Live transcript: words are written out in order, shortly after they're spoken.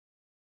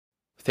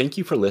Thank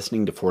you for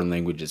listening to Foreign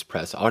Languages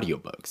Press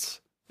audiobooks.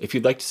 If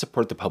you'd like to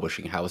support the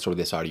publishing house or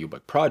this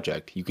audiobook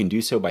project, you can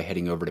do so by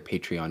heading over to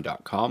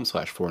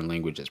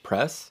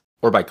patreon.com/foreignlanguagespress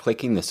or by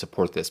clicking the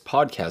Support This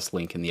Podcast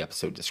link in the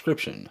episode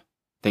description.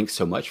 Thanks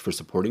so much for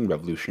supporting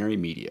revolutionary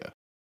media.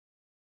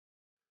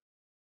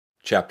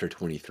 Chapter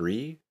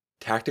 23,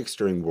 Tactics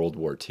During World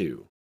War II.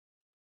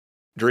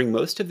 During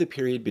most of the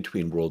period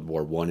between World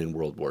War I and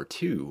World War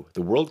II,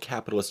 the world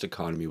capitalist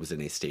economy was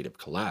in a state of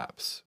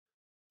collapse.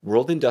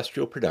 World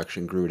industrial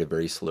production grew at a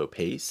very slow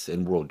pace,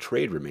 and world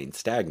trade remained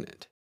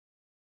stagnant.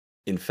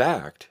 In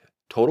fact,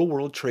 total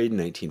world trade in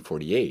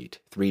 1948,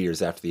 3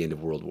 years after the end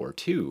of World War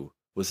II,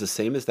 was the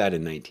same as that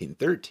in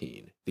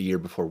 1913, the year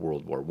before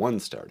World War I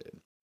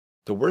started.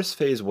 The worst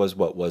phase was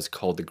what was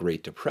called the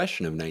Great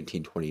Depression of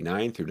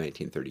 1929 through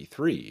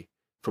 1933,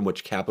 from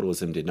which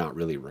capitalism did not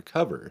really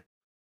recover,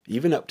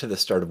 even up to the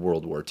start of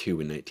World War II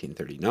in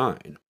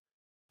 1939.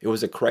 It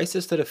was a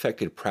crisis that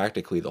affected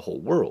practically the whole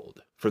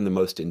world, from the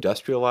most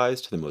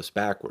industrialized to the most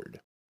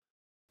backward.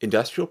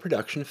 Industrial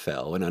production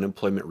fell and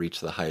unemployment reached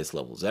the highest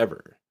levels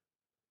ever.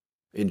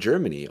 In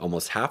Germany,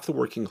 almost half the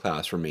working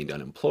class remained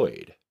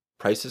unemployed.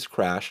 Prices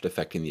crashed,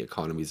 affecting the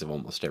economies of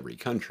almost every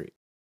country.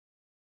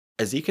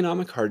 As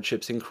economic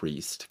hardships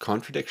increased,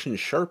 contradictions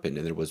sharpened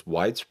and there was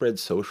widespread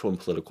social and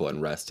political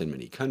unrest in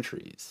many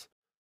countries.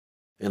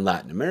 In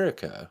Latin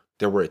America,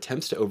 there were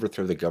attempts to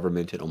overthrow the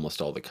government in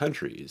almost all the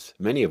countries,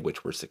 many of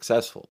which were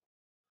successful.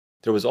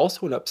 There was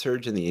also an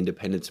upsurge in the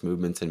independence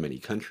movements in many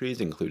countries,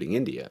 including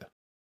India.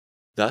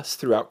 Thus,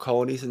 throughout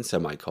colonies and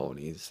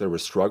semi-colonies, there were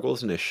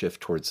struggles and a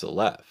shift towards the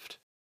left.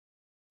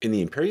 In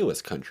the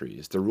imperialist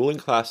countries, the ruling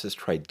classes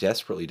tried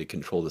desperately to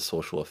control the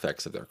social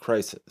effects of their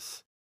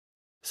crisis.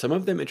 Some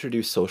of them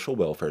introduced social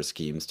welfare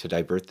schemes to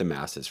divert the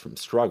masses from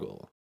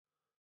struggle.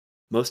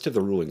 Most of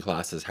the ruling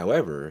classes,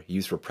 however,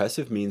 used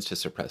repressive means to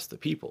suppress the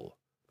people.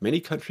 Many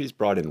countries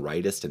brought in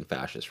rightist and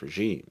fascist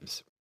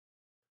regimes.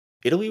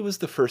 Italy was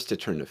the first to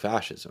turn to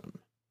fascism.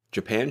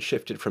 Japan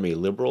shifted from a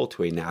liberal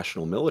to a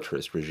national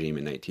militarist regime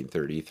in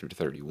 1930 through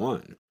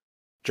 31.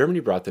 Germany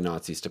brought the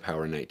Nazis to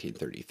power in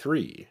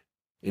 1933.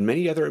 In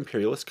many other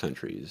imperialist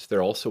countries,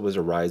 there also was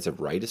a rise of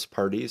rightist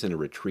parties and a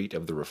retreat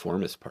of the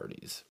reformist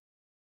parties.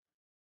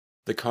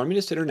 The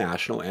Communist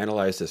International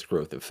analyzed this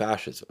growth of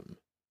fascism.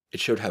 It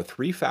showed how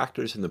three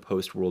factors in the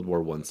post-World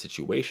War I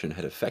situation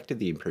had affected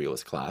the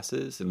imperialist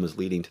classes and was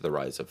leading to the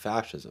rise of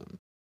fascism.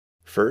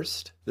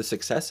 First, the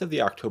success of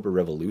the October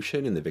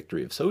Revolution and the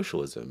victory of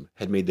socialism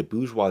had made the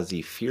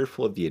bourgeoisie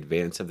fearful of the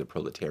advance of the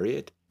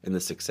proletariat and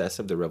the success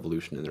of the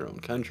revolution in their own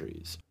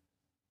countries.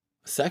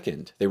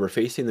 Second, they were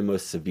facing the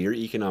most severe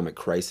economic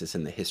crisis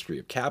in the history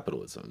of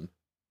capitalism.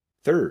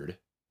 Third,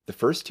 the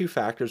first two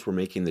factors were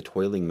making the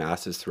toiling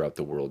masses throughout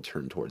the world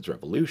turn towards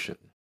revolution.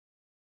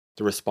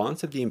 The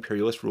response of the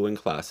imperialist ruling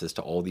classes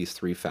to all these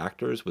three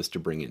factors was to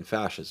bring in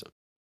fascism.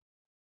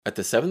 At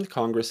the 7th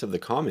Congress of the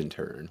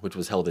Comintern, which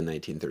was held in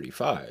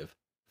 1935,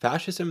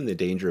 fascism and the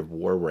danger of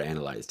war were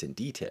analyzed in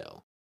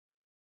detail.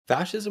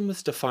 Fascism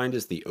was defined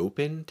as the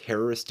open,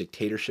 terrorist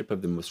dictatorship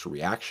of the most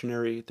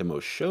reactionary, the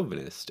most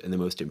chauvinist, and the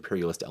most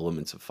imperialist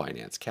elements of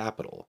finance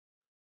capital.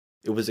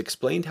 It was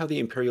explained how the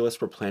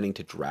imperialists were planning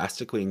to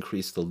drastically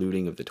increase the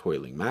looting of the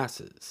toiling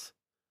masses.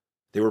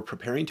 They were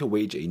preparing to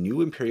wage a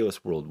new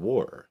imperialist world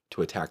war,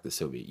 to attack the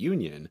Soviet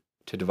Union,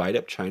 to divide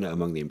up China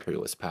among the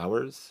imperialist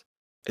powers,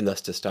 and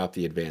thus to stop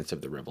the advance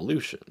of the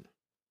revolution.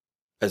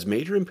 As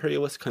major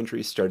imperialist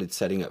countries started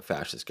setting up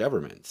fascist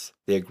governments,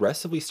 they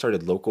aggressively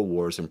started local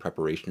wars in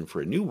preparation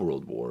for a new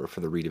world war for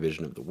the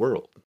redivision of the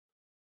world.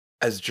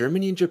 As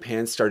Germany and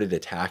Japan started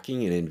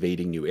attacking and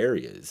invading new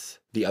areas,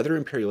 the other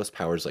imperialist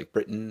powers like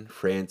Britain,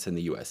 France, and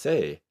the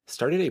USA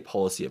started a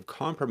policy of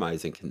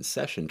compromise and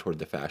concession toward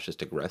the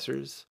fascist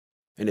aggressors,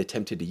 and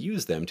attempted to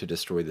use them to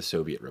destroy the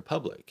Soviet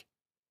Republic.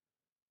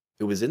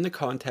 It was in the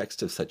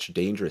context of such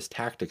dangerous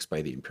tactics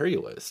by the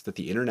imperialists that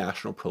the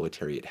international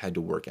proletariat had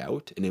to work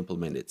out and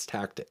implement its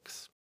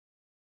tactics.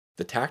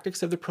 The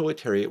tactics of the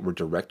proletariat were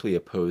directly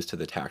opposed to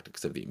the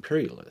tactics of the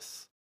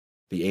imperialists.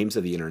 The aims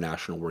of the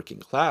international working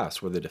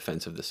class were the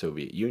defense of the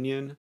Soviet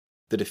Union,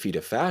 the defeat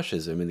of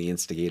fascism and the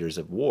instigators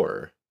of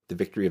war, the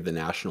victory of the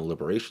national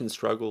liberation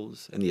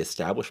struggles, and the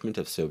establishment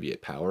of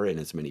Soviet power in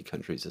as many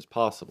countries as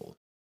possible.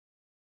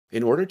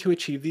 In order to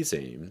achieve these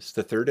aims,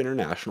 the Third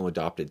International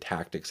adopted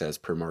tactics as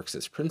per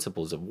Marxist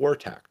principles of war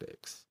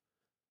tactics.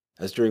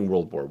 As during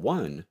World War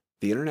I,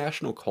 the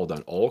International called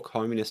on all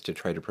communists to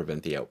try to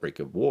prevent the outbreak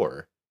of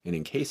war, and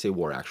in case a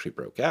war actually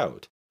broke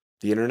out,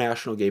 the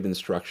International gave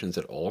instructions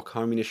that all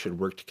communists should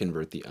work to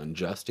convert the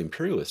unjust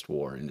imperialist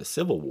war into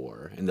civil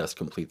war and thus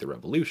complete the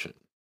revolution.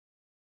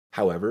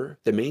 However,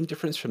 the main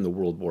difference from the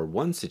World War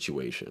I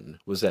situation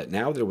was that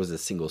now there was a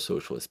single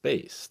socialist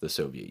base, the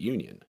Soviet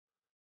Union.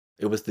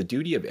 It was the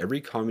duty of every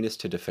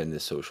communist to defend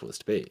this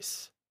socialist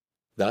base.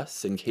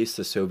 Thus, in case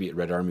the Soviet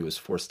Red Army was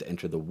forced to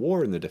enter the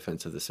war in the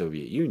defense of the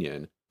Soviet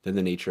Union, then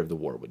the nature of the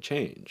war would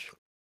change.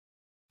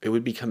 It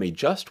would become a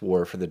just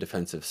war for the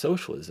defense of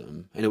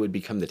socialism, and it would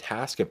become the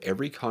task of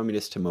every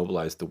communist to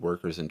mobilize the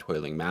workers and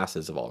toiling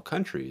masses of all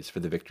countries for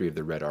the victory of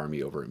the Red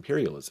Army over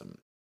imperialism.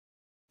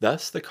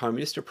 Thus, the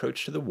communist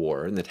approach to the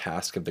war and the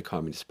task of the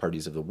communist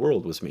parties of the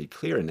world was made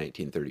clear in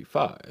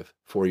 1935,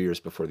 4 years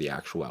before the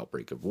actual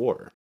outbreak of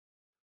war.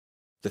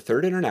 The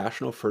Third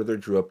International further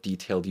drew up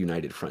detailed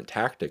United Front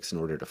tactics in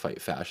order to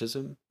fight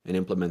fascism and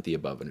implement the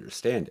above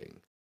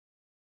understanding.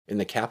 In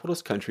the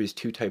capitalist countries,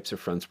 two types of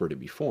fronts were to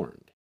be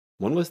formed.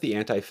 One was the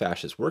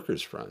anti-fascist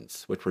workers'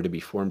 fronts, which were to be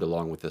formed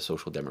along with the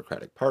social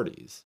democratic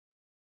parties.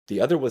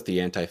 The other was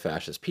the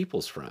anti-fascist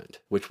People's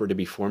Front, which were to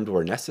be formed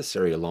where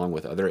necessary along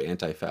with other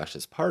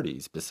anti-fascist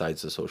parties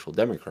besides the Social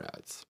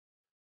Democrats.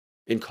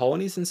 In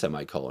colonies and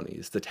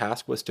semi-colonies, the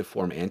task was to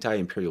form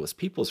anti-imperialist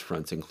people's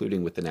fronts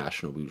including with the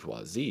national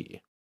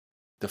bourgeoisie.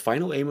 The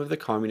final aim of the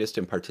communists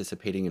in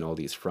participating in all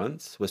these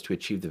fronts was to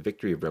achieve the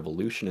victory of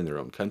revolution in their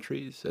own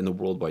countries and the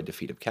worldwide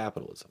defeat of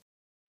capitalism.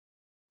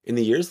 In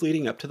the years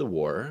leading up to the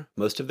war,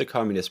 most of the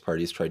communist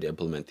parties tried to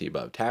implement the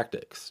above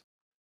tactics.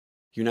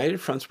 United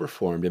fronts were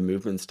formed and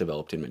movements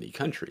developed in many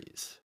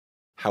countries.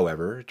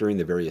 However, during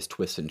the various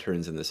twists and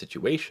turns in the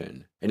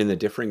situation, and in the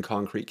differing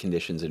concrete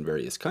conditions in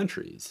various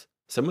countries,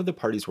 some of the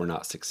parties were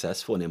not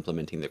successful in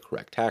implementing the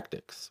correct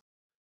tactics.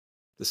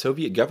 The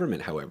Soviet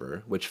government,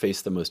 however, which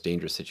faced the most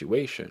dangerous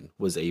situation,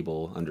 was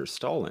able, under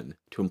Stalin,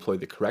 to employ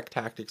the correct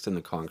tactics in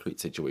the concrete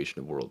situation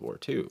of World War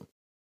II.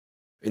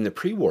 In the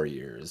pre-war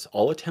years,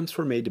 all attempts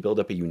were made to build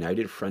up a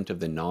united front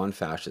of the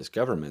non-fascist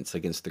governments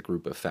against the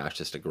group of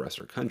fascist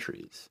aggressor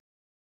countries.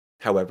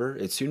 However,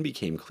 it soon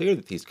became clear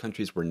that these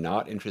countries were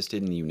not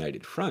interested in a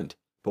united front,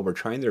 but were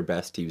trying their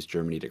best to use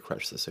Germany to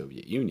crush the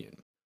Soviet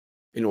Union.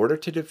 In order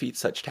to defeat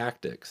such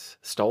tactics,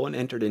 Stalin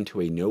entered into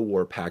a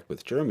no-war pact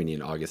with Germany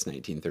in August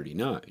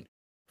 1939,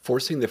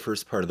 forcing the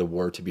first part of the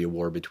war to be a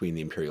war between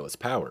the imperialist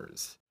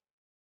powers.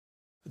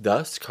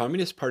 Thus,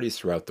 communist parties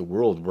throughout the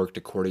world worked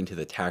according to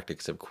the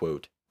tactics of,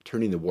 quote,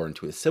 turning the war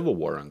into a civil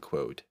war,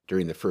 unquote,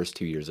 during the first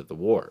 2 years of the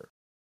war.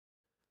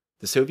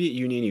 The Soviet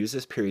Union used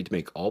this period to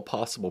make all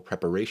possible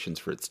preparations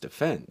for its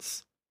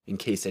defense, in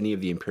case any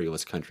of the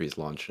imperialist countries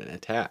launched an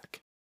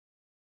attack.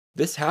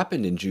 This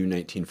happened in June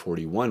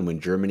 1941 when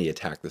Germany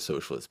attacked the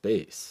socialist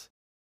base.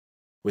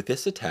 With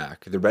this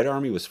attack, the Red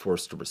Army was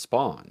forced to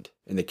respond,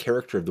 and the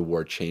character of the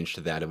war changed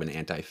to that of an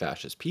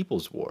anti-fascist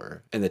people's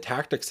war, and the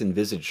tactics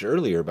envisaged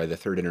earlier by the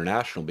Third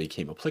International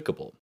became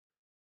applicable.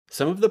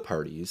 Some of the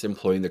parties,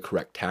 employing the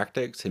correct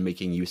tactics and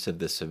making use of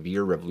the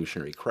severe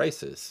revolutionary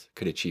crisis,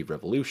 could achieve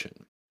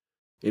revolution.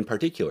 In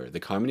particular, the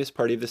Communist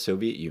Party of the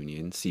Soviet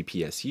Union,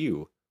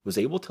 CPSU, was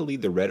able to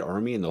lead the Red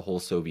Army and the whole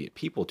Soviet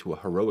people to a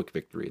heroic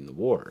victory in the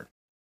war.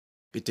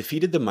 It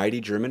defeated the mighty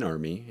German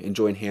army and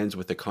joined hands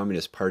with the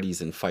communist parties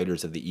and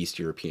fighters of the East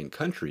European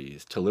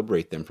countries to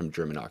liberate them from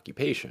German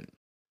occupation.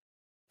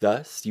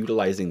 Thus,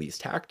 utilizing these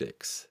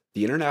tactics,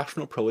 the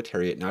international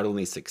proletariat not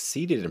only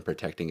succeeded in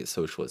protecting its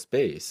socialist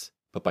base,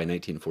 but by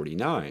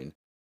 1949,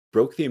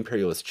 broke the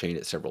imperialist chain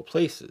at several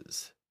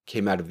places,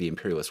 came out of the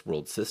imperialist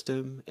world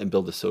system, and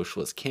built a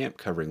socialist camp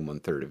covering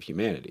 1/3 of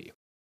humanity.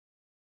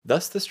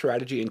 Thus, the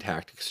strategy and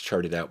tactics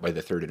charted out by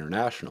the Third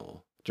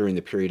International during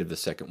the period of the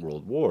Second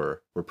World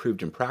War were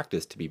proved in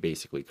practice to be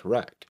basically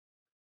correct.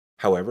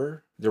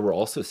 However, there were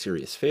also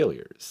serious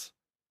failures.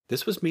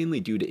 This was mainly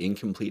due to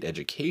incomplete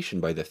education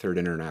by the Third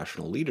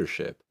International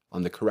leadership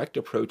on the correct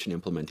approach in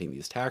implementing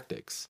these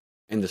tactics,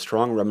 and the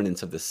strong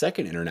remnants of the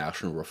Second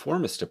International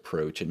reformist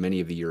approach in many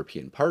of the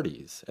European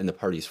parties and the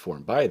parties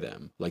formed by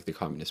them, like the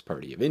Communist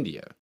Party of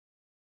India.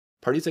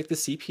 Parties like the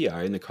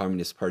CPI and the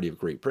Communist Party of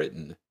Great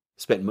Britain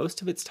spent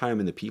most of its time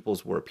in the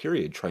People's War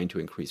period trying to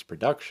increase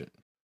production.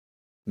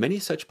 Many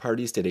such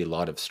parties did a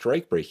lot of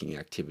strike-breaking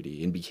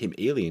activity and became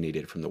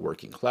alienated from the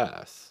working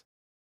class.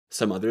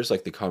 Some others,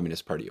 like the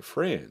Communist Party of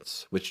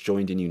France, which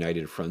joined in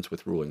united fronts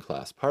with ruling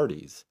class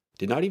parties,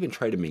 did not even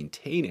try to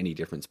maintain any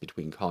difference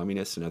between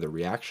communists and other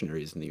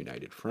reactionaries in the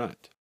United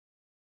Front.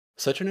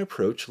 Such an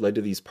approach led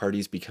to these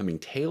parties becoming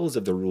tails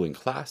of the ruling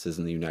classes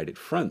in the united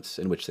fronts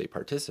in which they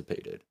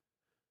participated.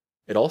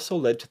 It also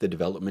led to the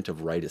development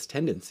of rightist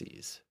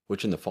tendencies,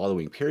 which in the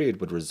following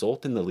period would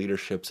result in the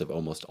leaderships of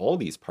almost all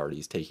these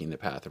parties taking the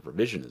path of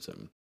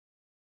revisionism.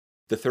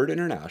 The Third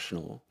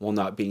International, while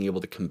not being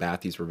able to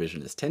combat these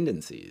revisionist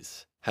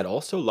tendencies, had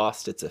also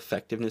lost its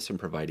effectiveness in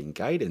providing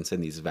guidance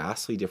in these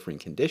vastly different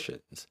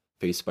conditions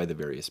faced by the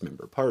various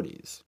member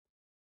parties.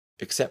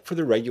 Except for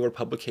the regular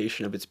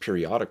publication of its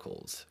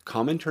periodicals,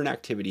 Comintern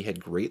activity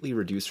had greatly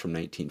reduced from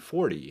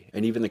 1940,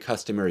 and even the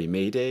customary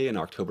May Day and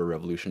October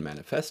Revolution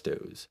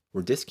manifestos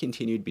were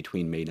discontinued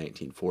between May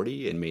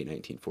 1940 and May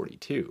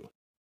 1942.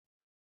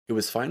 It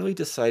was finally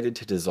decided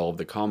to dissolve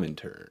the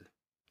Comintern.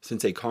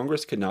 Since a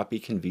Congress could not be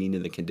convened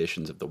in the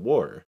conditions of the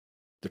war,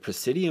 the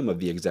Presidium of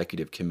the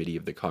Executive Committee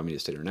of the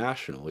Communist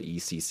International,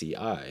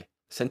 ECCI,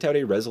 sent out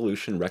a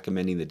resolution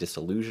recommending the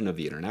dissolution of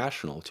the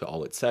International to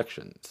all its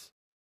sections.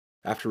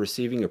 After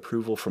receiving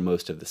approval from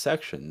most of the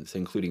sections,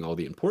 including all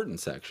the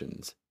important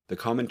sections, the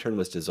Comintern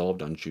was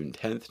dissolved on June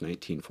 10,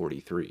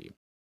 1943.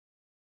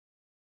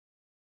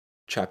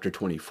 Chapter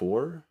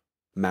 24: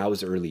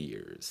 Mao's Early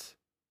Years.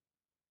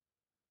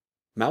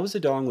 Mao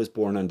Zedong was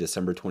born on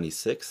December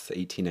 26,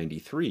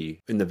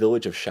 1893, in the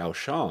village of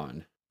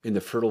Shaoshan, in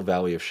the fertile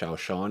valley of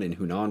Shaoshan in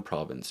Hunan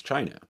Province,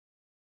 China.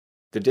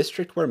 The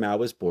district where Mao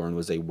was born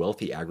was a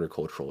wealthy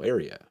agricultural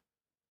area.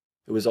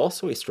 It was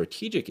also a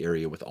strategic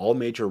area with all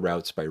major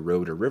routes by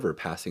road or river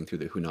passing through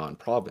the Hunan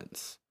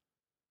Province.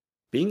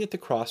 Being at the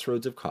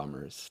crossroads of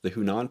commerce, the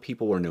Hunan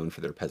people were known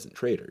for their peasant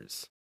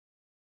traders.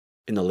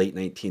 In the late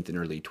 19th and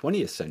early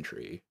 20th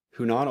century,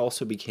 Hunan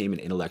also became an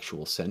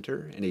intellectual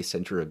center and a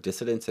center of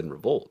dissidence and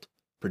revolt,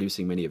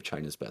 producing many of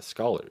China's best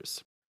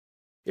scholars.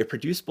 It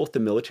produced both the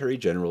military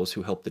generals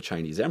who helped the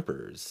Chinese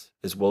emperors,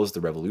 as well as the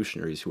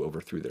revolutionaries who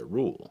overthrew their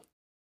rule.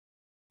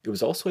 It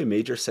was also a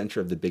major center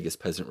of the biggest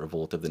peasant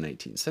revolt of the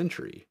 19th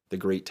century, the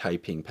Great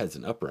Taiping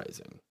Peasant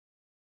Uprising.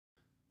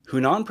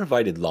 Hunan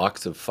provided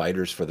lakhs of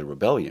fighters for the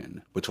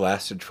rebellion, which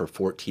lasted for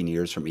 14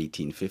 years from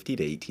 1850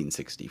 to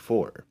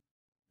 1864.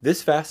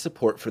 This vast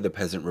support for the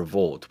peasant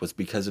revolt was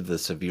because of the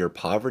severe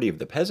poverty of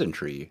the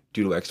peasantry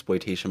due to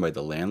exploitation by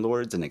the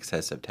landlords and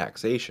excessive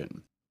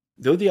taxation.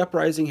 Though the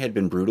uprising had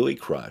been brutally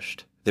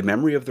crushed, the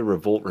memory of the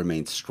revolt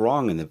remained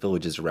strong in the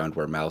villages around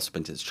where Mao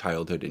spent his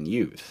childhood and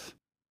youth.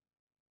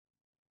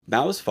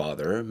 Mao's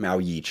father, Mao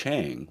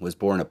Yichang, was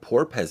born a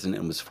poor peasant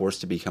and was forced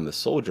to become a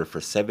soldier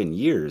for 7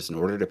 years in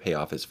order to pay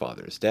off his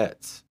father's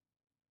debts.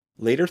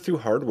 Later, through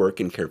hard work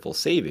and careful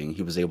saving,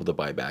 he was able to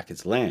buy back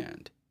his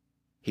land.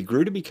 He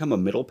grew to become a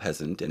middle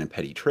peasant and a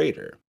petty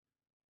trader.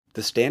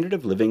 The standard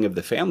of living of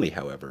the family,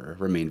 however,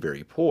 remained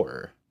very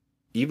poor.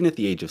 Even at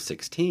the age of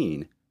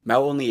 16,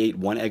 Mao only ate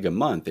 1 egg a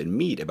month and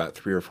meat about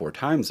 3 or 4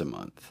 times a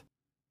month.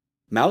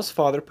 Mao's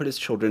father put his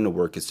children to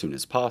work as soon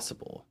as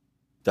possible.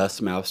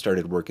 Thus, Mao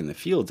started work in the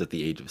fields at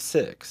the age of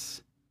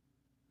 6.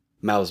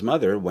 Mao's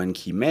mother, Wen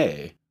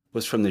Qimei,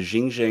 was from the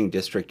Xinjiang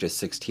district just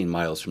 16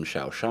 miles from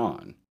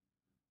Shaoshan.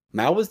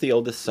 Mao was the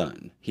eldest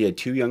son. He had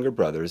 2 younger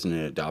brothers and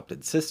an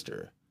adopted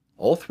sister.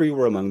 All 3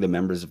 were among the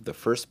members of the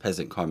first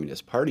Peasant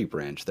Communist Party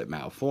branch that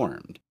Mao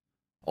formed.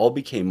 All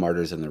became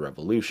martyrs in the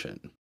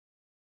revolution.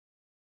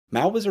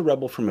 Mao was a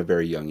rebel from a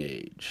very young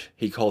age.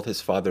 He called his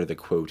father the,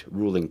 quote,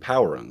 ruling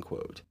power,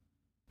 unquote.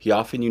 He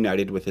often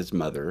united with his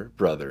mother,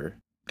 brother,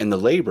 and the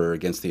labor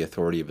against the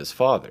authority of his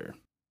father.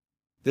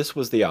 This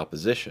was the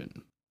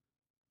opposition.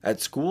 At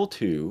school,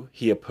 too,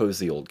 he opposed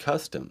the old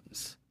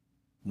customs.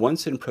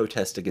 Once in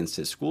protest against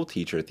his school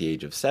teacher at the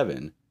age of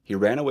 7, he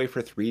ran away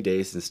for 3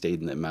 days and stayed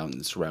in the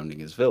mountains surrounding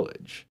his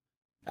village.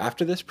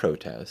 After this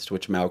protest,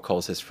 which Mao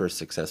calls his first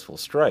successful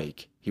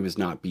strike, he was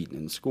not beaten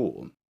in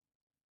school.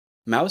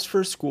 Mao's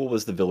first school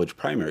was the village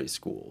primary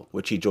school,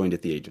 which he joined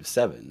at the age of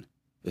 7.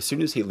 As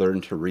soon as he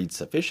learned to read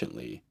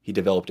sufficiently, he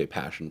developed a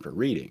passion for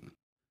reading.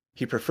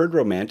 He preferred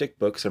romantic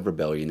books of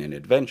rebellion and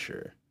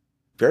adventure.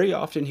 Very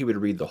often he would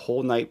read the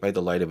whole night by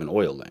the light of an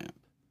oil lamp.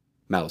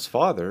 Mao's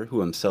father, who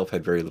himself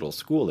had very little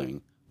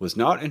schooling, was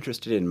not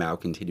interested in Mao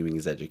continuing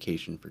his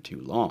education for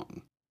too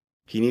long.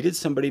 He needed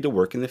somebody to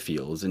work in the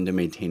fields and to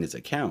maintain his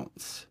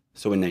accounts,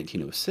 so in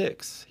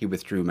 1906 he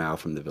withdrew Mao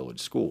from the village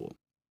school.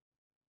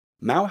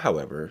 Mao,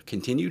 however,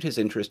 continued his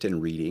interest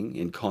in reading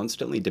and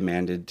constantly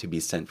demanded to be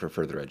sent for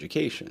further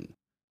education.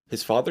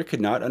 His father could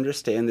not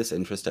understand this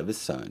interest of his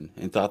son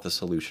and thought the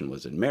solution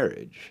was in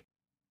marriage.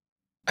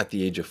 At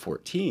the age of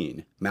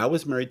 14, Mao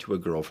was married to a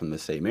girl from the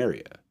same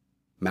area.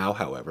 Mao,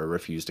 however,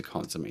 refused to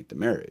consummate the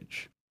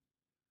marriage.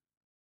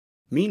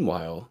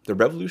 Meanwhile, the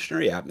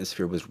revolutionary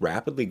atmosphere was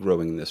rapidly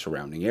growing in the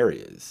surrounding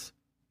areas.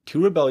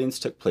 2 rebellions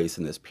took place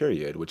in this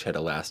period which had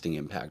a lasting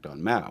impact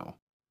on Mao.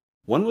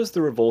 One was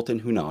the revolt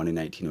in Hunan in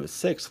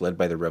 1906 led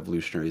by the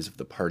revolutionaries of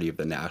the party of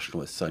the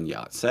nationalist Sun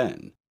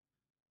Yat-sen.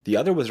 The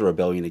other was a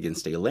rebellion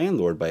against a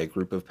landlord by a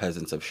group of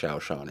peasants of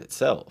Shaoshan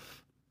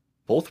itself.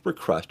 Both were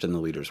crushed and the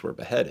leaders were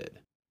beheaded.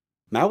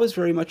 Mao was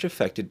very much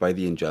affected by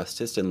the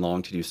injustice and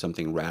longed to do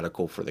something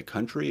radical for the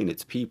country and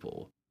its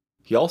people.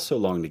 He also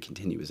longed to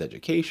continue his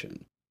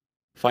education.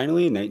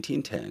 Finally, in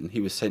 1910,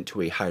 he was sent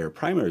to a higher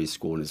primary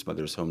school in his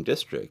mother's home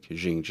district,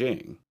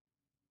 Xinjiang.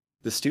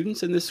 The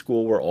students in this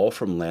school were all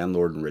from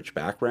landlord and rich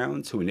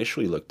backgrounds who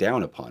initially looked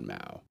down upon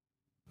Mao.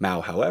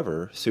 Mao,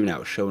 however, soon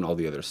outshone all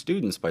the other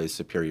students by his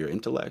superior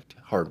intellect,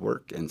 hard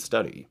work, and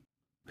study.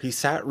 He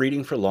sat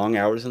reading for long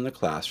hours in the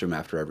classroom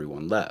after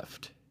everyone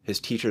left. His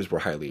teachers were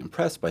highly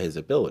impressed by his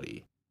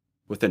ability.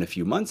 Within a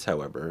few months,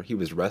 however, he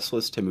was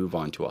restless to move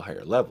on to a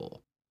higher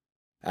level.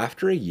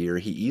 After a year,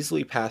 he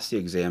easily passed the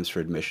exams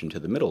for admission to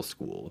the middle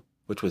school,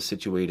 which was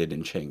situated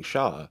in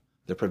Changsha,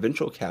 the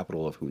provincial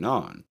capital of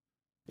Hunan.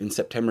 In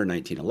September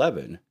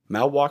 1911,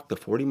 Mao walked the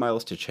 40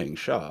 miles to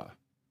Changsha.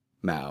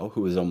 Mao,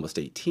 who was almost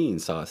 18,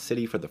 saw a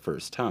city for the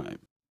first time.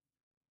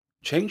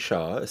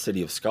 Changsha, a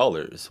city of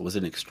scholars, was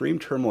in extreme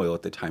turmoil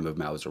at the time of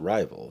Mao's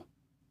arrival.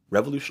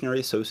 Revolutionary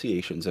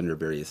associations under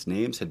various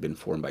names had been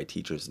formed by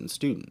teachers and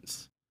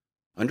students.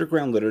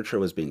 Underground literature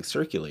was being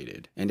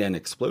circulated, and an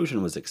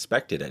explosion was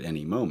expected at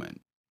any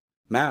moment.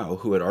 Mao,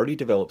 who had already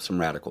developed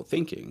some radical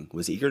thinking,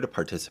 was eager to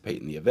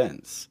participate in the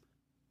events.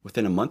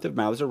 Within a month of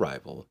Mao's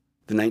arrival,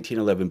 The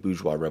 1911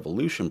 bourgeois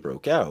revolution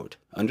broke out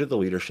under the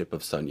leadership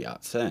of Sun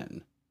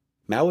Yat-sen.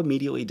 Mao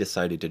immediately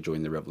decided to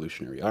join the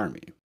Revolutionary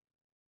Army.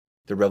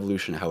 The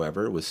revolution,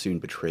 however, was soon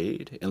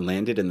betrayed and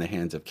landed in the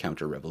hands of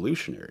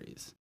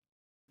counter-revolutionaries.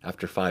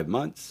 After 5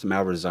 months,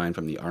 Mao resigned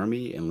from the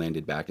army and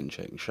landed back in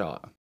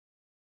Changsha.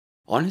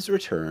 On his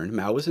return,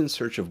 Mao was in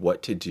search of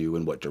what to do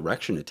and what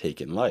direction to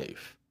take in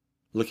life.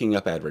 Looking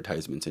up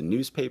advertisements in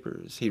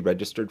newspapers, he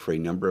registered for a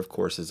number of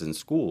courses in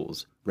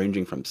schools,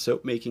 ranging from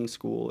soap-making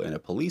school and a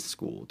police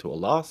school to a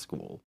law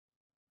school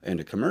and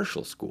a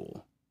commercial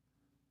school.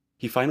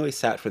 He finally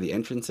sat for the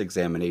entrance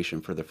examination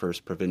for the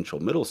first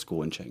provincial middle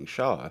school in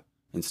Changsha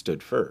and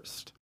stood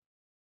first.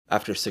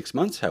 After 6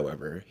 months,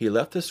 however, he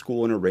left the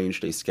school and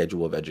arranged a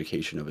schedule of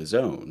education of his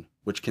own,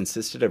 which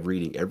consisted of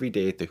reading every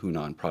day at the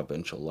Hunan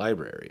Provincial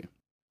Library.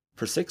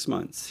 For 6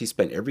 months, he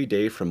spent every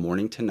day from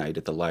morning to night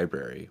at the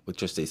library with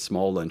just a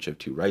small lunch of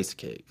 2 rice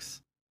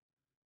cakes.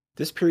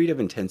 This period of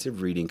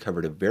intensive reading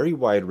covered a very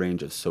wide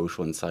range of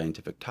social and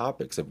scientific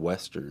topics of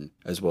Western,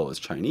 as well as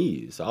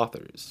Chinese,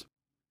 authors.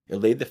 It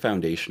laid the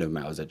foundation of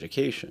Mao's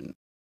education.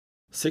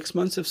 6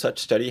 months of such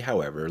study,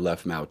 however,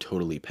 left Mao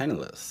totally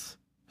penniless.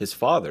 His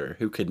father,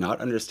 who could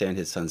not understand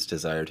his son's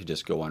desire to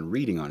just go on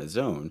reading on his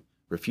own,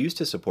 refused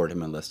to support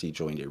him unless he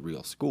joined a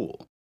real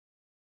school.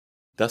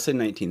 Thus, in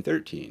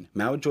 1913,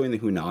 Mao joined the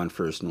Hunan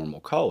First Normal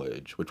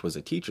College, which was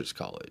a teacher's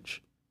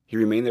college. He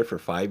remained there for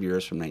 5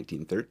 years from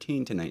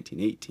 1913 to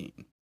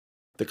 1918.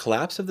 The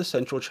collapse of the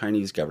Central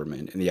Chinese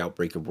government and the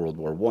outbreak of World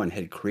War I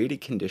had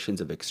created conditions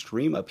of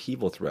extreme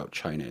upheaval throughout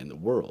China and the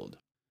world.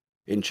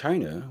 In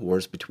China,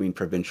 wars between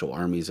provincial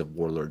armies of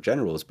warlord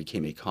generals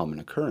became a common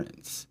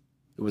occurrence.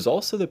 It was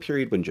also the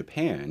period when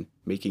Japan,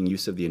 making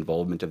use of the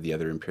involvement of the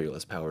other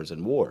imperialist powers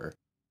in war,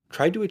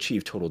 tried to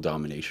achieve total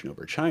domination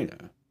over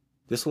China.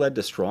 This led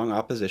to strong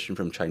opposition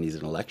from Chinese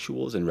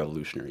intellectuals and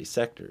revolutionary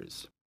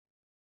sectors.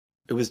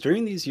 It was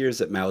during these years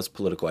that Mao's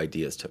political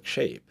ideas took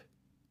shape.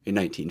 In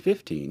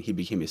 1915, he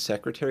became a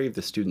secretary of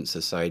the Student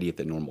Society at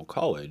the Normal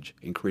College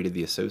and created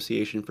the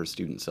Association for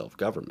Student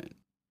Self-Government.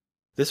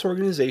 This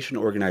organization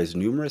organized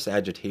numerous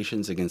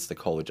agitations against the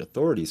college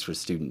authorities for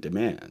student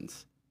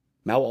demands.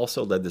 Mao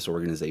also led this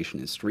organization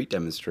in street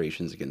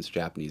demonstrations against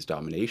Japanese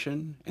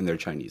domination and their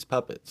Chinese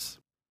puppets.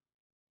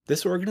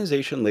 This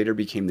organization later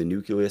became the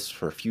nucleus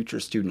for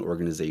future student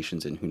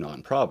organizations in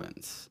Hunan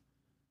province.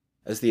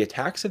 As the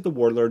attacks of the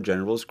warlord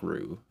generals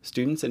grew,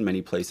 students in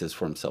many places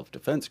formed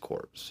self-defense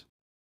corps.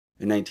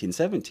 In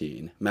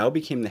 1917, Mao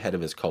became the head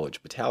of his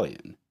college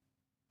battalion.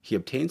 He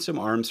obtained some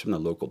arms from the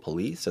local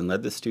police and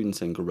led the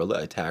students in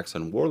guerrilla attacks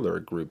on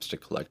warlord groups to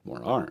collect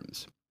more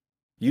arms.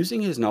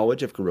 Using his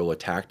knowledge of guerrilla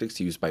tactics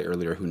used by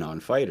earlier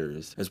Hunan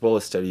fighters, as well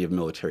as study of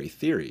military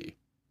theory,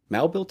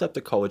 Mao built up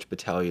the college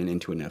battalion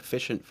into an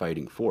efficient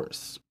fighting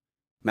force.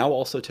 Mao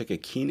also took a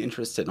keen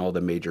interest in all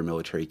the major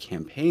military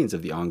campaigns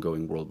of the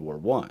ongoing World War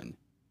I.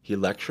 He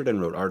lectured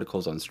and wrote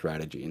articles on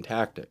strategy and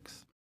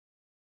tactics.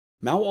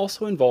 Mao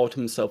also involved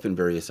himself in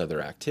various other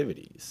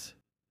activities.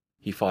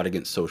 He fought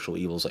against social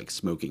evils like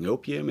smoking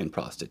opium and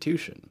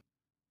prostitution.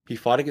 He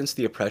fought against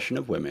the oppression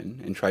of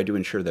women and tried to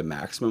ensure the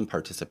maximum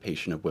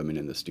participation of women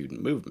in the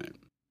student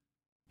movement.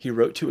 He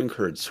wrote to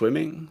encourage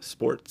swimming,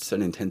 sports,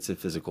 and intensive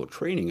physical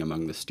training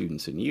among the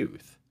students and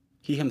youth.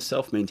 He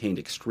himself maintained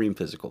extreme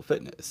physical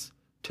fitness,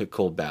 took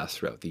cold baths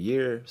throughout the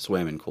year,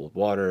 swam in cold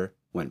water,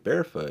 went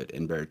barefoot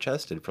and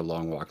bare-chested for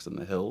long walks in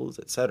the hills,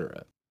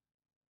 etc.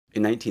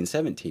 In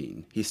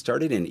 1917, he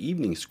started an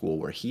evening school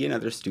where he and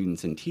other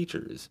students and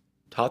teachers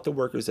taught the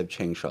workers of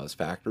Changsha's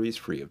factories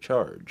free of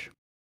charge.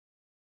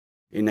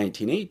 In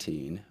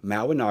 1918,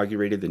 Mao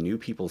inaugurated the New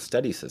People's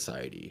Study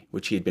Society,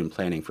 which he had been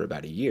planning for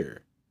about a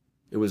year.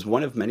 It was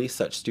one of many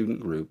such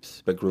student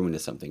groups, but grew into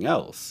something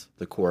else,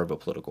 the core of a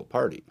political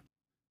party.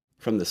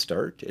 From the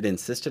start, it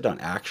insisted on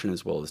action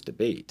as well as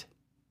debate.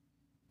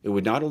 It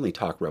would not only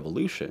talk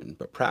revolution,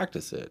 but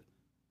practice it,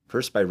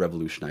 first by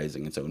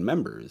revolutionizing its own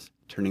members,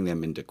 turning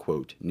them into,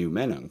 quote, new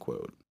men,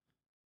 unquote.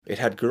 It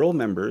had girl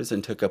members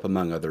and took up,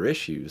 among other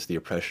issues, the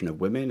oppression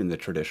of women and the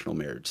traditional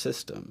marriage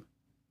system.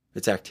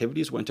 Its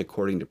activities went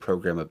according to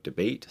program of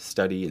debate,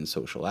 study, and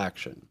social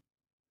action.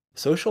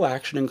 Social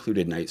action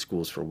included night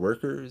schools for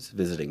workers,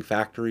 visiting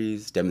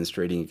factories,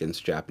 demonstrating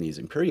against Japanese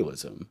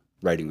imperialism,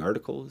 writing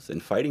articles,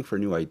 and fighting for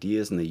new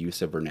ideas and the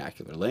use of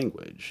vernacular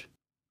language.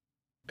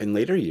 In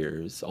later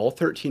years, all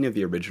 13 of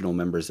the original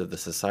members of the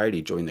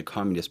society joined the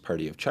Communist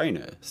Party of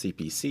China,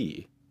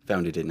 CPC,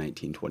 founded in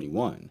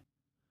 1921.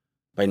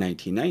 By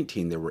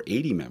 1919, there were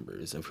 80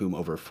 members, of whom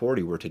over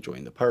 40 were to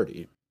join the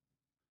party.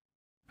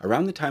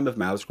 Around the time of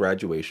Mao's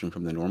graduation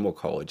from the Normal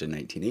College in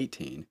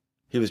 1918,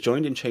 he was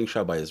joined in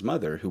Changsha by his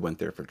mother, who went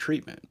there for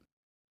treatment.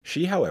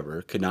 She,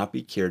 however, could not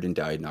be cured and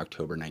died in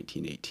October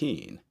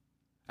 1918.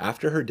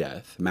 After her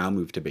death, Mao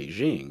moved to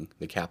Beijing,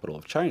 the capital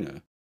of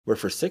China, where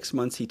for 6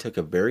 months he took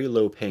a very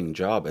low-paying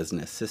job as an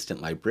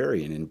assistant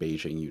librarian in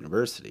Beijing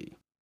University.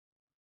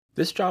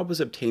 This job was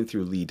obtained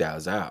through Li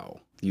Daozhao,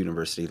 the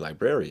university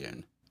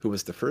librarian, who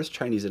was the first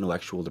Chinese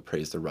intellectual to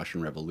praise the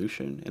Russian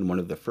Revolution and one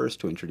of the first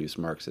to introduce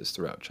Marxists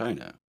throughout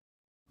China.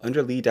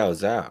 Under Li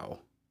Daozhao,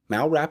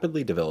 Mao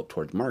rapidly developed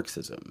toward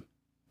Marxism.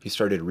 He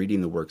started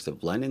reading the works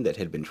of Lenin that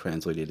had been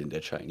translated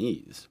into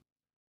Chinese.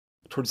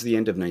 Towards the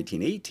end of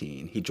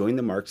 1918, he joined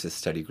the Marxist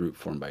study group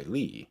formed by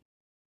Li.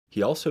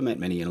 He also met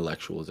many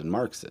intellectuals and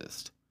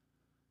Marxists.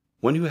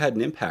 One who had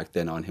an impact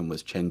then on him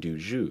was Chen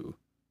Duzhu,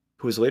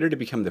 who was later to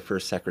become the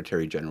first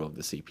Secretary General of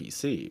the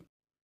CPC.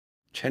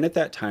 Chen at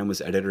that time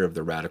was editor of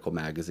the radical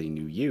magazine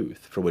New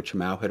Youth, for which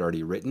Mao had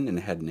already written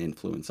and had an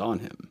influence on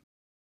him.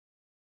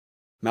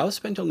 Mao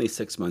spent only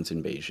 6 months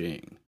in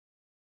Beijing.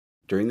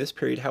 During this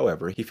period,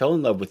 however, he fell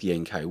in love with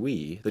Yang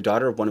Kaihui, the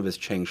daughter of one of his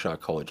Changsha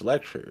College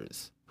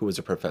lecturers, who was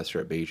a professor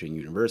at Beijing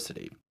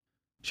University.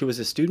 She was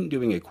a student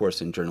doing a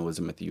course in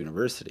journalism at the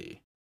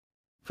university.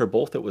 For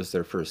both, it was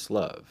their first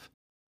love.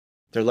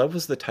 Their love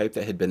was the type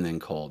that had been then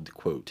called,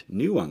 quote,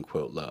 new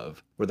unquote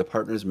love, where the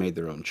partners made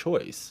their own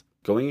choice,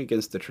 going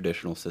against the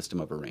traditional system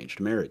of arranged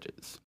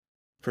marriages.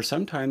 For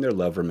some time, their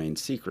love remained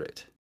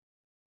secret.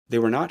 They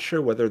were not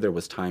sure whether there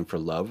was time for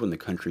love when the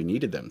country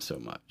needed them so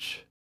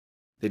much.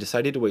 They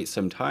decided to wait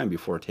some time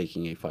before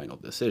taking a final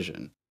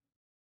decision.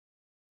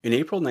 In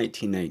April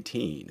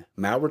 1919,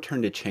 Mao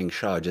returned to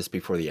Changsha just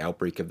before the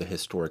outbreak of the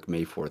historic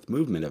May 4th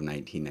movement of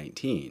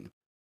 1919.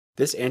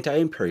 This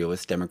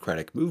anti-imperialist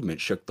democratic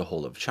movement shook the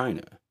whole of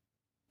China.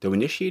 Though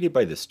initiated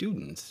by the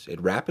students,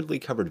 it rapidly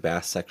covered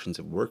vast sections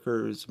of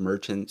workers,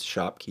 merchants,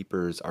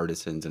 shopkeepers,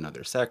 artisans, and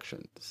other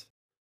sections.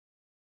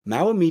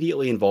 Mao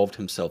immediately involved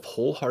himself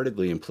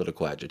wholeheartedly in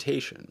political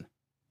agitation.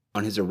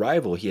 On his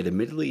arrival, he had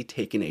admittedly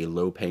taken a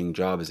low-paying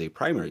job as a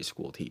primary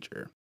school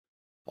teacher.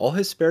 All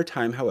his spare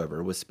time,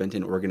 however, was spent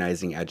in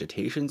organizing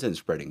agitations and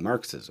spreading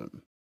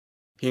Marxism.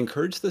 He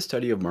encouraged the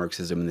study of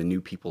Marxism in the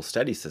New People's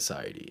Study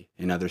Society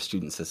and other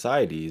student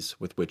societies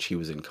with which he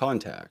was in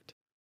contact.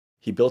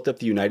 He built up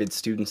the United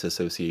Students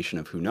Association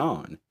of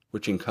Hunan,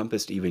 which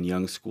encompassed even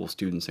young school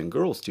students and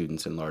girl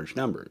students in large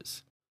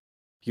numbers.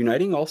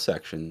 Uniting all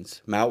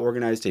sections, Mao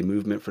organized a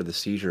movement for the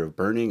seizure of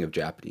burning of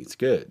Japanese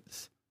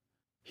goods.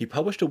 He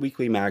published a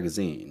weekly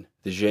magazine,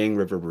 the Jiang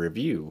River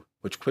Review,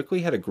 which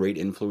quickly had a great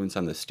influence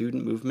on the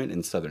student movement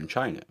in southern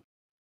China.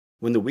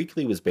 When the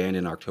weekly was banned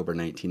in October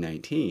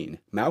 1919,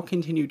 Mao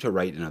continued to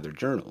write in other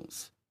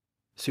journals.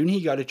 Soon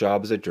he got a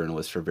job as a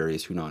journalist for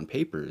various Hunan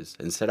papers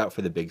and set out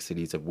for the big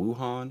cities of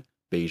Wuhan,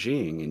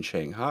 Beijing, and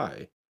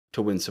Shanghai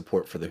to win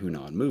support for the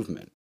Hunan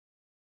movement.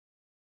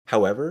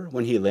 However,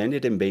 when he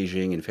landed in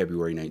Beijing in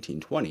February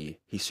 1920,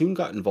 he soon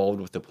got involved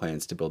with the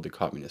plans to build the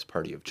Communist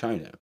Party of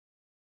China.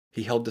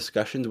 He held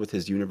discussions with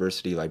his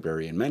university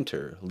librarian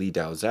mentor, Li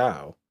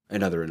Daozhao,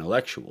 and other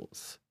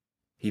intellectuals.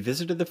 He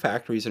visited the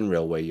factories and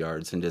railway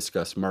yards and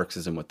discussed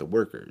Marxism with the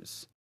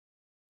workers.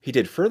 He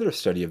did further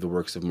study of the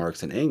works of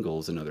Marx and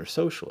Engels and other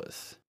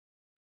socialists.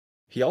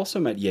 He also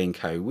met Yang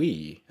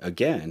Kaihui,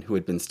 again, who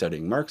had been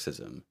studying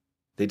Marxism.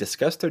 They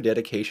discussed their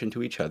dedication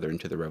to each other and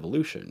to the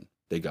revolution.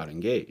 They got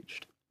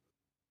engaged.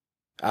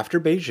 After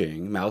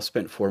Beijing, Mao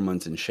spent 4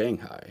 months in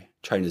Shanghai,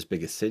 China's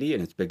biggest city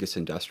and its biggest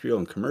industrial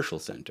and commercial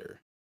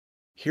center.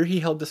 Here he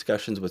held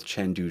discussions with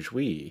Chen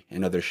Duzhui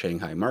and other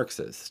Shanghai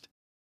Marxists.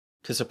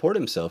 To support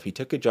himself, he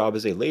took a job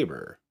as a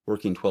laborer,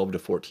 working 12 to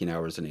 14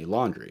 hours in a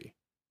laundry.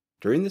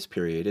 During this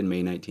period, in May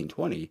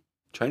 1920,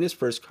 China's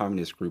first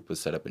communist group was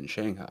set up in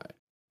Shanghai.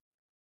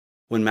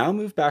 When Mao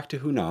moved back to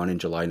Hunan in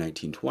July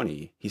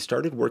 1920, he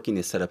started working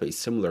to set up a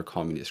similar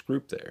communist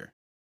group there.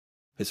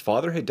 His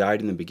father had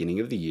died in the beginning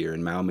of the year,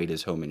 and Mao made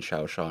his home in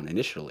Shaoshan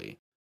initially.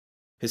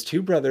 His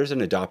 2 brothers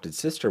and adopted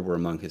sister were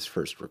among his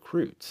first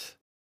recruits.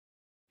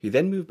 He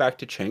then moved back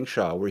to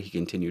Changsha, where he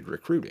continued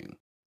recruiting.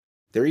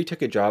 There he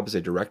took a job as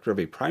a director of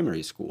a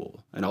primary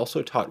school, and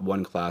also taught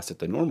 1 class at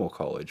the normal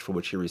college, for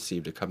which he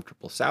received a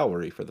comfortable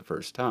salary for the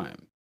first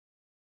time.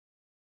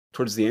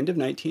 Towards the end of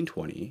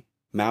 1920,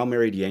 Mao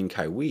married Yang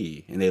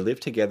Kaihui, and they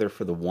lived together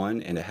for the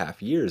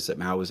 1.5 years that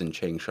Mao was in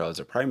Changsha as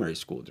a primary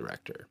school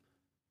director.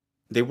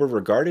 They were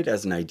regarded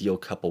as an ideal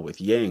couple,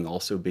 with Yang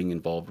also being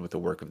involved with the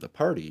work of the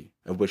party,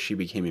 of which she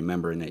became a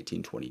member in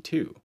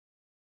 1922.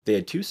 They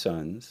had 2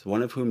 sons,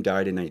 one of whom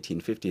died in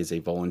 1950 as a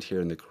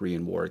volunteer in the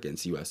Korean War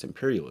against U.S.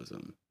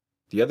 imperialism.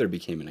 The other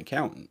became an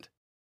accountant.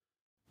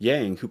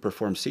 Yang, who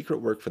performed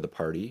secret work for the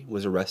party,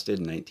 was arrested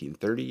in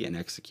 1930 and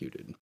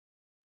executed.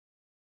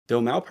 Though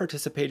Mao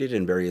participated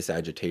in various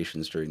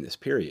agitations during this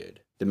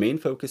period, the main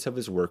focus of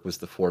his work was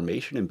the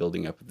formation and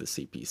building up of the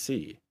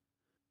CPC.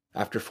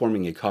 After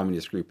forming a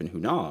communist group in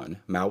Hunan,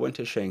 Mao went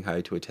to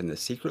Shanghai to attend the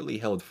secretly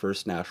held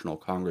First National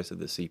Congress of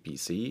the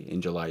CPC in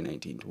July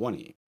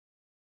 1920.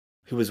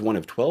 He was one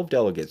of 12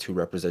 delegates who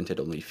represented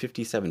only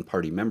 57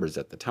 party members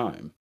at the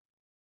time.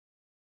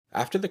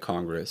 After the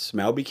Congress,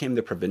 Mao became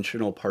the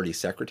provincial party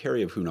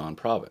secretary of Hunan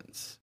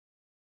province.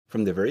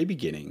 From the very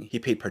beginning, he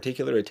paid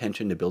particular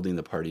attention to building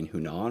the party in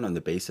Hunan on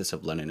the basis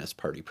of Leninist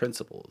party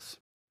principles.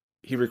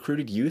 He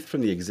recruited youth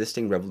from the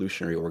existing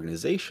revolutionary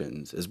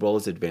organizations, as well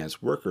as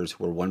advanced workers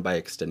who were won by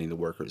extending the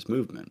workers'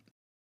 movement.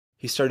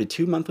 He started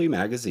 2 monthly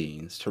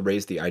magazines to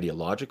raise the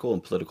ideological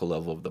and political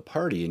level of the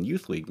party and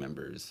youth league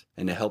members,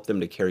 and to help them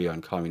to carry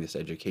on communist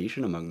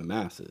education among the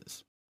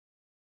masses.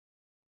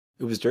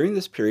 It was during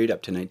this period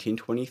up to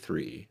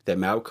 1923 that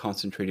Mao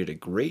concentrated a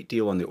great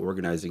deal on the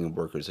organizing of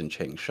workers in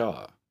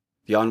Changsha,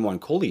 the Anwan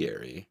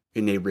Colliery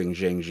in neighboring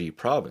Jiangxi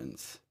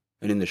province,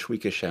 and in the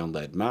Shuikishan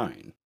lead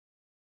mine.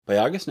 By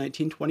August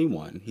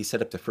 1921, he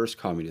set up the first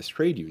communist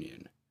trade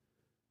union.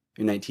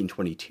 In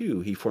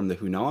 1922, he formed the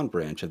Hunan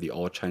branch of the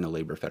All China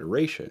Labor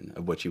Federation,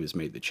 of which he was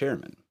made the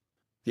chairman.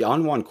 The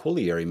Anwan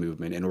Colliery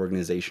movement and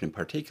organization in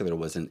particular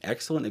was an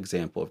excellent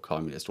example of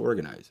communist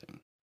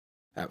organizing.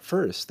 At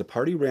first, the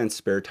party ran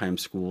spare time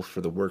schools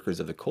for the workers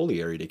of the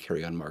colliery to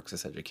carry on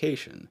Marxist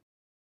education.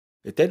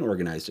 It then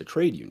organized a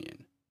trade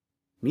union.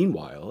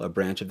 Meanwhile, a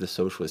branch of the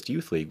Socialist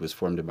Youth League was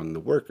formed among the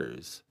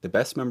workers, the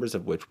best members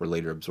of which were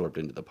later absorbed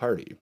into the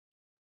party.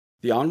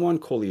 The Anwan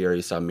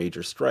Colliery saw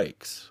major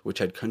strikes, which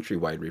had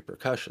countrywide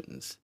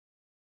repercussions.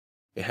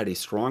 It had a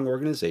strong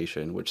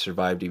organization which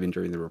survived even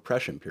during the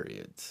repression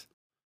periods.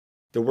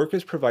 The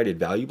workers provided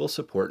valuable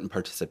support and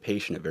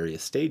participation at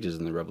various stages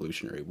in the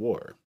Revolutionary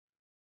War.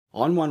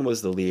 Anwan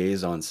was the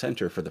liaison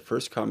center for the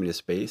first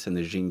communist base in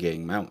the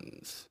Xinjiang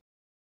Mountains.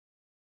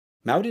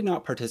 Mao did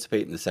not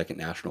participate in the Second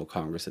National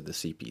Congress of the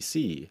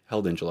CPC,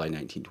 held in July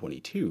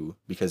 1922,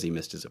 because he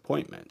missed his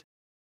appointment.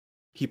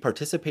 He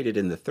participated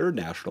in the Third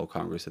National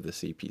Congress of the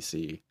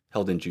CPC,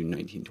 held in June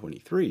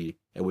 1923,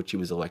 at which he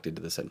was elected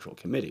to the Central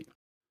Committee.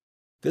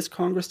 This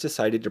Congress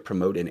decided to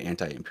promote an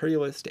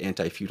anti-imperialist,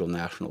 anti-feudal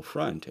national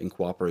front in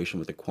cooperation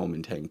with the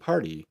Kuomintang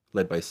Party,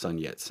 led by Sun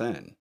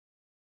Yat-sen.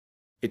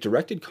 It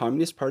directed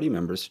Communist Party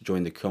members to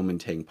join the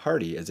Kuomintang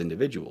Party as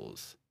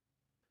individuals.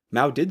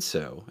 Mao did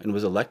so, and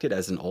was elected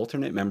as an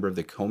alternate member of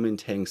the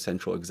Kuomintang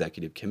Central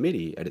Executive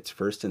Committee at its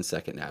First and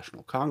Second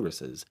National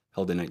Congresses,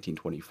 held in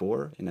 1924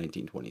 and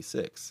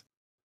 1926.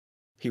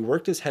 He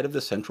worked as head of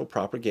the Central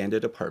Propaganda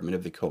Department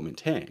of the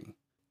Kuomintang,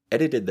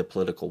 edited the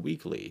Political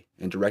Weekly,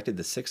 and directed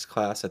the 6th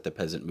class at the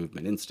Peasant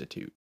Movement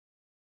Institute.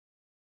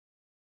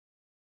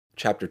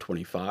 Chapter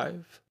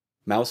 25.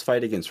 Mao's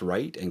fight against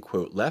right and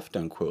 "left"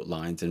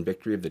 lines in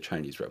victory of the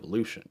Chinese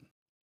Revolution.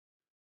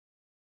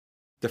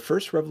 The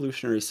First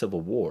Revolutionary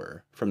Civil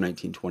War, from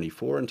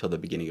 1924 until the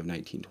beginning of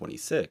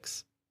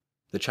 1926,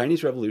 the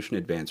Chinese Revolution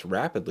advanced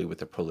rapidly with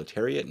the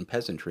proletariat and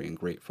peasantry in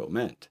great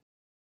foment.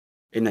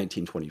 In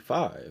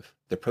 1925,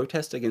 the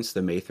protest against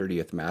the May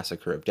 30th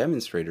massacre of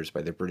demonstrators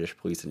by the British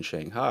police in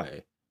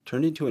Shanghai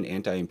turned into an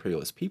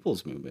anti-imperialist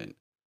people's movement,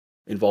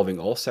 involving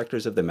all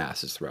sectors of the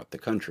masses throughout the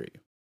country.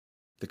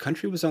 The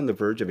country was on the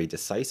verge of a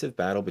decisive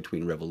battle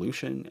between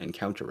revolution and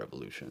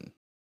counter-revolution.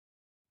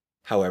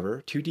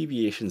 However, two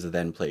deviations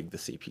then plagued the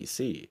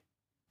CPC.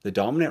 The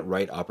dominant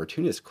right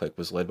opportunist clique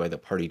was led by the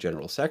party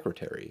general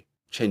secretary,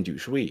 Chen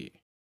Dushui.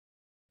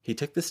 He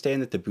took the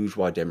stand that the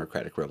bourgeois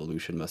democratic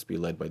revolution must be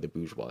led by the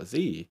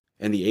bourgeoisie,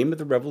 and the aim of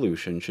the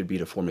revolution should be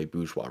to form a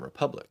bourgeois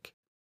republic.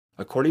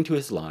 According to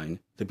his line,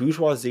 the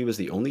bourgeoisie was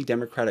the only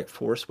democratic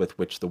force with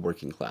which the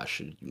working class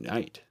should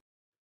unite.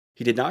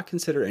 He did not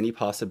consider any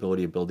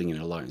possibility of building an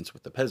alliance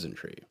with the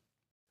peasantry.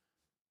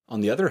 On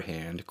the other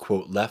hand,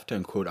 "left"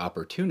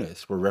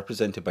 opportunists were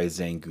represented by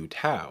Zhang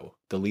Gutao,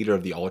 the leader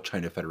of the All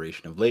China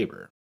Federation of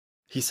Labor.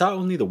 He saw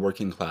only the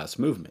working class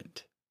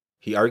movement.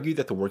 He argued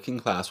that the working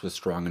class was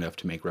strong enough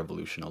to make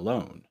revolution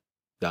alone.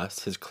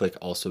 Thus, his clique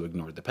also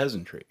ignored the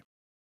peasantry.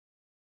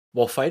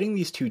 While fighting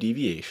these two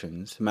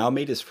deviations, Mao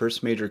made his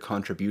first major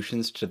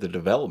contributions to the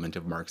development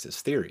of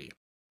Marxist theory.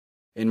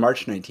 In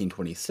March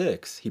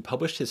 1926, he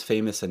published his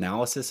famous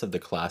Analysis of the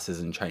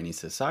Classes in Chinese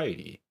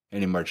Society,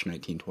 and in March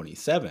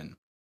 1927,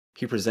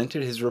 he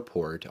presented his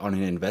report on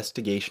an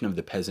investigation of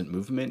the peasant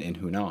movement in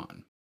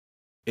Hunan.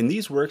 In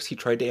these works, he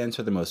tried to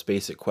answer the most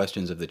basic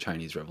questions of the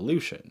Chinese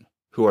Revolution.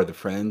 Who are the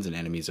friends and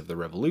enemies of the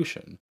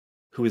revolution?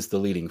 Who is the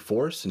leading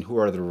force, and who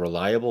are the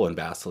reliable and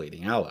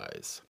vacillating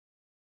allies?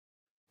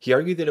 He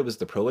argued that it was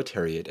the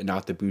proletariat and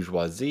not the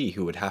bourgeoisie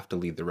who would have to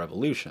lead the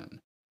revolution.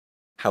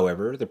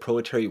 However, the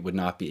proletariat would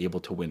not be able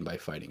to win by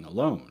fighting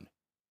alone.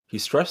 He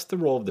stressed the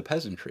role of the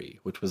peasantry,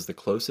 which was the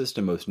closest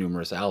and most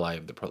numerous ally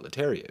of the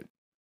proletariat.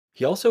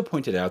 He also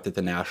pointed out that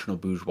the national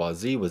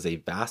bourgeoisie was a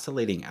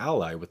vacillating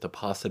ally with the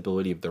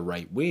possibility of the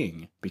right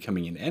wing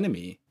becoming an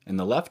enemy and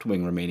the left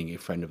wing remaining a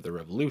friend of the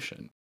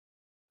revolution.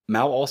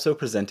 Mao also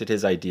presented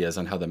his ideas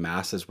on how the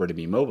masses were to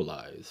be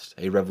mobilized,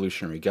 a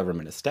revolutionary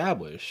government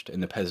established,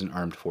 and the peasant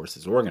armed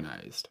forces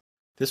organized.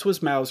 This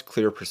was Mao's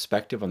clear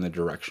perspective on the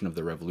direction of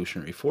the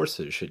revolutionary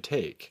forces should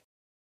take.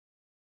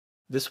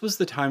 This was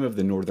the time of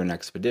the Northern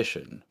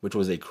Expedition, which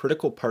was a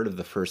critical part of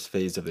the first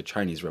phase of the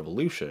Chinese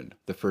Revolution,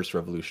 the First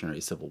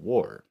Revolutionary Civil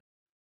War.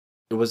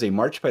 It was a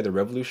march by the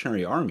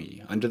Revolutionary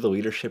Army under the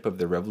leadership of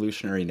the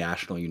Revolutionary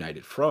National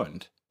United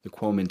Front, the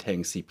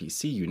Kuomintang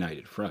CPC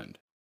United Front.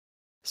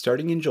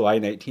 Starting in July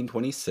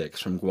 1926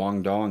 from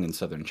Guangdong in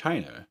southern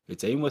China,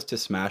 its aim was to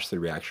smash the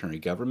reactionary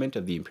government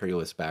of the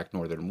imperialist-backed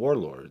northern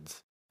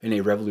warlords in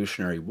a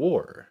revolutionary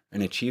war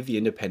and achieve the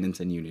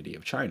independence and unity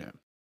of China.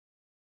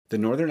 The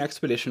Northern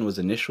Expedition was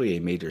initially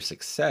a major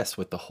success,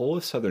 with the whole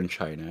of southern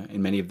China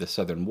and many of the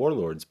southern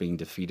warlords being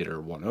defeated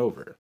or won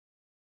over.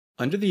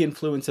 Under the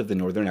influence of the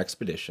Northern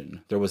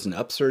Expedition, there was an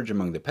upsurge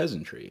among the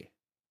peasantry.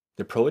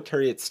 The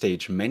proletariat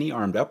staged many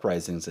armed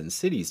uprisings in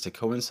cities to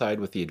coincide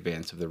with the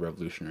advance of the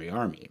Revolutionary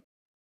Army.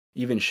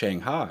 Even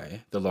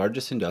Shanghai, the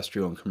largest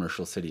industrial and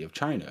commercial city of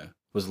China,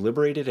 was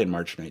liberated in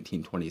March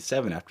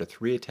 1927 after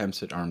 3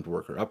 attempts at armed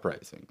worker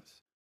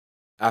uprisings.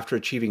 After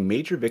achieving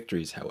major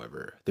victories,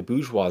 however, the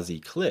bourgeoisie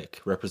clique,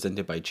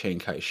 represented by Chiang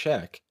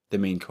Kai-shek, the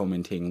main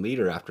Kuomintang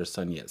leader after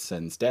Sun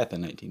Yat-sen's death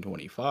in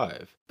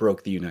 1925,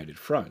 broke the United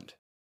Front.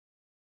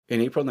 In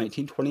April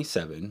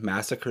 1927,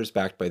 massacres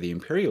backed by the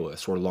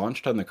imperialists were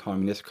launched on the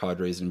communist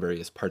cadres in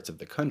various parts of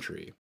the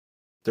country.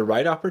 The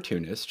right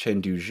opportunist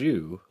Chen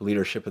Duzhu,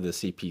 leadership of the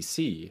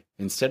CPC,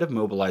 instead of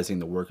mobilizing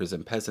the workers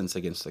and peasants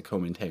against the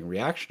Kuomintang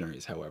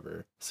reactionaries,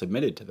 however,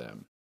 submitted to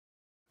them.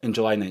 In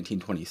July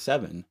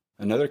 1927,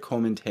 another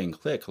Kuomintang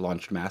clique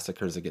launched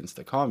massacres against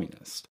the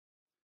communists.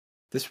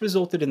 This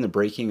resulted in the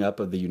breaking up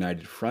of the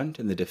United Front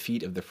and the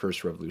defeat of the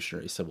First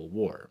Revolutionary Civil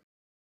War.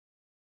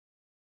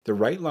 The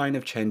right line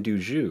of Chen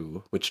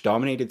Duzhu, which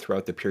dominated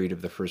throughout the period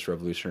of the First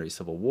Revolutionary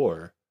Civil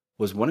War,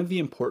 was one of the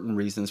important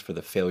reasons for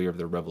the failure of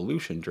the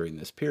revolution during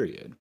this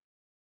period.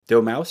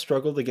 Though Mao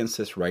struggled against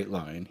this right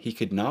line, he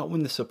could not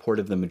win the support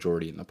of the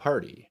majority in the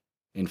party.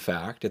 In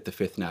fact, at the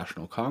Fifth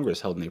National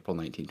Congress held in April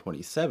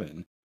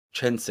 1927,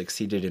 Chen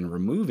succeeded in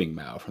removing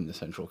Mao from the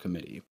Central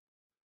Committee.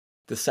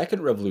 The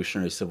Second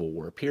Revolutionary Civil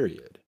War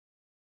period.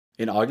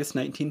 In August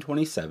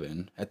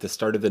 1927, at the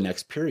start of the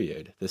next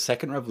period, the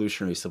Second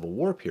Revolutionary Civil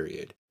War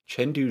period,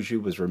 Chen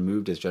Duzhu was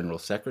removed as General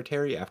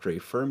Secretary after a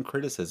firm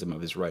criticism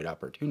of his right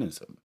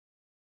opportunism.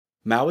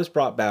 Mao was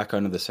brought back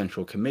onto the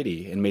Central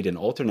Committee and made an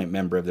alternate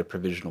member of the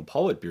Provisional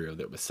Politburo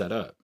that was set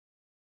up.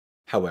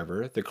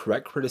 However, the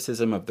correct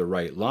criticism of the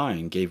right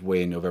line gave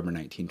way in November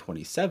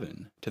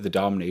 1927 to the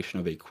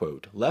domination of a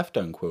quote, left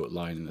unquote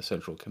line in the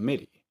Central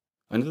Committee,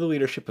 under the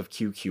leadership of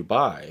Q.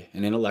 Bai,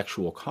 an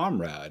intellectual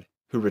comrade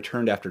who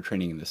returned after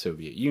training in the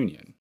Soviet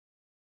Union.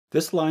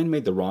 This line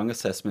made the wrong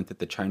assessment that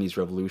the Chinese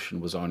Revolution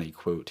was on a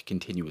quote,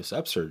 continuous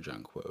upsurge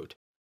unquote,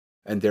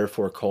 and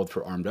therefore called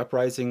for armed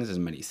uprisings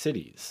in many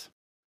cities.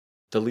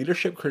 The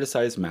leadership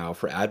criticized Mao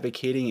for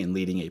advocating and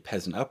leading a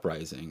peasant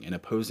uprising and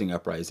opposing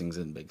uprisings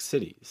in big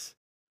cities.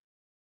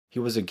 He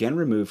was again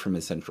removed from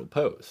his central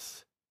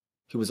posts.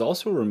 He was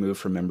also removed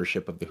from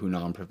membership of the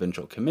Hunan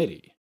Provincial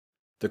Committee.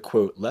 The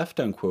quote,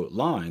 left unquote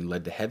line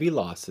led to heavy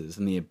losses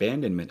and the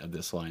abandonment of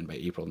this line by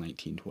April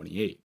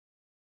 1928.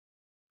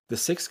 The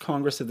Sixth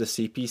Congress of the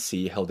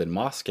CPC held in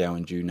Moscow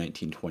in June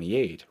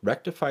 1928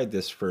 rectified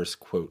this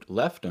first quote,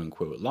 left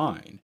unquote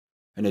line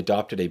and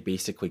adopted a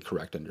basically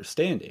correct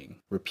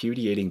understanding,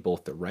 repudiating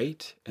both the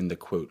right and the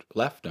quote,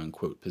 left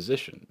unquote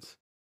positions.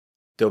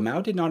 Though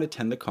Mao did not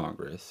attend the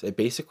Congress, it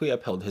basically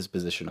upheld his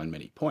position on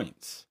many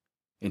points.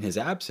 In his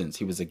absence,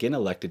 he was again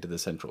elected to the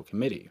Central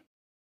Committee.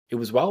 It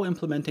was while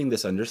implementing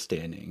this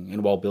understanding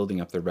and while building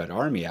up the Red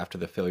Army after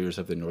the failures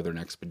of the Northern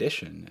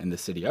Expedition and the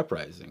city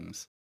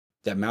uprisings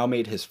that Mao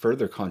made his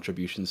further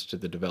contributions to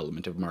the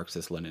development of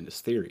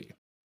Marxist-Leninist theory.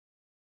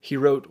 He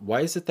wrote,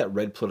 Why is it that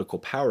red political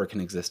power can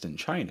exist in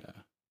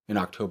China? In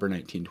October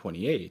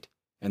 1928,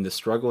 and The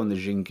Struggle in the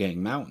Xinjiang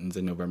Mountains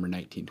in November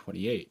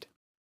 1928.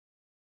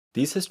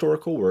 These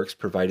historical works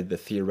provided the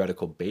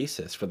theoretical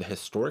basis for the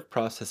historic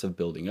process of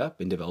building up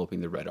and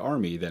developing the Red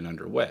Army then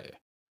underway.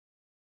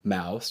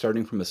 Mao,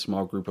 starting from a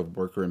small group of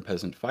worker and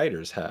peasant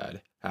fighters,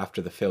 had,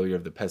 after the failure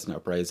of the peasant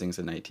uprisings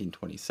in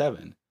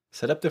 1927,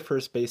 set up the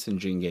first base in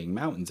Xinjiang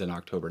Mountains in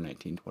October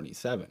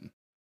 1927.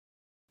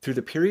 Through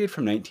the period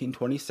from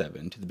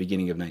 1927 to the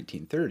beginning of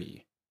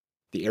 1930,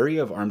 the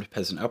area of armed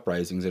peasant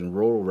uprisings and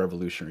rural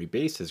revolutionary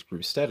bases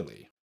grew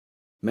steadily.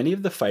 Many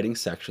of the fighting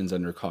sections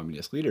under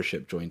communist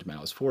leadership joined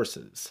Mao's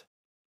forces.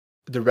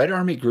 The Red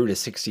Army grew to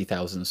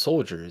 60,000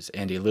 soldiers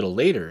and a little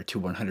later to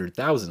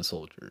 100,000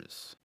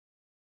 soldiers.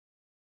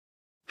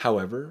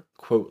 However,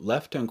 quote,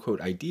 left unquote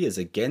ideas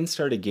again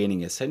started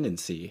gaining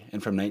ascendancy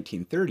and from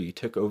 1930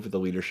 took over the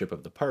leadership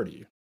of the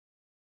party.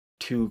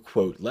 Two,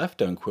 quote,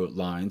 left unquote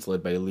lines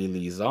led by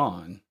Li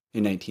Zan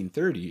in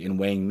 1930 and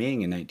Wang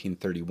Ming in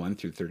 1931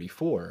 through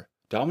 34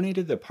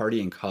 dominated the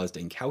party and caused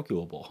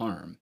incalculable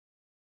harm.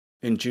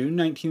 In June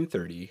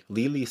 1930,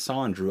 Li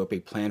San drew up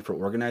a plan for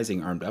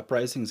organizing armed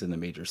uprisings in the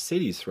major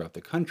cities throughout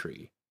the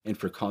country and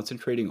for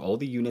concentrating all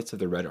the units of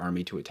the Red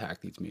Army to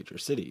attack these major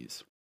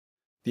cities.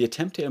 The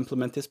attempt to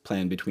implement this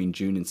plan between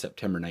June and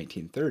September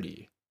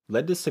 1930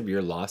 led to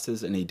severe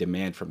losses and a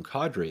demand from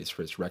cadres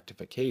for its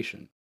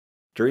rectification.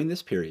 During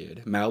this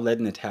period, Mao led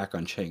an attack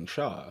on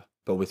Changsha,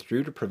 but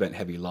withdrew to prevent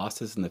heavy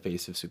losses in the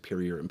face of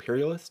superior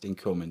imperialist and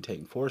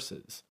Kuomintang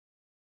forces.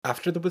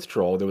 After the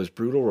withdrawal, there was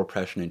brutal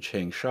repression in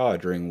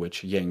Changsha during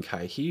which Yang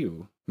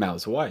Kai-hiu,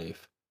 Mao's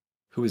wife,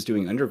 who was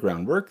doing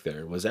underground work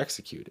there, was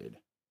executed.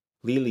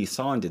 Li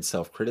San did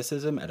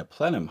self-criticism at a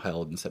plenum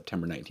held in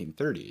September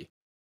 1930,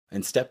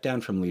 and stepped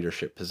down from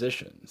leadership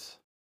positions.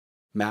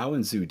 Mao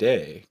and Zhu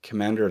De,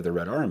 commander of the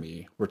Red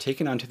Army, were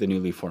taken onto the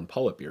newly formed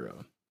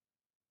Politburo.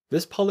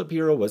 This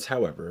Politburo was,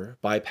 however,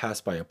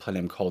 bypassed by a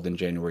plenum called in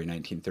January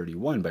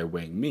 1931 by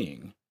Wang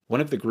Ming,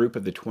 one of the group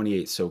of the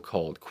 28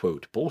 so-called,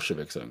 quote,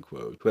 Bolsheviks,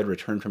 unquote, who had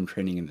returned from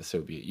training in the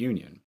Soviet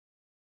Union.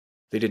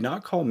 They did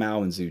not call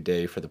Mao and Zhu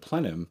De for the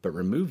plenum, but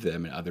removed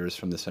them and others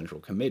from the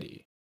Central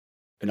Committee.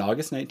 In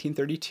August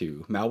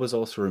 1932, Mao was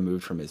also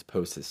removed from his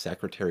post as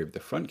Secretary of the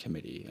Front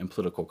Committee and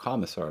Political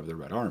Commissar of the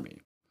Red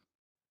Army.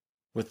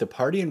 With the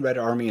Party and Red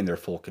Army in their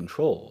full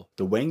control,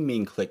 the Wang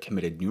Ming clique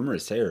committed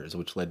numerous errors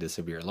which led to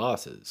severe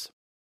losses.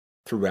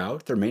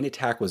 Throughout, their main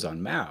attack was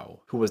on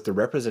Mao, who was the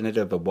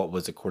representative of what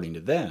was, according to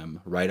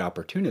them, right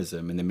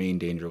opportunism and the main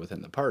danger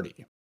within the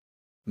party.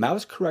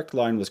 Mao's correct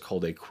line was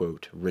called a,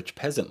 quote, rich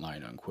peasant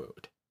line,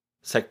 unquote.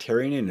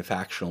 Sectarian and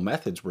factional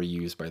methods were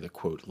used by the,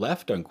 quote,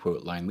 left,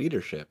 unquote, line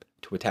leadership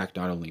to attack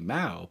not only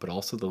Mao, but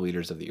also the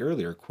leaders of the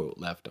earlier, quote,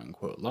 left,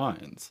 unquote,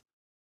 lines,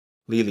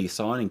 Li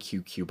Lisan and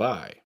Qiu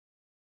Bai.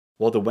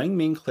 While the Wang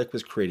Ming clique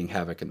was creating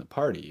havoc in the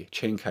party,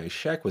 Chiang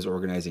Kai-shek was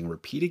organizing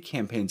repeated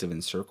campaigns of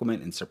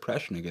encirclement and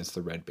suppression against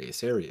the red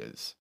base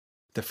areas.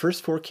 The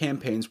first 4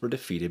 campaigns were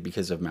defeated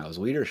because of Mao's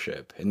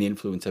leadership and the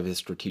influence of his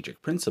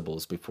strategic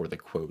principles before the,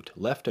 quote,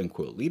 left,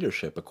 unquote,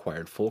 leadership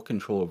acquired full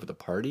control over the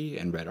party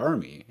and Red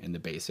Army in the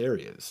base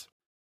areas.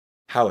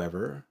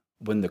 However,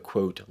 when the,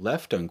 quote,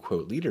 left,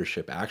 unquote,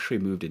 leadership actually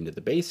moved into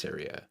the base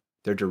area,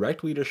 their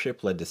direct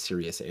leadership led to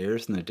serious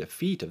errors in the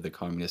defeat of the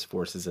communist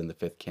forces in the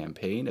 5th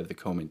campaign of the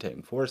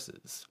Kuomintang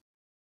forces.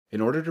 In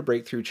order to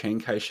break through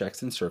Chiang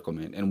Kai-shek's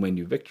encirclement and win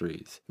new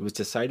victories, it was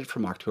decided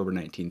from October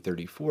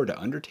 1934 to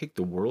undertake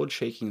the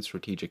world-shaking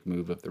strategic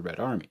move of the Red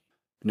Army,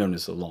 known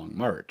as the Long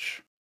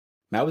March.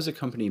 Mao was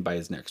accompanied by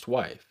his next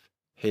wife,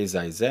 He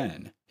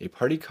Zai-zhen, a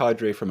party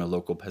cadre from a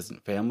local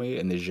peasant family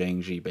in the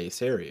Jiangxi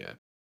base area.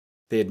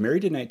 They had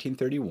married in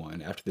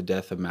 1931 after the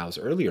death of Mao's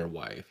earlier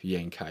wife,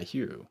 Yang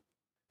Kai-hu.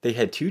 They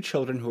had 2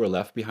 children who were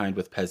left behind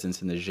with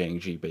peasants in the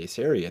Jiangxi base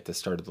area at the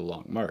start of the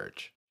Long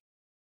March.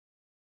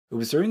 It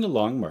was during the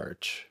Long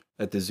March,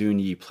 at the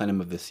Zunyi plenum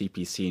of the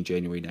CPC in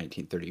January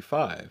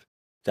 1935,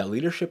 that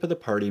leadership of the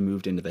party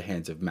moved into the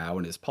hands of Mao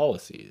and his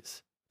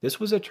policies.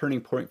 This was a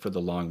turning point for the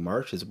Long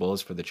March as well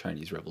as for the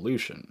Chinese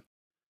Revolution.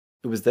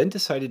 It was then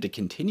decided to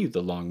continue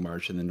the Long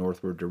March in the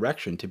northward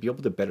direction to be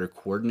able to better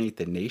coordinate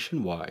the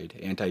nationwide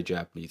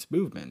anti-Japanese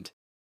movement,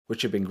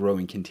 which had been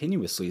growing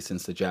continuously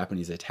since the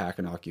Japanese attack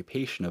and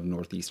occupation of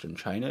northeastern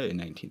China in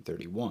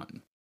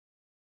 1931.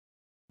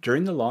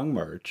 During the Long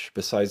March,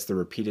 besides the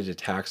repeated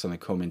attacks on the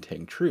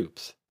Kuomintang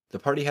troops, the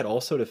party had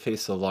also to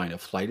face the line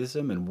of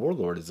flightism and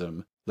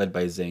warlordism led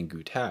by Zhang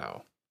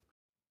Gutao.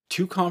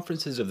 2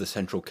 conferences of the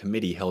Central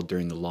Committee held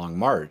during the Long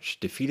March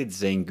defeated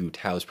Zhang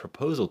Gutao's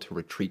proposal to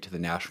retreat to the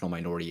national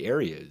minority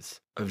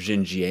areas of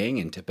Xinjiang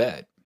and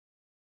Tibet.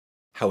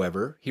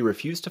 However, he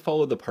refused to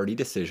follow the party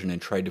decision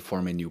and tried to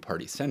form a new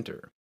party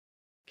center.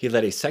 He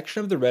led a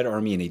section of the Red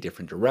Army in a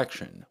different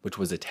direction, which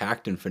was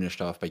attacked and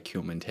finished off by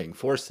Kuomintang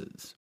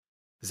forces.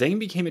 Zhang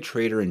became a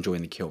traitor and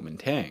joined the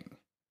Kuomintang.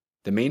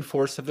 The main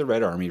force of the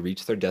Red Army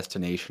reached their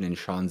destination in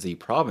Shanxi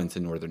province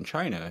in northern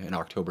China in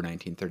October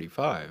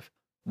 1935,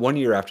 1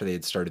 year after they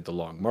had started the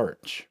Long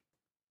March.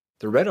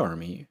 The Red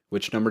Army,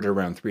 which numbered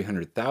around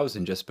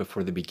 300,000 just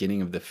before the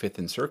beginning of the 5th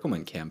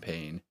encirclement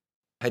campaign,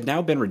 had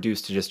now been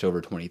reduced to just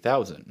over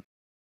 20,000.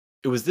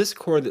 It was this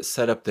corps that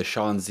set up the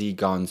Shanxi,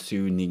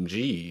 Gansu,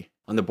 Ningji,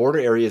 on the border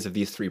areas of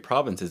these 3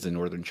 provinces in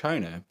northern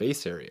China,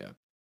 base area.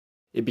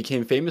 It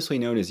became famously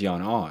known as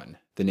Yan'an,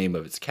 the name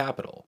of its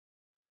capital.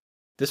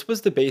 This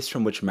was the base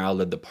from which Mao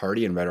led the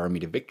party and Red Army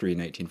to victory in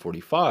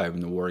 1945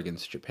 in the war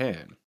against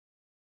Japan.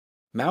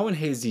 Mao and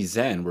He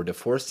Zizhen were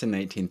divorced in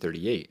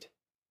 1938.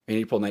 In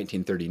April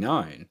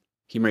 1939,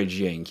 he married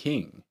Jiang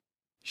Qing.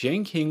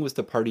 Jiang Qing was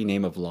the party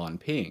name of Lan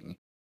Ping,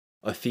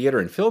 a theater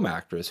and film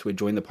actress who had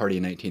joined the party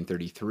in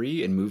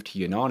 1933 and moved to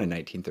Yunnan in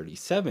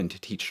 1937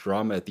 to teach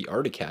drama at the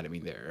Art Academy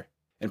there,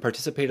 and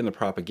participate in the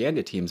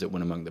propaganda teams that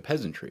went among the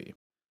peasantry.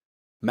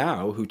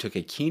 Mao, who took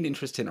a keen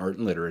interest in art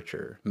and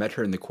literature, met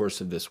her in the course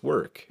of this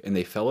work, and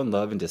they fell in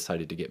love and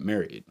decided to get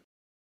married.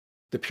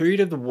 The period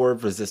of the War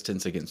of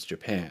Resistance against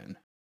Japan.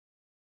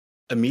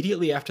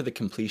 Immediately after the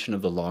completion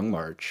of the Long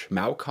March,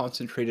 Mao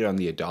concentrated on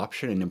the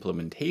adoption and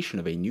implementation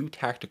of a new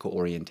tactical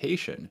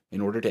orientation in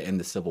order to end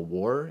the Civil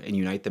War and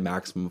unite the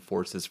maximum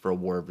forces for a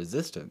war of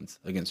resistance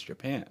against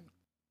Japan.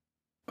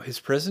 His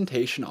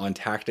presentation on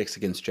tactics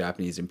against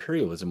Japanese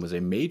imperialism was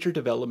a major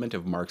development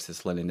of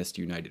Marxist-Leninist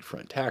United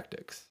Front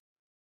tactics.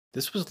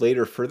 This was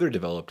later further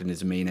developed in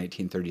his May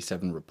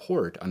 1937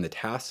 report on the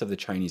tasks of the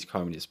Chinese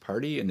Communist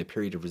Party and the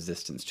period of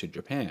resistance to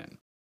Japan.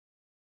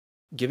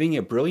 Giving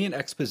a brilliant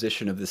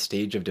exposition of the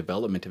stage of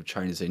development of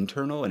China's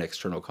internal and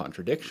external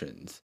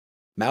contradictions,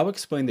 Mao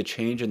explained the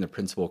change in the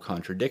principal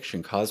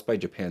contradiction caused by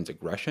Japan's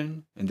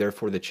aggression, and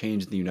therefore the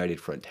change in the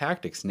United Front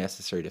tactics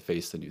necessary to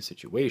face the new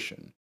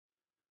situation.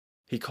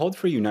 He called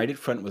for a united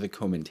front with the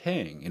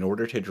Kuomintang in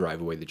order to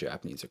drive away the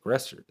Japanese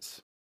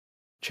aggressors.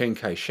 Chiang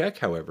Kai-shek,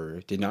 however,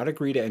 did not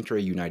agree to enter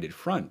a united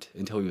front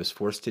until he was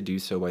forced to do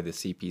so by the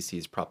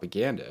CPC's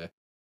propaganda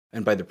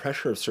and by the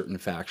pressure of certain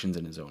factions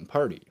in his own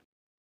party.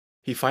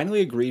 He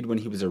finally agreed when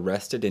he was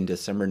arrested in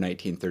December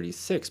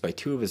 1936 by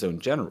 2 of his own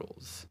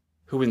generals,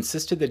 who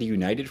insisted that a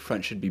united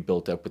front should be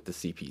built up with the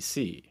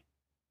CPC.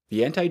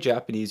 The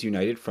anti-Japanese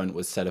United Front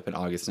was set up in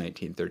August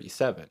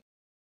 1937.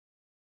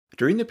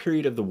 During the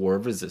period of the War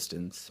of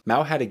Resistance,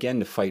 Mao had again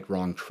to fight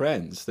wrong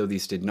trends, though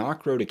these did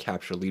not grow to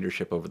capture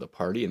leadership over the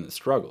party in the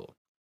struggle.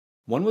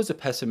 One was a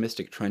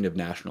pessimistic trend of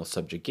national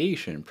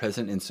subjugation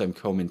present in some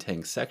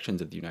Kuomintang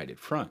sections of the United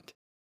Front.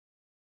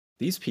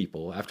 These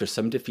people, after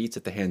some defeats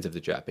at the hands of the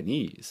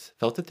Japanese,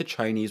 felt that the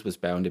Chinese was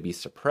bound to be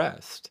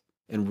suppressed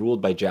and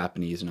ruled by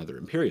Japanese and other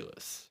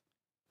imperialists.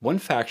 One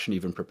faction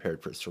even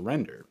prepared for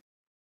surrender.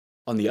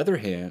 On the other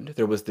hand,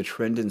 there was the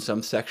trend in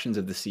some sections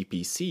of the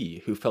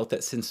CPC who felt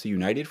that since the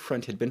United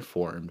Front had been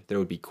formed, there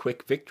would be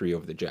quick victory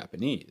over the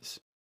Japanese.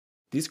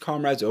 These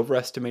comrades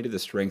overestimated the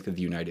strength of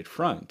the United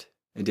Front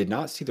and did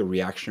not see the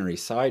reactionary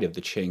side of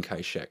the Chiang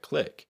Kai-shek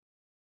clique.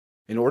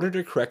 In order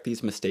to correct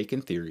these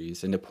mistaken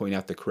theories and to point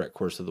out the correct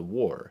course of the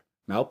war,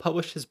 Mao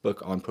published his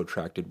book On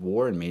Protracted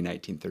War in May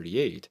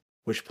 1938,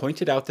 which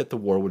pointed out that the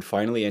war would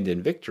finally end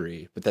in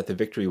victory, but that the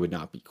victory would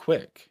not be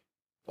quick.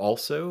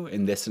 Also,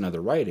 in this and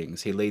other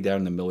writings, he laid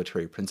down the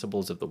military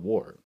principles of the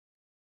war.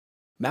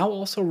 Mao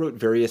also wrote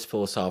various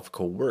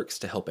philosophical works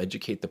to help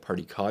educate the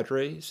party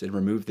cadres and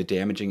remove the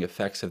damaging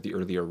effects of the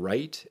earlier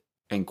right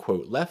and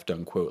quote left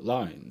unquote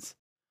lines.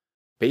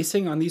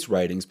 Basing on these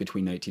writings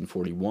between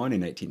 1941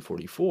 and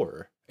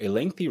 1944, a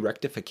lengthy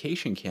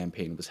rectification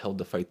campaign was held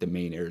to fight the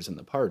main errors in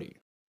the party.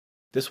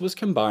 This was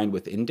combined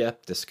with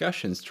in-depth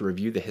discussions to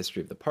review the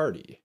history of the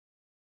party.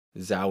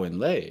 Zhao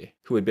Enlai,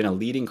 who had been a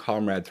leading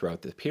comrade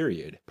throughout the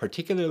period,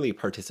 particularly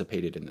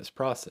participated in this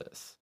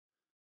process.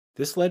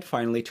 This led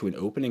finally to an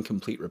open and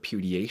complete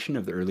repudiation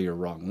of the earlier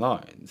wrong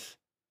lines.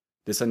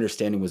 This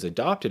understanding was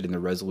adopted in the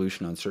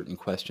resolution on certain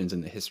questions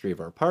in the history of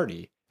our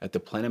party at the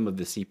plenum of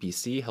the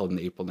CPC held in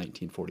April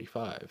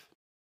 1945.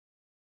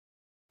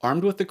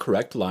 Armed with the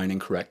correct line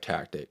and correct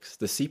tactics,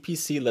 the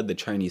CPC led the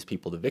Chinese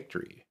people to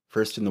victory,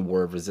 first in the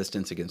War of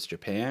Resistance against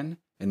Japan,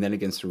 and then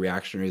against the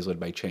reactionaries led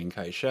by Chiang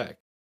Kai-shek.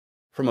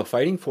 From a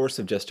fighting force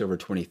of just over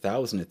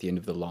 20,000 at the end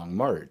of the Long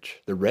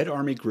March, the Red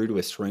Army grew to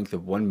a strength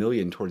of 1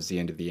 million towards the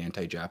end of the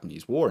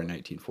anti-Japanese War in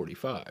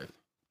 1945.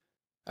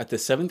 At the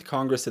 7th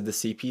Congress of the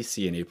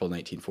CPC in April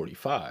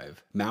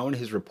 1945, Mao in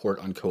his report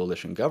on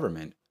coalition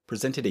government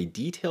presented a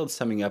detailed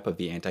summing up of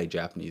the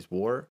anti-Japanese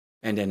war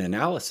and an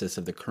analysis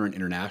of the current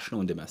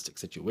international and domestic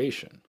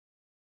situation.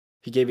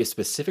 He gave a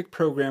specific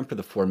program for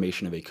the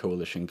formation of a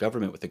coalition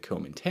government with the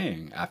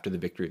Kuomintang after the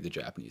victory of the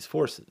Japanese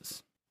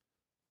forces.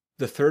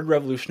 The Third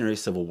Revolutionary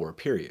Civil War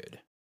period.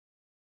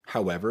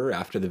 However,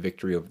 after the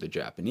victory over the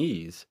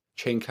Japanese,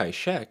 Chiang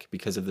Kai-shek,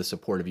 because of the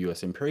support of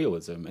US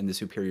imperialism and the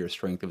superior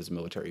strength of his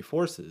military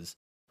forces,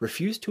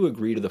 refused to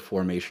agree to the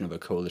formation of a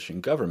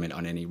coalition government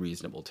on any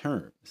reasonable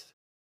terms.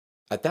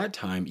 At that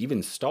time,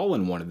 even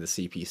Stalin wanted the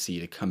CPC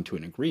to come to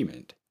an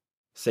agreement,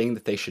 saying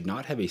that they should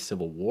not have a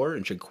civil war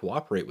and should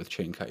cooperate with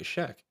Chiang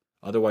Kai-shek,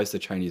 otherwise the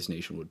Chinese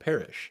nation would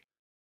perish.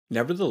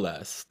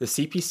 Nevertheless, the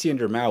CPC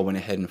under Mao went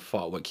ahead and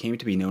fought what came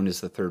to be known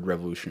as the Third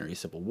Revolutionary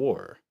Civil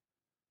War.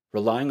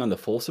 Relying on the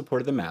full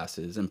support of the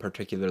masses, and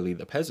particularly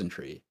the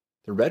peasantry,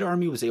 the Red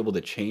Army was able to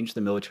change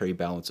the military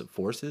balance of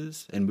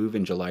forces and move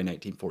in July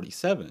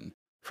 1947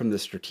 from the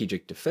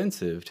strategic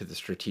defensive to the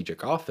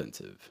strategic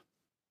offensive.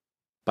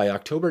 By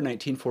October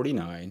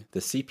 1949, the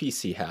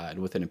CPC had,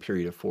 within a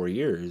period of 4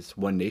 years,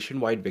 won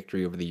nationwide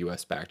victory over the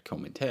US-backed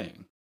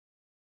Kuomintang.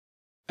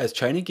 As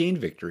China gained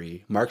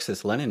victory,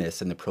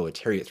 Marxist-Leninists and the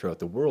proletariat throughout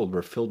the world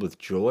were filled with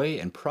joy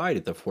and pride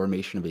at the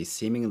formation of a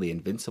seemingly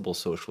invincible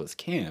socialist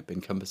camp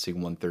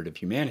encompassing 1/3 of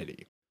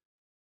humanity.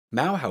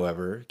 Mao,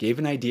 however, gave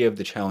an idea of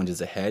the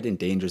challenges ahead and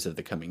dangers of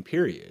the coming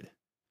period.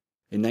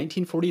 In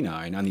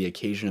 1949, on the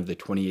occasion of the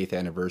 28th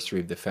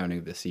anniversary of the founding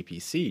of the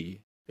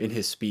CPC, in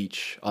his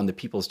speech on the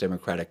People's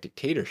Democratic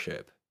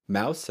Dictatorship,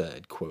 Mao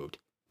said, quote,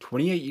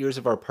 28 years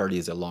of our party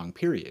is a long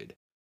period,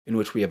 in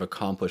which we have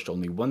accomplished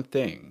only one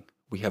thing.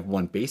 We have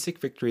won basic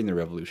victory in the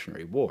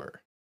Revolutionary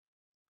War.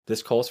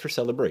 This calls for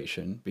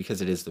celebration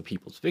because it is the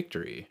people's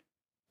victory,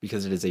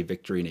 because it is a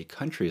victory in a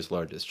country as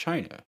large as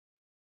China.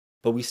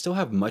 But we still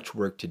have much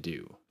work to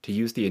do. To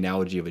use the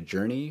analogy of a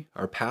journey,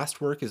 our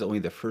past work is only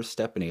the first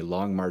step in a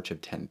long march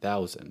of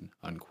 10,000,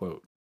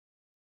 unquote.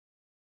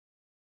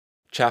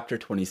 Chapter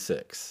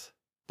 26.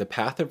 The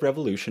Path of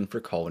Revolution for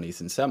Colonies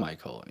and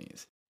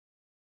Semi-Colonies.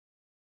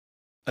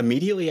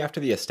 Immediately after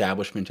the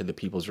establishment of the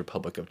People's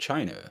Republic of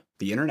China,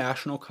 the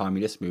international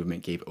communist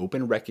movement gave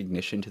open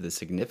recognition to the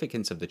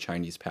significance of the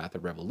Chinese path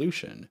of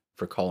revolution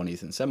for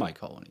colonies and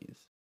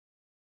semi-colonies.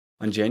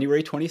 On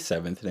January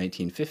 27,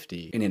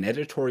 1950, in an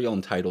editorial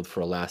entitled For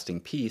a Lasting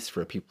Peace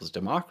for a People's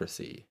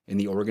Democracy, in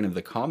the organ of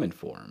the Common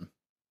Forum,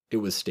 it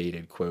was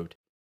stated, quote,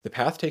 the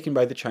path taken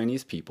by the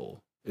Chinese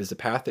people is the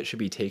path that should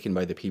be taken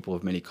by the people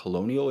of many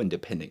colonial and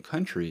dependent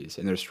countries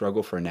in their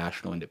struggle for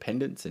national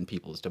independence and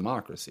people's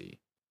democracy.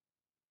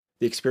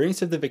 The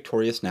experience of the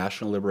victorious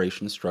national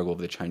liberation struggle of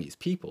the Chinese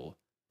people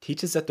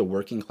teaches that the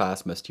working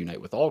class must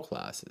unite with all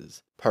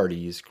classes,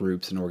 parties,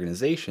 groups, and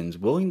organizations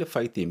willing to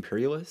fight the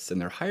imperialists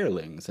and their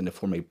hirelings and to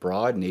form a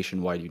broad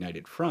nationwide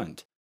united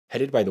front,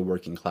 headed by the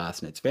working class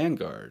and its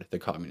vanguard, the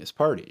Communist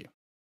Party.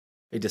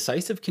 A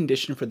decisive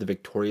condition for the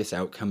victorious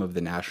outcome of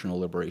the national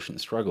liberation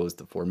struggle is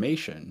the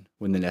formation,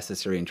 when the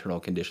necessary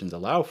internal conditions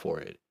allow for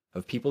it,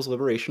 of people's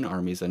liberation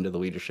armies under the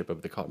leadership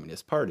of the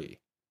Communist Party."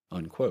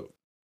 Unquote.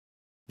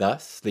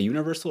 Thus, the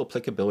universal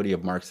applicability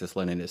of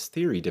Marxist-Leninist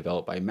theory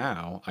developed by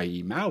Mao,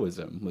 i.e.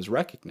 Maoism, was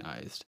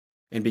recognized,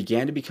 and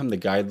began to become the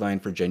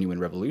guideline for genuine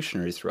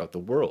revolutionaries throughout the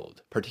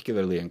world,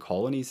 particularly in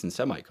colonies and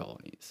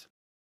semi-colonies.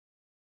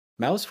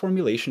 Mao's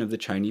formulation of the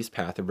Chinese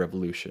path of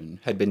revolution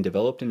had been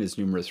developed in his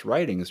numerous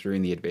writings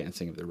during the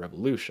advancing of the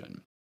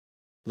revolution.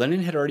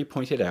 Lenin had already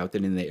pointed out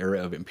that in the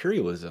era of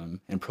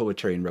imperialism and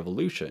proletarian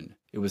revolution,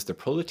 it was the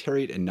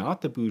proletariat and not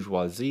the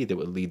bourgeoisie that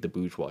would lead the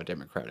bourgeois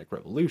democratic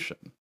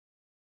revolution.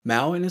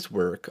 Mao, in his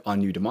work on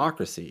New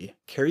Democracy,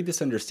 carried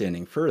this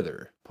understanding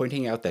further,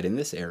 pointing out that in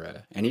this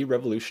era, any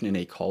revolution in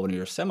a colony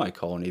or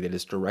semi-colony that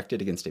is directed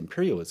against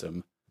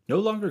imperialism no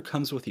longer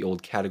comes with the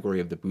old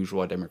category of the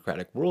bourgeois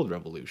democratic world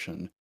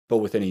revolution, but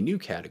within a new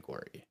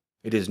category.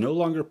 It is no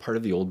longer part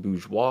of the old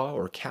bourgeois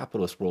or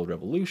capitalist world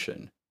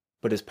revolution,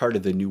 but is part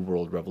of the new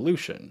world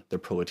revolution, the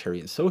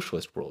proletarian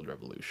socialist world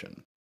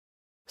revolution.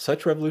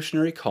 Such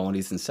revolutionary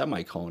colonies and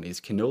semi-colonies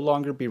can no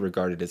longer be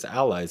regarded as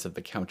allies of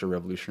the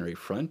counter-revolutionary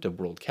front of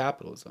world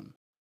capitalism.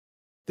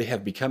 They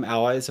have become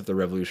allies of the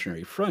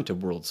revolutionary front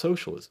of world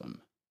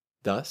socialism.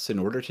 Thus, in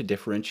order to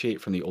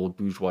differentiate from the old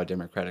bourgeois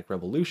democratic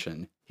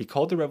revolution, he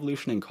called the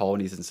revolution in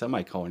colonies and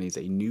semi-colonies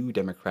a new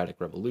democratic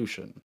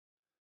revolution.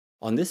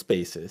 On this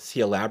basis,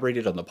 he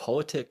elaborated on the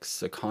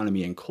politics,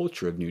 economy, and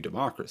culture of new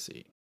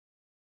democracy.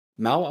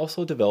 Mao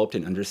also developed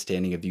an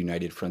understanding of the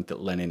united front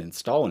that Lenin and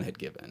Stalin had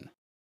given.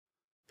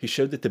 He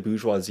showed that the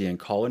bourgeoisie in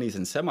colonies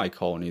and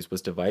semi-colonies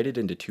was divided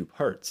into two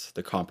parts,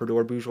 the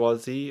comprador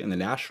bourgeoisie and the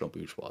national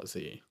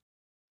bourgeoisie.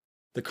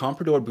 The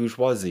comprador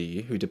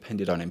bourgeoisie, who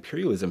depended on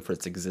imperialism for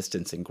its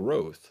existence and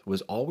growth,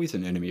 was always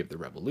an enemy of the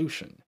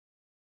revolution.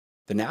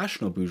 The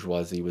national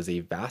bourgeoisie was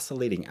a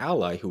vacillating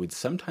ally who would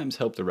sometimes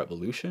help the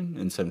revolution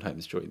and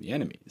sometimes join the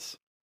enemies.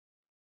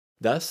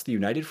 Thus, the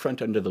united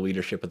front under the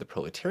leadership of the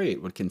proletariat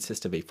would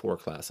consist of a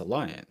four-class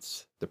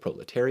alliance: the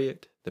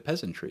proletariat, the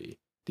peasantry,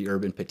 the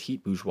urban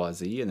petite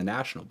bourgeoisie, and the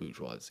national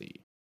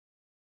bourgeoisie.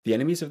 The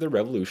enemies of the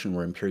revolution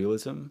were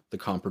imperialism, the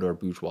comprador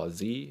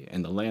bourgeoisie,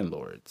 and the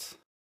landlords.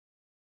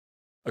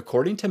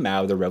 According to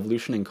Mao, the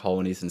revolution in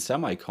colonies and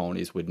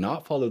semi-colonies would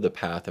not follow the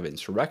path of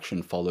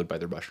insurrection followed by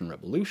the Russian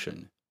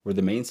Revolution, where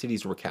the main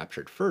cities were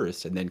captured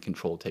first and then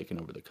control taken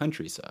over the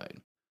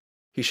countryside.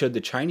 He showed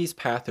the Chinese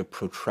path of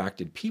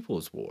protracted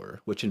people's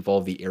war, which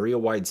involved the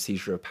area-wide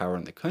seizure of power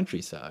in the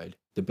countryside,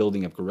 the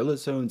building of guerrilla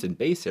zones and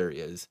base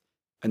areas,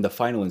 and the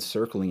final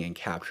encircling and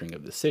capturing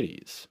of the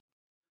cities.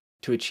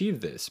 To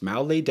achieve this,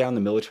 Mao laid down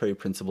the military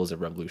principles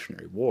of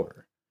revolutionary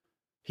war.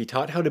 He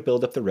taught how to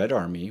build up the Red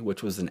Army,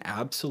 which was an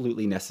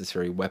absolutely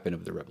necessary weapon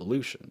of the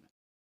revolution.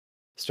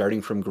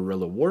 Starting from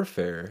guerrilla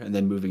warfare and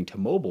then moving to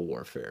mobile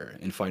warfare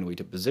and finally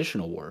to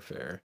positional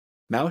warfare,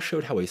 Mao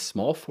showed how a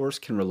small force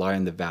can rely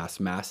on the vast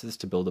masses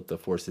to build up the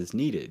forces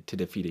needed to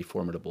defeat a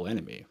formidable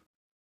enemy.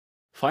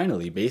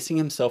 Finally, basing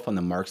himself on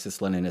the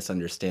Marxist-Leninist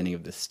understanding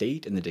of the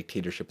state and the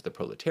dictatorship of the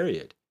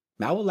proletariat,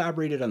 Mao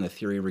elaborated on the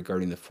theory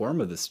regarding the form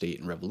of the state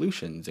in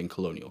revolutions in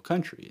colonial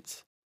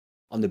countries.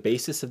 On the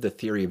basis of the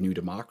theory of new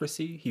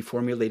democracy, he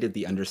formulated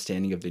the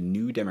understanding of the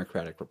new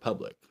democratic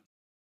republic.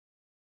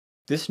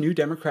 This new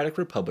democratic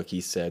republic,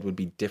 he said, would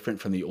be different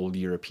from the old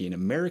European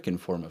American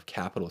form of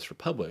capitalist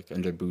republic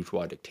under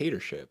bourgeois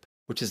dictatorship,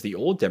 which is the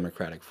old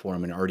democratic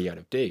form and already out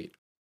of date.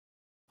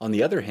 On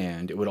the other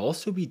hand, it would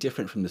also be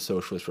different from the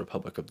socialist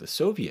republic of the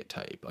Soviet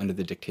type under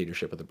the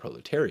dictatorship of the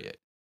proletariat.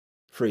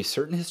 For a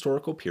certain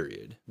historical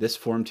period, this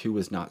form too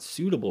was not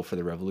suitable for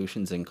the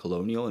revolutions in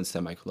colonial and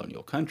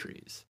semi-colonial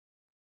countries.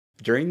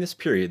 During this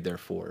period,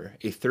 therefore,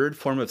 a third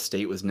form of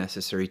state was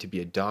necessary to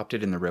be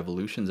adopted in the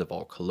revolutions of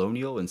all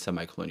colonial and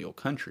semi-colonial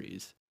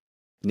countries,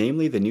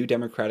 namely the new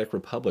democratic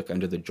republic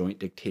under the joint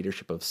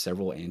dictatorship of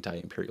several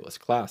anti-imperialist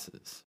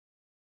classes.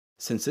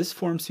 Since this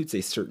form suits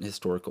a certain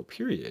historical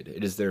period,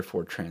 it is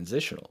therefore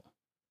transitional.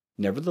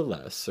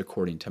 Nevertheless,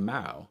 according to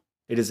Mao,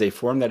 it is a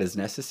form that is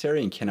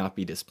necessary and cannot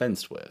be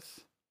dispensed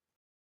with.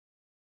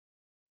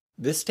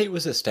 This state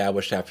was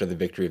established after the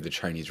victory of the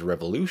Chinese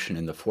Revolution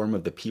in the form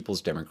of the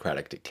People's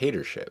Democratic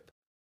Dictatorship.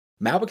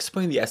 Mao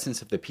explained the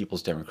essence of the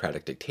People's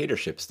Democratic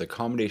Dictatorship as the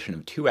combination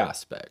of two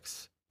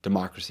aspects: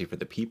 democracy for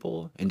the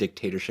people and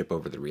dictatorship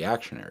over the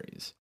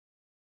reactionaries.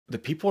 The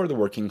people are the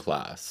working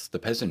class, the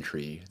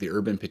peasantry, the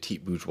urban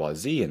petite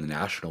bourgeoisie, and the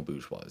national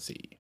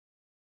bourgeoisie.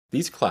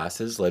 These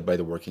classes, led by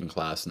the working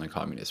class and the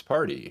Communist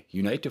Party,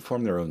 unite to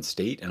form their own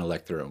state and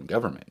elect their own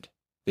government.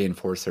 They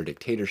enforce their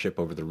dictatorship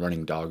over the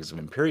running dogs of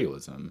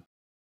imperialism,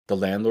 the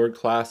landlord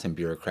class and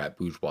bureaucrat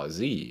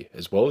bourgeoisie,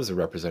 as well as the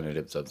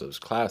representatives of those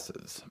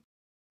classes.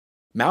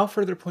 Mao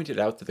further pointed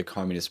out that the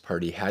Communist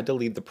Party had to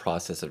lead the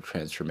process of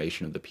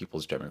transformation of the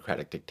People's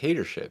Democratic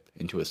Dictatorship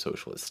into a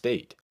socialist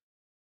state.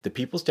 The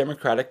People's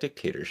Democratic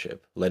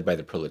Dictatorship, led by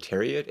the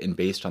proletariat and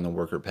based on the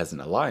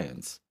worker-peasant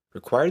alliance,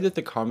 required that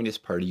the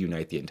Communist Party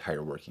unite the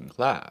entire working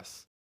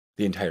class,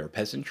 the entire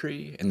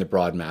peasantry, and the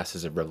broad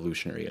masses of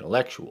revolutionary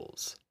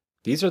intellectuals.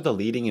 These are the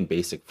leading and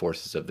basic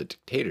forces of the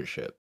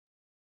dictatorship.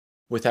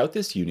 Without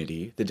this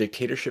unity, the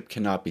dictatorship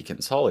cannot be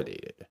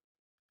consolidated.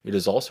 It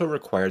is also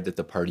required that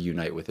the party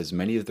unite with as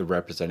many of the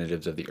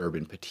representatives of the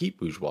urban petite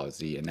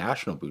bourgeoisie and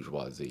national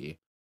bourgeoisie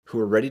who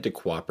are ready to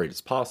cooperate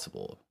as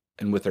possible,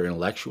 and with their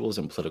intellectuals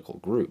and political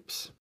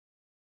groups.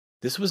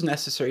 This was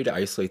necessary to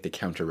isolate the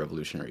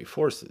counter-revolutionary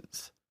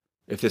forces.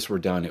 If this were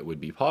done, it would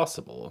be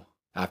possible,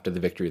 after the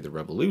victory of the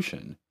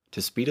revolution,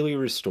 to speedily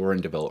restore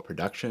and develop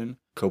production,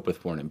 cope with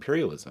foreign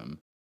imperialism,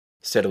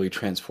 steadily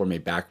transform a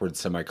backward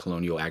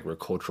semi-colonial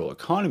agricultural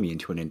economy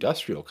into an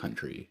industrial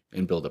country,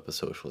 and build up a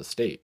socialist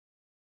state.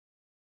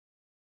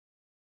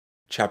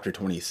 Chapter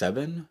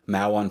 27,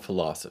 Mao on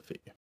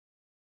Philosophy.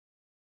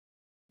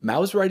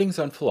 Mao's writings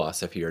on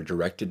philosophy are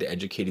directed to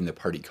educating the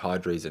party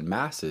cadres and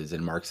masses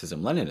in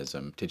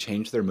Marxism-Leninism to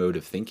change their mode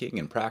of thinking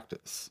and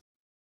practice.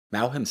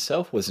 Mao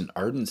himself was an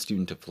ardent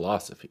student of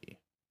philosophy.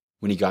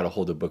 When he got a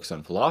hold of books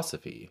on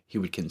philosophy, he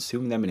would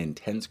consume them in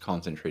intense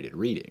concentrated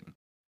reading.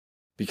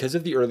 Because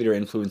of the earlier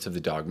influence of the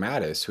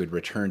dogmatists who had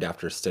returned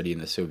after a study in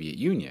the Soviet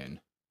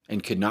Union,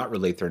 and could not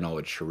relate their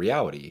knowledge to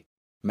reality,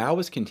 Mao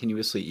was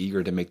continuously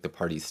eager to make the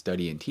party's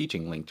study and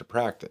teaching linked to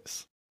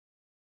practice.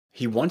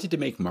 He wanted to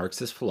make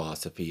Marxist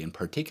philosophy, and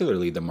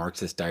particularly the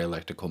Marxist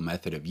dialectical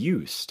method of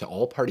use, to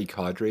all party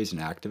cadres and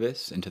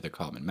activists and to the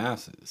common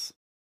masses.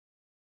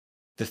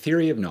 The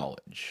theory of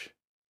knowledge.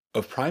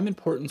 Of prime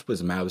importance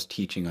was Mao's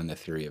teaching on the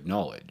theory of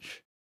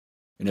knowledge.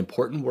 An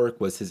important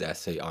work was his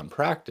essay on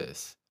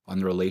practice, on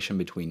the relation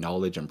between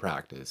knowledge and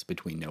practice,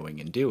 between knowing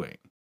and doing.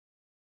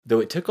 Though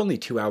it took only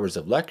 2 hours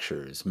of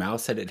lectures, Mao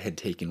said it had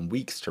taken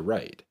weeks to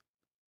write.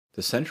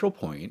 The central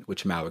point,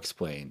 which Mao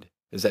explained,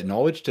 is that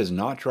knowledge does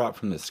not drop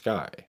from the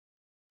sky.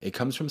 It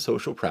comes from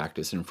social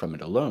practice and from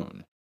it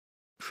alone.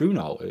 True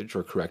knowledge,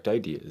 or correct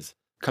ideas,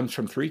 comes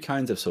from 3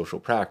 kinds of social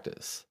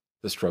practice: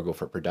 the struggle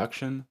for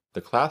production,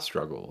 the class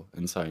struggle,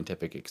 and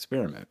scientific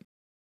experiment.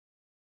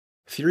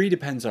 Theory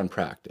depends on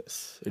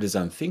practice. It is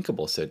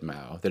unthinkable, said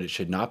Mao, that it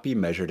should not be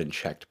measured and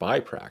checked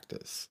by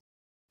practice.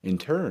 In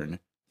turn,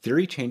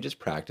 theory changes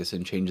practice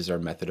and changes our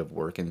method of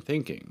work and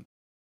thinking.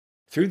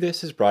 Through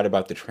this is brought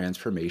about the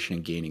transformation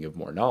and gaining of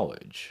more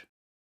knowledge.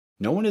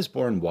 No one is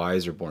born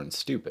wise or born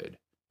stupid.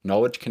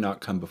 Knowledge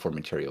cannot come before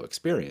material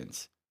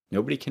experience.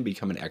 Nobody can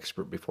become an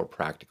expert before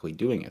practically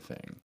doing a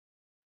thing.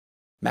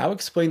 Mao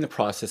explained the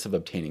process of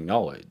obtaining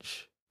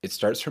knowledge. It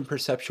starts from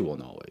perceptual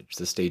knowledge,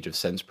 the stage of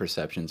sense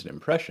perceptions and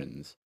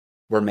impressions,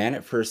 where man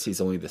at first sees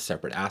only the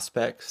separate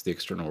aspects, the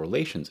external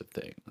relations of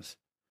things.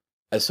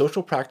 As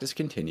social practice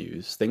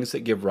continues, things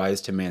that give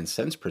rise to man's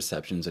sense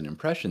perceptions and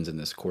impressions in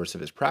this course of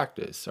his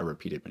practice are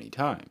repeated many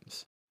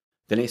times.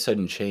 Then a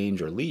sudden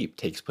change or leap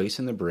takes place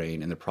in the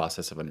brain in the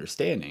process of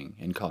understanding,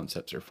 and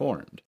concepts are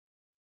formed.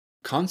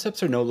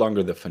 Concepts are no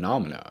longer the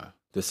phenomena,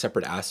 the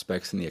separate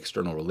aspects and the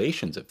external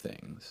relations of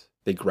things.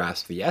 They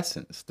grasp the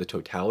essence, the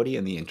totality,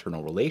 and the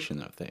internal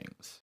relation of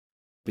things.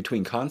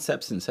 Between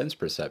concepts and sense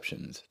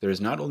perceptions, there is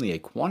not only a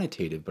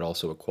quantitative but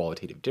also a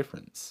qualitative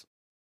difference.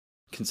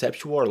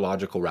 Conceptual or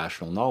logical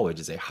rational knowledge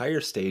is a higher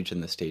stage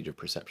than the stage of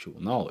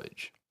perceptual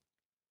knowledge.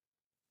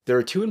 There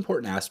are 2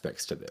 important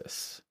aspects to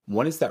this.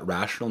 One is that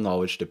rational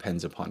knowledge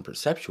depends upon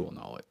perceptual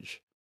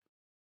knowledge.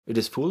 It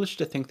is foolish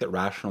to think that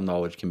rational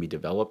knowledge can be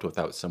developed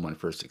without someone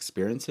first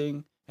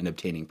experiencing and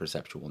obtaining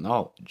perceptual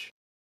knowledge.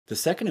 The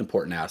second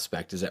important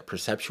aspect is that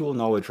perceptual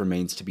knowledge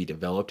remains to be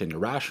developed into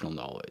rational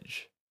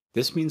knowledge.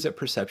 This means that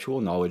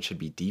perceptual knowledge should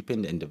be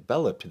deepened and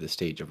developed to the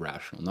stage of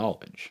rational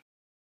knowledge.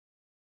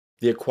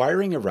 The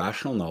acquiring of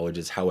rational knowledge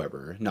is,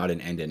 however, not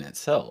an end in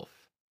itself.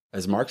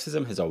 As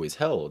Marxism has always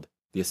held,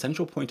 the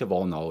essential point of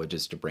all knowledge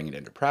is to bring it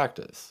into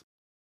practice.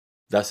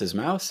 Thus, as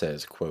Mao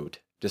says, quote,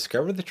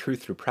 discover the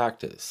truth through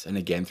practice, and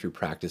again through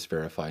practice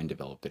verify and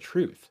develop the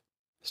truth.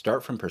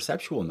 Start from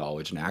perceptual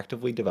knowledge and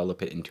actively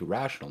develop it into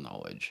rational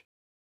knowledge.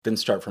 Then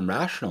start from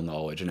rational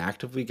knowledge and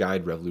actively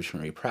guide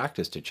revolutionary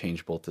practice to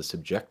change both the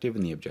subjective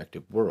and the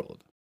objective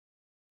world.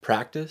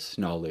 Practice,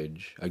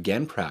 knowledge,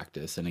 again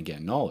practice, and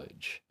again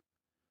knowledge.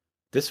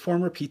 This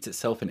form repeats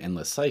itself in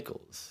endless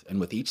cycles, and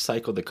with each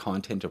cycle the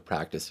content of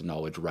practice and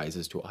knowledge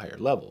rises to a higher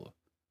level.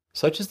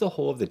 Such is the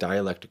whole of the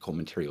dialectical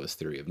materialist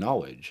theory of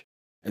knowledge,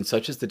 and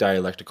such is the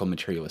dialectical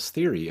materialist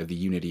theory of the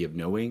unity of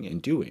knowing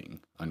and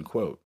doing,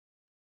 unquote.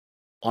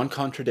 On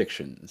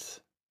contradictions.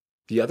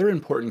 The other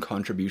important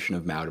contribution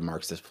of Mao to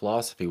Marxist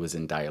philosophy was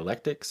in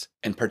dialectics,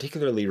 and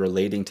particularly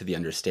relating to the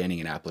understanding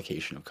and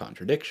application of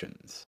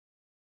contradictions.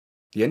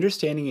 The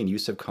understanding and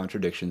use of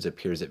contradictions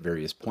appears at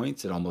various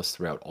points and almost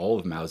throughout all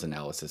of Mao's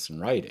analysis and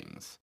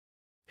writings.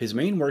 His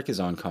main work is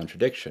On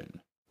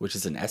Contradiction, which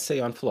is an essay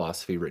on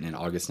philosophy written in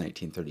August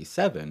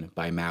 1937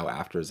 by Mao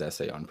after his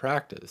essay on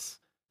practice,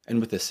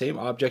 and with the same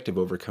object of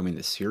overcoming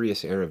the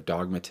serious air of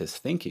dogmatist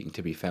thinking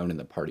to be found in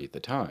the party at the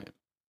time.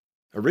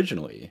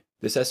 Originally,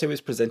 this essay was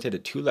presented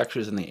at 2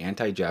 lectures in the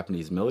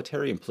anti-Japanese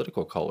military and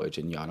political college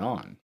in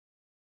Yan'an.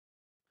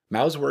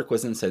 Mao's work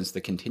was in a sense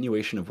the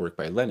continuation of work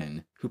by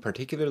Lenin, who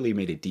particularly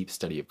made a deep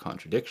study of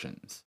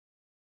contradictions.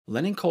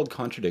 Lenin called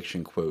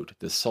contradiction, quote,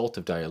 the salt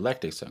of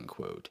dialectics,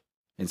 unquote,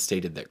 and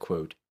stated that,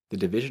 quote, The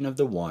division of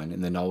the one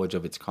and the knowledge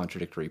of its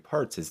contradictory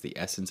parts is the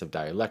essence of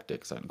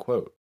dialectics,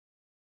 unquote.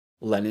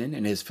 Lenin,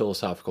 in his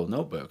philosophical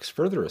notebooks,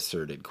 further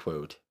asserted,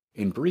 quote,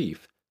 in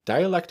brief,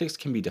 dialectics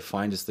can be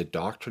defined as the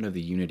doctrine of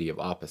the unity of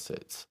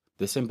opposites.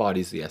 This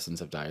embodies the essence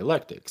of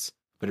dialectics,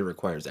 but it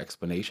requires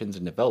explanations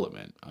and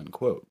development,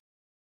 unquote.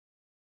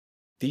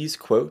 These,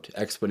 quote,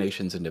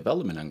 explanations and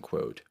development,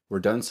 unquote, were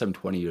done some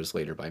 20 years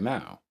later by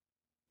Mao.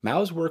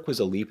 Mao's work was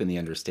a leap in the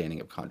understanding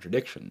of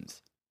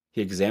contradictions.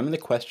 He examined the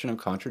question of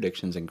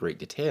contradictions in great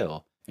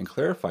detail and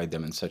clarified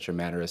them in such a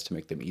manner as to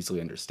make them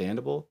easily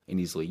understandable and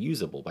easily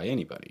usable by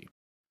anybody.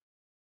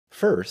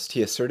 First,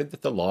 he asserted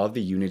that the law of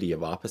the unity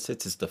of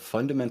opposites is the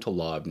fundamental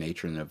law of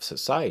nature and of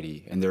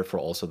society, and therefore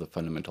also the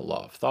fundamental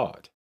law of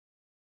thought.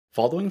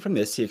 Following from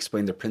this, he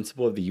explained the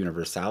principle of the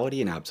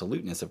universality and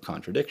absoluteness of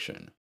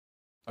contradiction.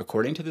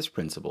 According to this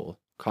principle,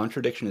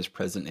 contradiction is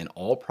present in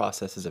all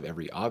processes of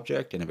every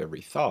object and of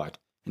every thought,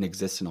 and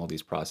exists in all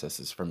these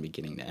processes from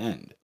beginning to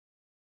end.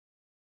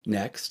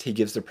 Next, he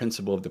gives the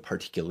principle of the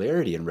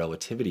particularity and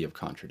relativity of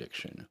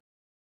contradiction.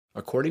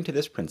 According to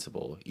this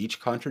principle, each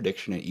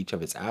contradiction and each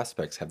of its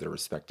aspects have their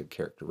respective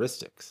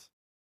characteristics.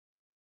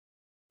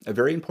 A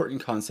very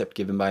important concept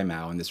given by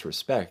Mao in this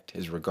respect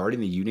is regarding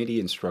the unity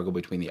and struggle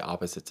between the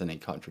opposites in a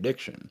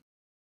contradiction.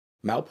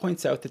 Mao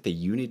points out that the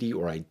unity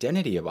or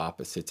identity of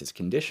opposites is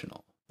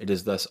conditional. It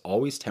is thus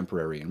always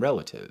temporary and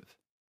relative.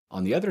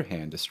 On the other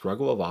hand, the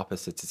struggle of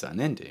opposites is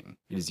unending.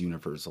 It is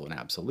universal and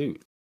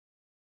absolute.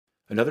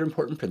 Another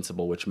important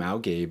principle which Mao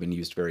gave and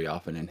used very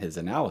often in his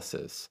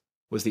analysis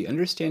was the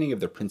understanding of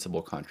the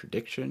principal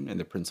contradiction and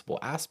the principal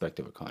aspect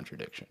of a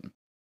contradiction.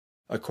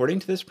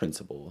 According to this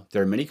principle,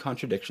 there are many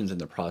contradictions in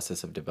the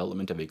process of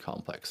development of a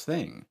complex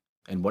thing,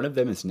 and one of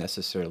them is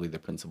necessarily the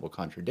principal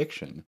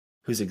contradiction,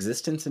 whose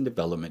existence and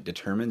development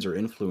determines or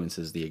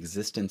influences the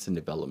existence and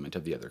development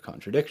of the other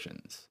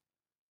contradictions.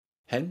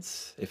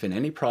 Hence, if in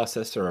any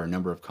process there are a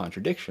number of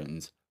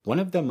contradictions, one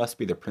of them must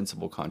be the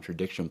principal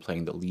contradiction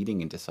playing the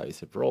leading and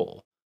decisive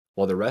role,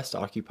 while the rest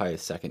occupy a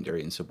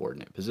secondary and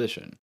subordinate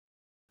position.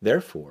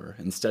 Therefore,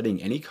 in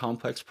studying any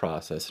complex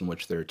process in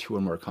which there are two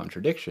or more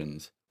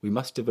contradictions, we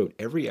must devote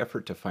every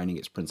effort to finding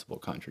its principal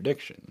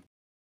contradiction.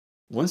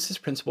 Once this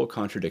principal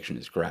contradiction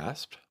is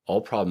grasped,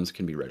 all problems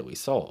can be readily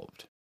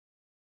solved.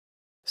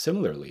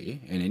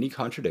 Similarly, in any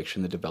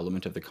contradiction, the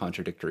development of the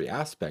contradictory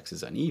aspects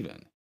is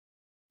uneven.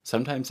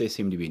 Sometimes they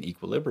seem to be in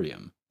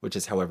equilibrium, which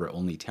is however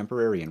only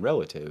temporary and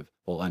relative,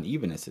 while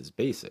unevenness is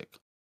basic.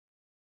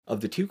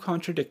 Of the two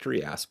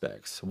contradictory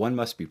aspects, one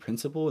must be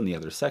principal and the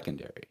other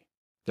secondary.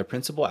 The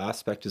principal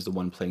aspect is the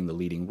one playing the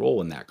leading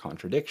role in that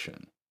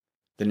contradiction.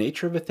 The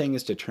nature of a thing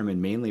is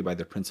determined mainly by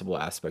the principal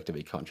aspect of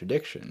a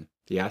contradiction,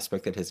 the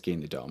aspect that has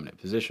gained the dominant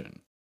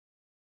position.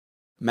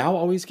 Mao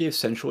always gave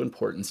central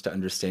importance to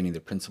understanding the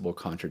principal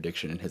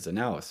contradiction in his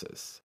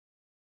analysis.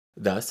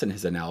 Thus, in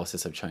his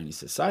analysis of Chinese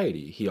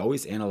society, he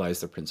always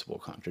analyzed the principal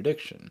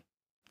contradiction.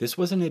 This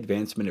was an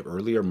advancement of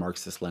earlier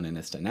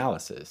Marxist-Leninist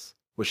analysis,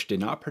 which did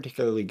not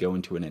particularly go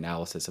into an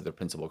analysis of the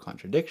principal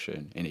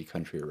contradiction in a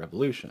country or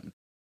revolution.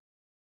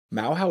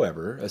 Mao,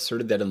 however,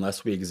 asserted that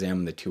unless we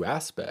examine the two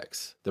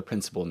aspects, the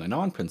principal and the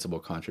non-principal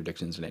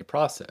contradictions in a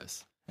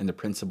process, and the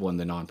principal and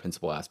the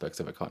non-principal aspects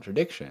of a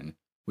contradiction,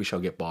 we shall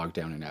get bogged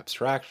down in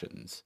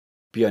abstractions,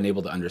 be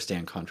unable to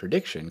understand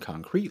contradiction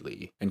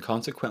concretely, and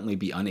consequently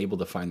be unable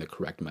to find the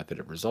correct method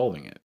of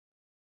resolving it.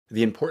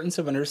 The importance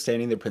of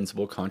understanding the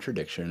principal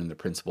contradiction and the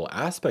principal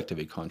aspect of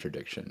a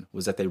contradiction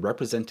was that they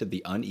represented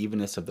the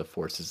unevenness of the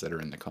forces that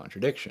are in the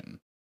contradiction.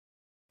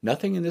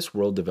 Nothing in this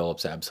world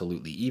develops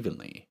absolutely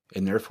evenly,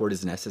 and therefore it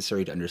is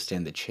necessary to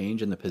understand the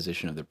change in the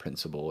position of the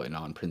principal and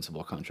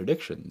non-principal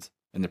contradictions,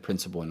 and the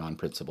principal and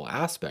non-principal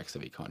aspects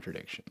of a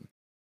contradiction.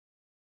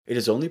 It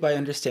is only by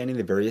understanding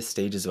the various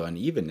stages of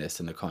unevenness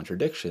in the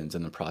contradictions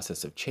and the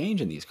process of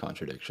change in these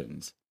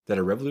contradictions that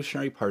a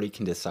revolutionary party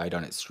can decide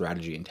on its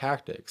strategy and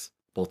tactics,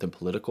 both in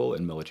political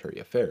and military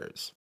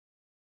affairs.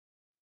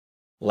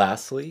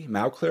 Lastly,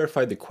 Mao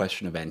clarified the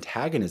question of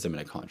antagonism in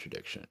a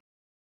contradiction.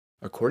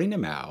 According to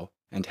Mao,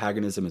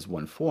 antagonism is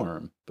one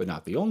form, but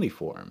not the only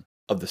form,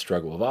 of the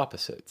struggle of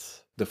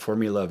opposites. The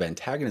formula of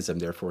antagonism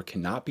therefore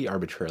cannot be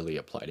arbitrarily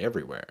applied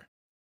everywhere.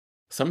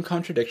 Some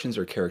contradictions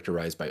are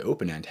characterized by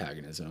open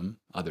antagonism,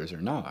 others are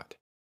not.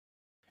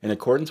 In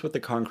accordance with the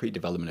concrete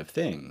development of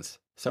things,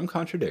 some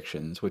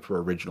contradictions, which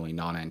were originally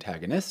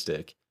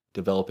non-antagonistic,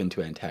 develop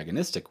into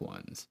antagonistic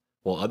ones,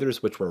 while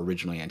others which were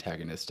originally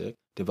antagonistic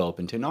develop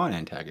into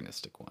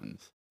non-antagonistic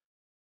ones.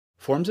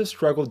 Forms of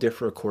struggle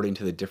differ according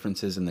to the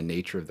differences in the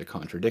nature of the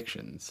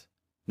contradictions.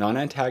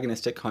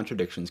 Non-antagonistic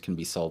contradictions can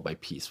be solved by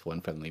peaceful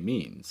and friendly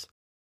means.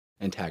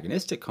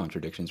 Antagonistic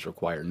contradictions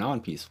require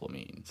non-peaceful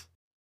means.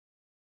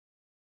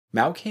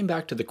 Mao came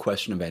back to the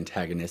question of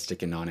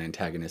antagonistic and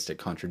non-antagonistic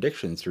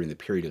contradictions during the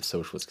period of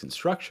socialist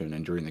construction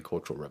and during the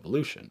Cultural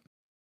Revolution.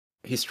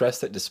 He stressed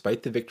that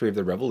despite the victory of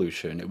the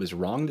revolution, it was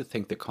wrong to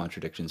think that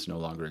contradictions no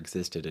longer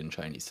existed in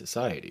Chinese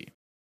society.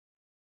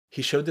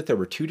 He showed that there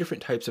were two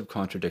different types of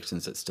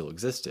contradictions that still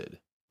existed,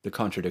 the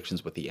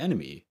contradictions with the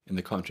enemy and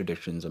the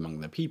contradictions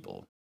among the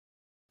people.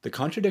 The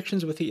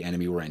contradictions with the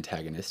enemy were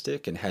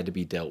antagonistic and had to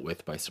be dealt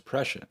with by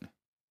suppression.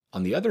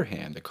 On the other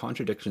hand, the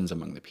contradictions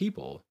among the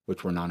people,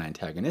 which were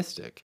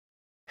non-antagonistic,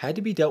 had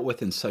to be dealt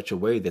with in such a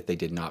way that they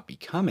did not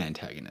become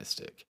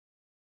antagonistic.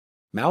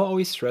 Mao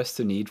always stressed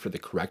the need for the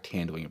correct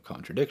handling of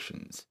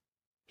contradictions.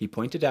 He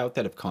pointed out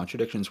that if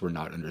contradictions were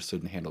not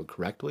understood and handled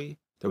correctly,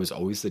 there was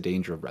always the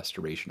danger of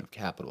restoration of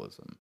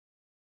capitalism.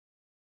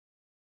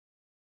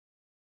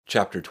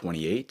 Chapter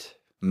 28: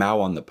 Mao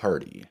on the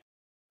Party.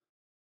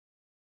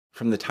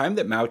 From the time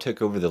that Mao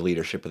took over the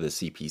leadership of the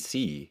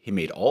CPC, he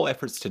made all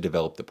efforts to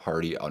develop the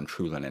party on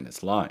true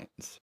Leninist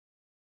lines.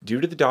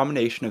 Due to the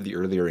domination of the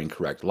earlier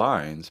incorrect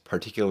lines,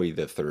 particularly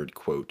the third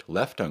quote,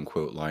 left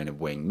unquote line of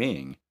Wang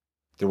Ming,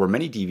 there were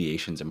many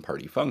deviations in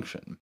party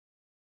function.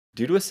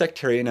 Due to a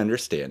sectarian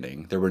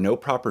understanding, there were no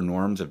proper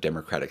norms of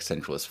democratic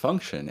centralist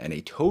function and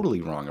a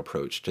totally wrong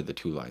approach to the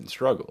two-line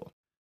struggle.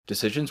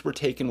 Decisions were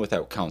taken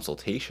without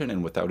consultation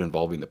and without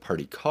involving the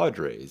party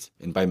cadres,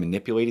 and by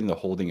manipulating the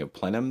holding of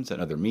plenums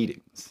and other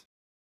meetings.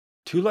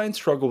 Two-line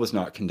struggle was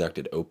not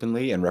conducted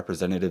openly, and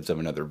representatives of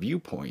another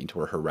viewpoint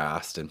were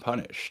harassed and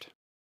punished.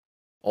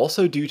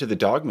 Also, due to the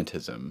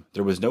dogmatism,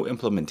 there was no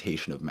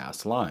implementation of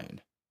mass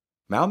line.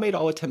 Mao made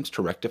all attempts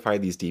to rectify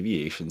these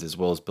deviations as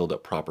well as build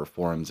up proper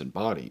forums and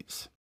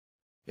bodies.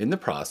 In the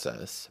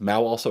process,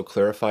 Mao also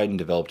clarified and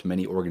developed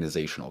many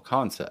organizational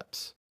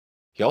concepts.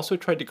 He also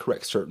tried to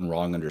correct certain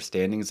wrong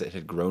understandings that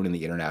had grown in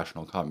the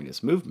international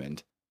communist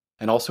movement,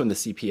 and also in the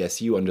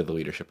CPSU under the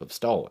leadership of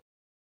Stalin.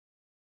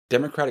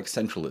 Democratic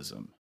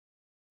centralism.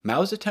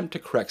 Mao's attempt to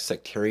correct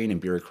sectarian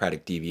and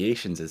bureaucratic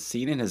deviations is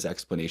seen in his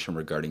explanation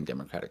regarding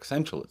democratic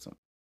centralism.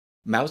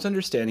 Mao's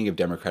understanding of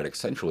democratic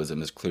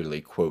centralism is clearly,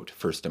 quote,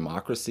 first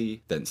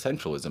democracy, then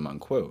centralism,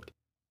 unquote.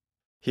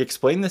 He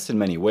explained this in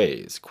many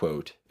ways,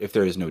 quote, if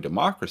there is no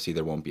democracy,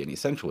 there won't be any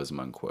centralism,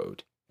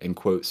 unquote, and,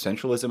 quote,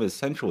 centralism is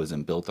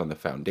centralism built on the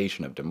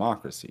foundation of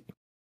democracy.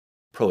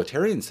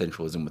 Proletarian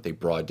centralism with a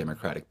broad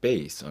democratic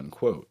base,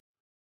 unquote.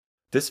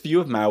 This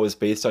view of Mao is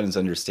based on his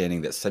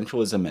understanding that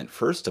centralism meant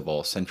first of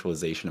all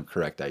centralization of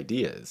correct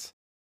ideas.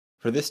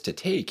 For this to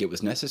take, it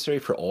was necessary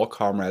for all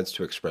comrades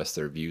to express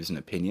their views and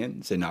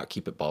opinions and not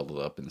keep it bottled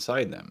up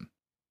inside them.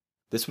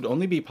 This would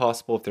only be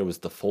possible if there was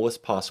the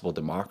fullest possible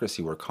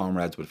democracy where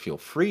comrades would feel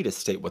free to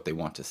state what they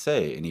want to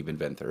say and even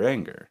vent their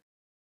anger.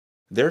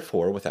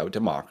 Therefore, without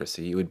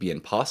democracy, it would be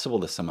impossible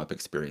to sum up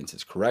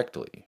experiences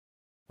correctly.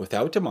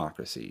 Without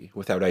democracy,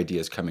 without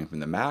ideas coming from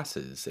the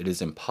masses, it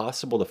is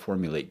impossible to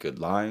formulate good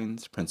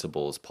lines,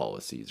 principles,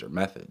 policies, or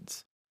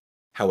methods.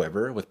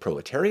 However, with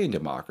proletarian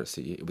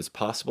democracy, it was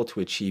possible to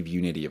achieve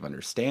unity of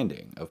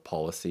understanding, of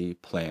policy,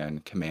 plan,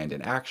 command,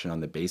 and action on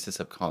the basis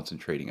of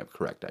concentrating of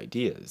correct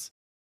ideas.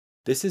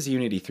 This is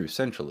unity through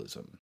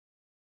centralism.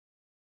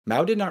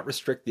 Mao did not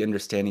restrict the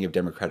understanding of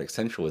democratic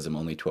centralism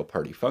only to a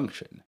party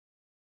function.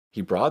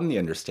 He broadened the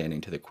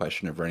understanding to the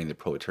question of running the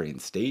proletarian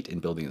state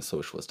and building a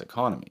socialist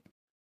economy.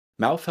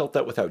 Mao felt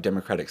that without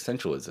democratic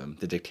centralism,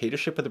 the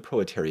dictatorship of the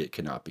proletariat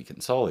could not be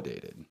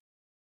consolidated.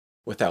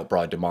 Without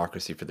broad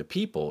democracy for the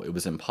people, it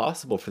was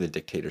impossible for the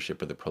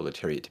dictatorship of the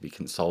proletariat to be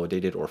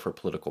consolidated or for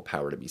political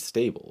power to be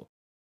stable.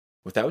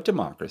 Without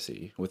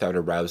democracy, without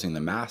arousing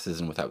the masses,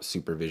 and without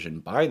supervision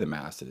by the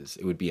masses,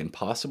 it would be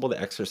impossible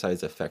to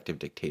exercise effective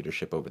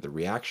dictatorship over the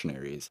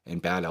reactionaries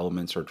and bad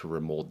elements or to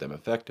remold them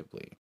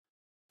effectively.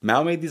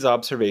 Mao made these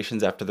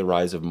observations after the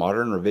rise of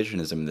modern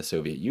revisionism in the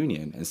Soviet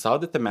Union and saw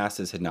that the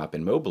masses had not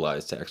been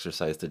mobilized to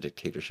exercise the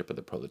dictatorship of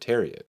the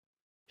proletariat.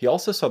 He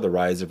also saw the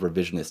rise of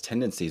revisionist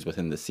tendencies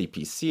within the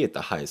CPC at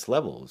the highest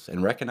levels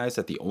and recognized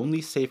that the only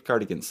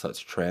safeguard against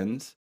such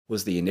trends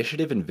was the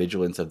initiative and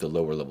vigilance of the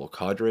lower-level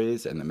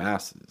cadres and the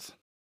masses.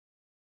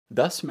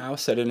 Thus, Mao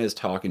said in his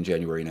talk in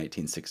January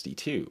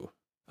 1962,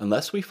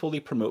 unless we fully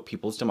promote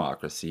people's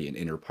democracy and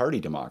inter-party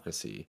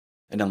democracy,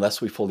 and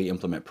unless we fully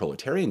implement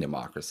proletarian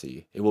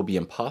democracy, it will be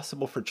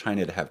impossible for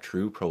China to have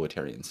true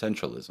proletarian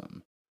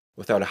centralism.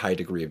 Without a high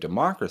degree of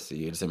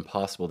democracy, it is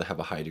impossible to have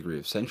a high degree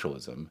of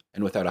centralism,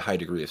 and without a high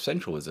degree of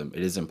centralism,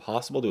 it is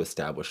impossible to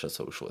establish a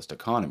socialist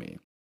economy.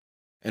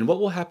 And what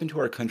will happen to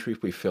our country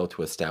if we fail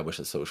to establish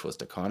a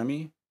socialist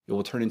economy? It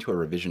will turn into a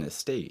revisionist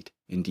state,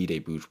 indeed a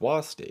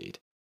bourgeois state,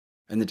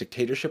 and the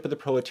dictatorship of the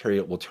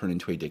proletariat will turn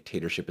into a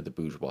dictatorship of the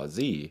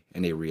bourgeoisie,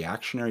 and a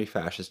reactionary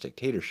fascist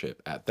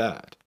dictatorship at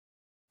that.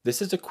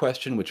 This is a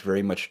question which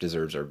very much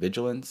deserves our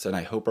vigilance, and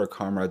I hope our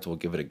comrades will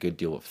give it a good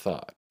deal of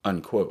thought."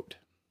 Unquote.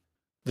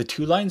 The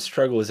two-line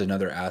struggle is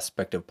another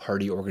aspect of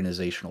party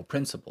organizational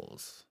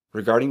principles,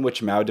 regarding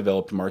which Mao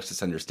developed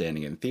Marxist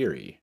understanding and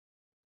theory.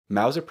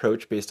 Mao's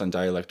approach based on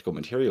dialectical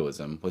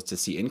materialism was to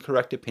see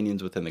incorrect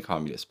opinions within the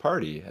Communist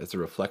Party as the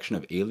reflection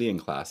of alien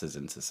classes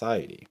in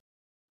society.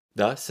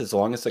 Thus, as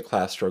long as the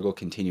class struggle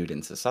continued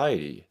in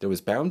society, there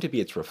was bound to be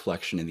its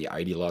reflection in the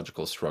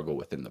ideological struggle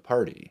within the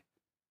party.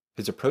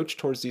 His approach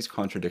towards these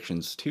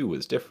contradictions, too,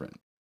 was different.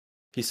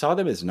 He saw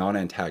them as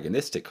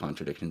non-antagonistic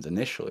contradictions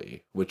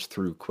initially, which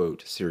through,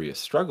 quote, serious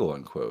struggle,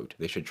 unquote,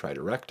 they should try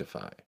to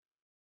rectify.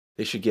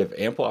 They should give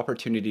ample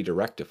opportunity to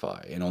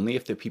rectify, and only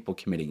if the people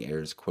committing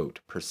errors, quote,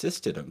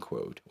 persisted,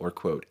 unquote, or,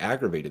 quote,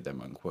 aggravated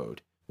them,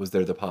 unquote, was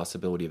there the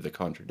possibility of the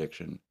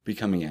contradiction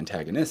becoming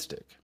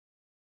antagonistic.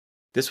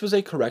 This was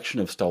a correction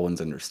of Stalin's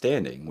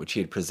understanding, which he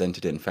had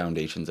presented in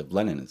Foundations of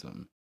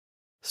Leninism.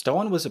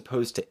 Stalin was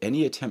opposed to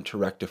any attempt to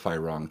rectify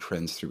wrong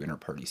trends through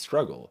inter-party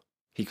struggle.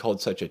 He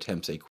called such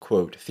attempts a,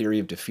 quote, theory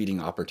of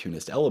defeating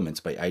opportunist elements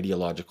by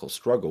ideological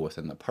struggle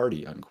within the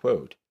party,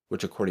 unquote,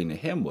 which according to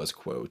him was,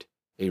 quote,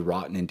 a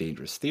rotten and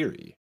dangerous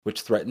theory,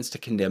 which threatens to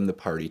condemn the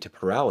party to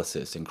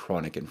paralysis and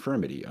chronic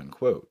infirmity,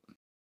 unquote.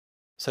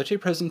 Such a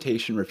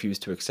presentation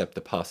refused to accept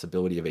the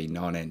possibility of a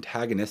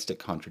non-antagonistic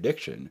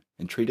contradiction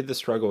and treated the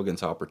struggle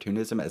against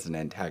opportunism as an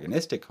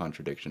antagonistic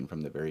contradiction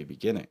from the very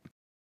beginning.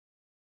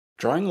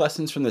 Drawing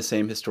lessons from the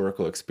same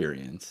historical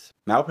experience,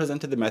 Mao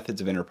presented the methods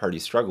of inter-party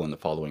struggle in the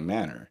following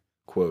manner.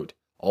 Quote,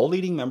 all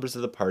leading members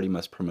of the party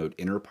must promote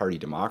inter-party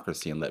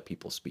democracy and let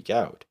people speak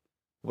out.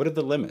 What are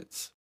the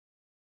limits?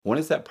 One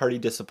is that party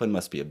discipline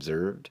must be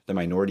observed, the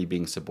minority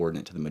being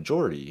subordinate to the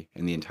majority,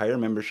 and the entire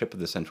membership of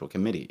the Central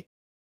Committee.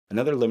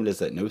 Another limit is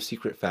that no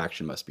secret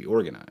faction must be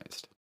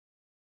organized.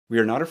 We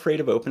are not afraid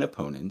of open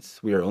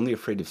opponents, we are only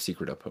afraid of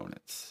secret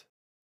opponents.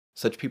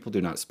 Such people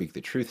do not speak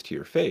the truth to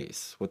your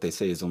face, what they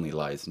say is only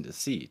lies and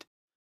deceit.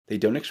 They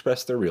don't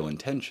express their real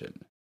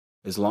intention.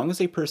 As long as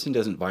a person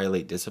doesn't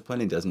violate discipline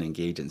and doesn't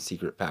engage in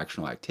secret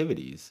factional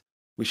activities,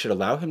 we should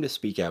allow him to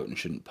speak out and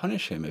shouldn't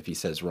punish him if he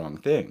says wrong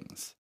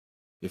things.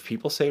 If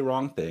people say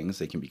wrong things,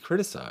 they can be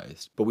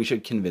criticized, but we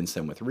should convince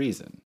them with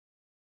reason.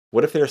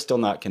 What if they are still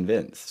not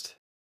convinced?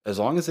 As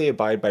long as they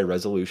abide by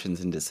resolutions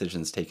and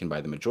decisions taken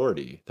by the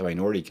majority, the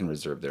minority can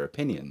reserve their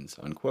opinions,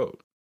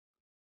 unquote.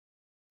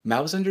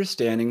 Mao's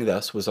understanding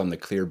thus was on the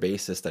clear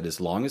basis that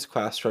as long as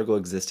class struggle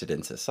existed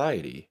in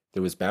society,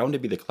 there was bound to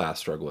be the class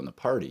struggle in the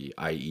party,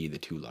 i.e. the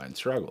two-line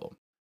struggle.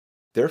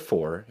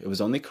 Therefore, it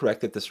was only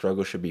correct that the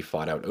struggle should be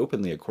fought out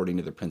openly according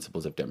to the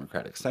principles of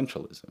democratic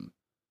centralism.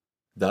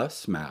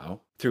 Thus,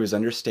 Mao, through his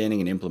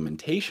understanding and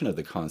implementation of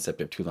the concept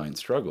of two-line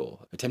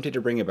struggle, attempted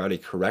to bring about a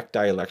correct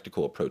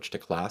dialectical approach to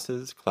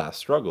classes, class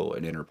struggle,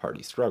 and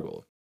inter-party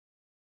struggle.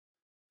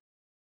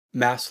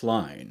 Mass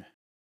line.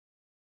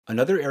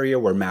 Another area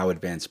where Mao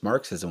advanced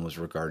Marxism was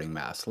regarding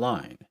mass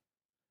line.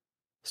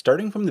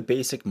 Starting from the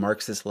basic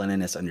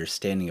Marxist-Leninist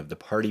understanding of the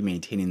party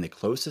maintaining the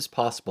closest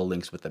possible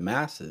links with the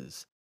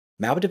masses,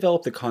 Mao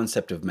developed the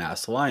concept of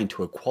mass line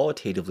to a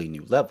qualitatively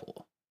new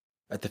level.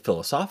 At the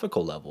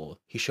philosophical level,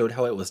 he showed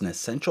how it was an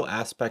essential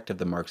aspect of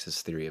the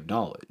Marxist theory of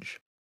knowledge.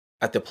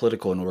 At the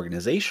political and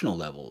organizational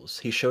levels,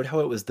 he showed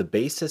how it was the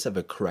basis of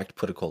a correct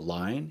political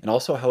line, and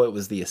also how it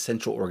was the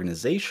essential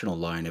organizational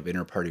line of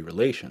inter-party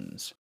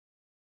relations.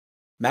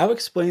 Mao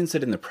explains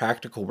that in the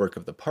practical work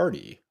of the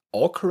party,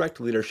 all correct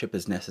leadership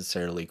is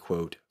necessarily,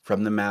 quote,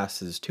 from the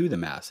masses to the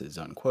masses,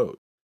 unquote.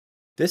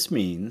 This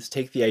means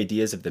take the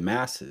ideas of the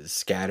masses,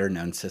 scattered and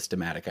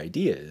unsystematic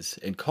ideas,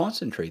 and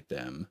concentrate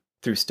them,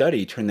 through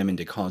study turn them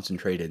into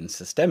concentrated and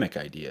systemic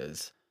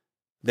ideas.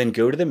 Then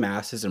go to the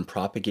masses and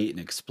propagate and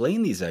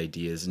explain these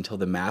ideas until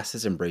the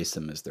masses embrace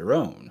them as their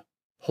own.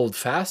 Hold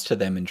fast to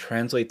them and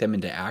translate them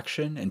into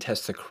action and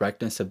test the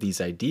correctness of these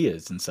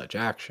ideas in such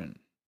action.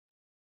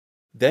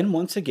 Then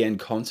once again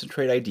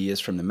concentrate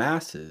ideas from the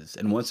masses,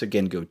 and once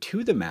again go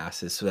to the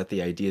masses so that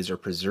the ideas are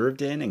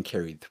preserved in and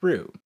carried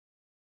through.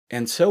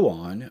 And so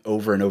on,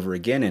 over and over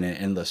again in an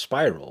endless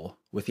spiral,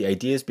 with the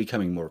ideas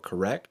becoming more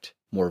correct,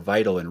 more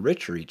vital and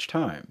richer each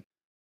time.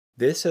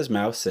 This, as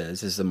Mao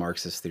says, is the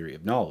Marxist theory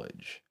of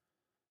knowledge.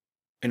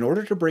 In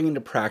order to bring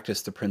into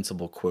practice the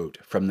principle, quote,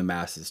 from the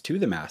masses to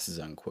the masses,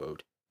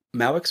 unquote,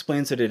 Mao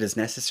explains that it is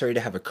necessary to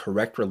have a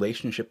correct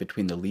relationship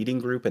between the leading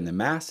group and the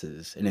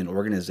masses in an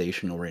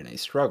organization or in a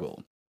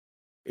struggle.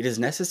 It is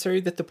necessary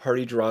that the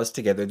party draws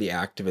together the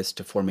activists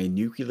to form a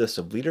nucleus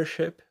of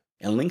leadership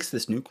and links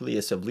this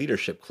nucleus of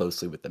leadership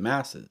closely with the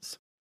masses.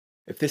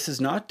 If this is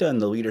not done,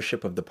 the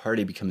leadership of the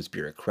party becomes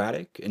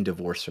bureaucratic and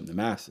divorced from the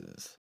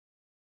masses.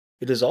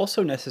 It is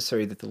also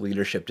necessary that the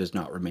leadership does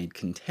not remain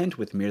content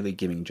with merely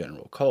giving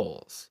general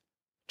calls.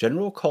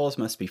 General calls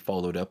must be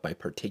followed up by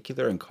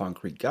particular and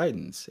concrete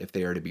guidance if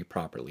they are to be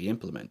properly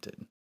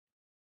implemented.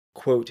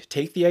 Quote,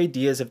 take the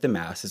ideas of the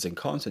masses and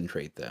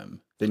concentrate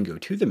them, then go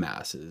to the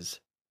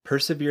masses,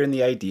 persevere in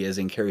the ideas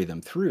and carry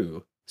them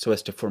through so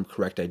as to form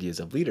correct ideas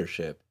of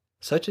leadership,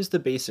 such is the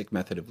basic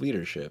method of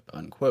leadership,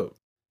 unquote.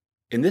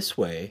 In this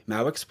way,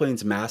 Mao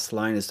explains mass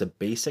line as the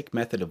basic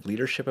method of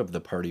leadership of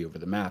the party over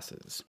the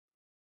masses.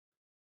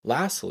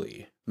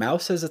 Lastly, Mao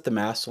says that the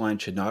mass line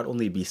should not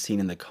only be seen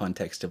in the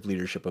context of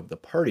leadership of the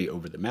party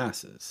over the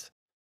masses.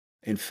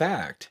 In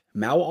fact,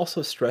 Mao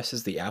also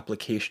stresses the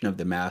application of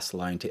the mass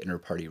line to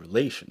inter-party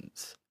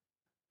relations.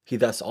 He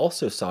thus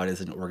also saw it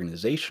as an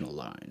organizational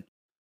line.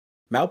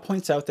 Mao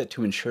points out that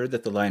to ensure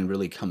that the line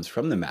really comes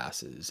from the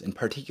masses, in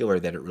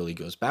particular that it really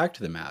goes back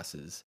to the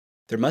masses,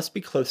 there must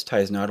be close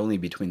ties not only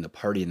between the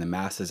party and the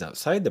masses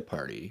outside the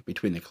party,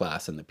 between the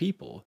class and the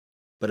people,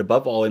 but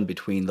above all in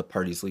between the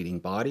party's leading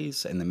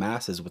bodies and the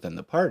masses within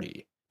the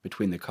party,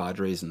 between the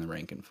cadres and the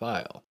rank and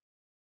file.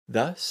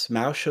 Thus,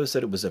 Mao shows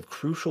that it was of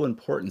crucial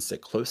importance that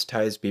close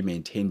ties be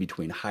maintained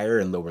between higher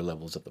and lower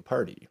levels of the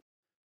party.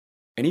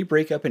 Any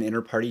breakup in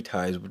inter-party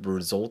ties would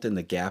result in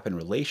the gap in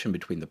relation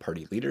between the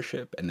party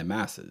leadership and the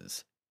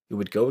masses. It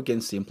would go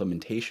against the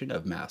implementation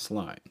of mass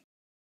line.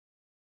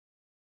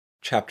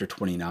 Chapter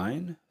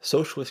 29,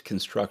 Socialist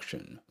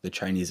Construction, the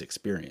Chinese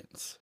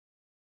Experience.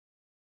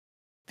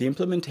 The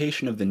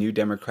implementation of the new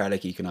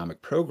democratic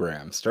economic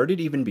program started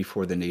even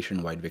before the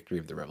nationwide victory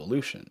of the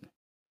revolution.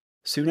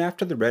 Soon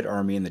after the Red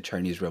Army and the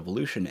Chinese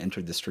Revolution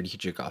entered the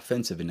strategic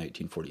offensive in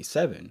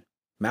 1947,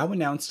 Mao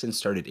announced and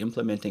started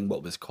implementing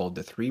what was called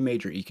the three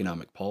major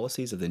economic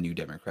policies of the new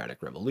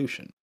democratic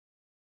revolution.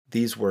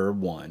 These were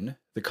 1.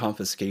 The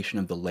confiscation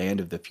of the land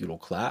of the feudal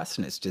class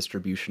and its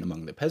distribution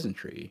among the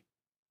peasantry,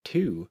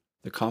 2.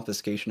 The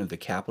confiscation of the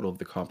capital of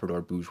the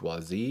comprador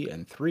bourgeoisie,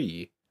 and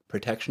 3.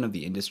 Protection of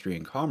the industry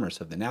and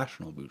commerce of the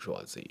national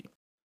bourgeoisie.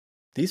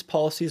 These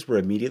policies were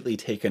immediately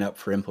taken up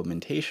for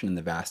implementation in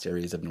the vast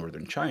areas of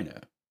northern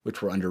China,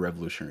 which were under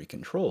revolutionary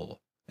control,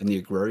 and the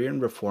agrarian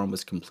reform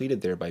was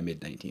completed there by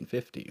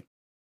mid-1950.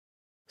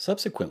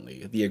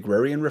 Subsequently, the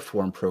agrarian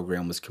reform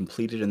program was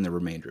completed in the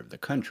remainder of the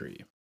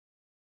country.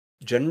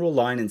 General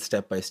line and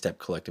step-by-step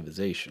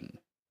collectivization.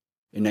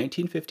 In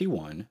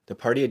 1951, the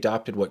party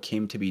adopted what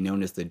came to be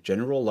known as the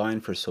General Line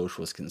for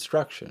Socialist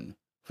Construction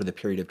for the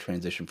period of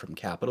transition from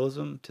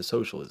capitalism to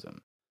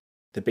socialism.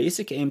 The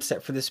basic aim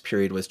set for this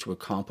period was to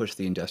accomplish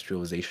the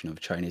industrialization of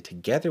China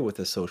together with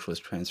the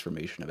socialist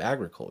transformation of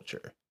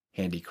agriculture,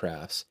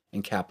 handicrafts,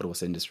 and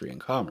capitalist industry and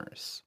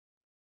commerce.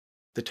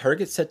 The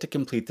target set to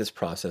complete this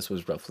process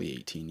was roughly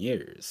 18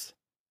 years.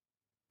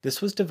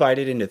 This was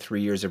divided into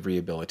 3 years of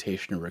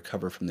rehabilitation to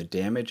recover from the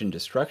damage and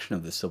destruction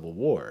of the Civil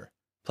War,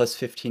 plus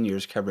 15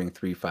 years covering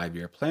 3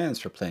 5-year plans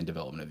for planned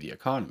development of the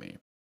economy.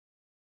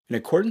 In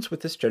accordance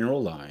with this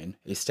general line,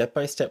 a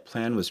step-by-step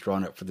plan was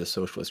drawn up for the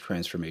socialist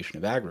transformation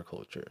of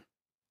agriculture.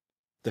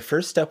 The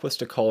first step was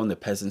to call on the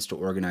peasants to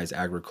organize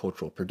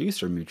agricultural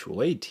producer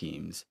mutual aid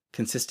teams,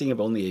 consisting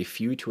of only a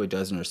few to a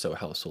dozen or so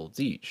households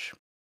each.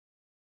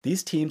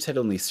 These teams had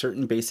only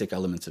certain basic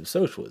elements of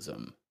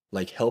socialism,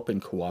 like help and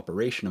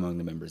cooperation among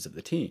the members of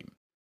the team.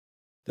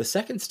 The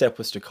second step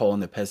was to call on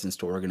the peasants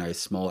to organize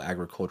small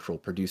agricultural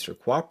producer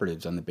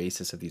cooperatives on the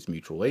basis of these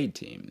mutual aid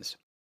teams.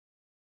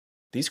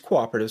 These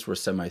cooperatives were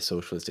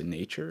semi-socialist in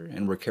nature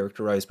and were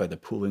characterized by the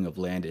pooling of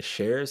land as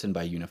shares and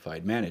by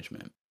unified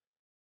management.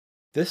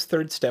 This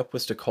third step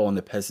was to call on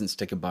the peasants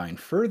to combine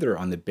further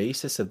on the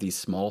basis of these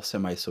small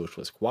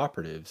semi-socialist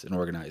cooperatives and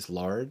organize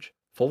large,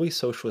 fully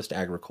socialist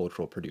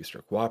agricultural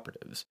producer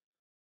cooperatives.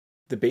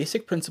 The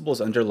basic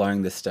principles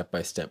underlying this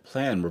step-by-step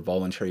plan were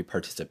voluntary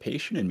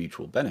participation and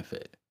mutual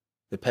benefit.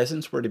 The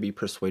peasants were to be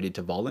persuaded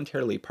to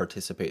voluntarily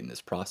participate in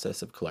this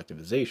process of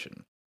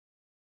collectivization.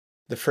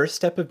 The first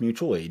step of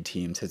mutual aid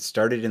teams had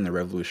started in the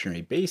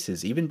revolutionary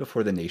bases even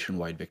before the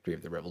nationwide victory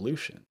of the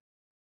revolution.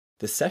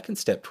 The second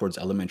step towards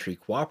elementary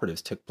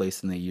cooperatives took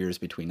place in the years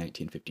between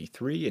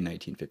 1953 and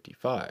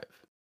 1955.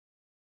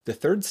 The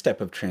third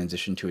step of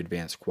transition to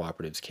advanced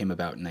cooperatives came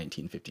about in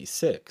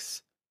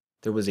 1956.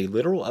 There was a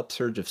literal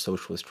upsurge of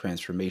socialist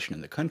transformation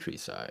in the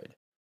countryside.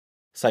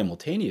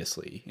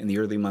 Simultaneously, in the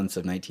early months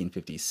of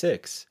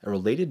 1956, a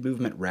related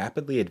movement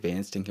rapidly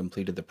advanced and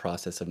completed the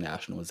process of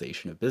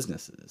nationalization of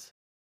businesses.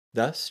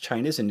 Thus,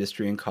 China's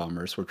industry and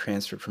commerce were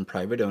transferred from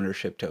private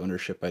ownership to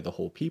ownership by the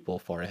whole people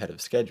far ahead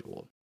of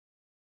schedule.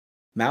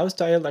 Mao's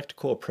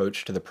dialectical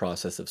approach to the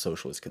process of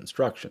socialist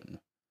construction.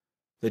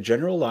 The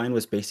general line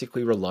was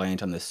basically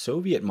reliant on the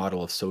Soviet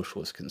model of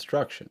socialist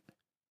construction.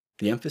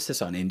 The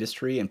emphasis on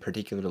industry, and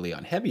particularly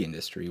on heavy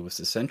industry, was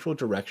the central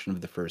direction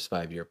of the first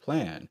 5-year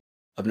plan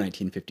of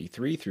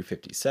 1953 through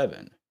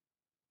 57.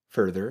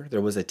 Further,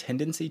 there was a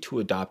tendency to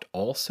adopt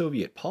all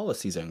Soviet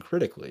policies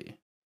uncritically.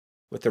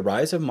 With the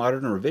rise of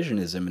modern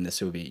revisionism in the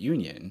Soviet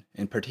Union,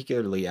 and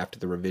particularly after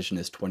the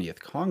revisionist 20th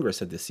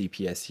Congress of the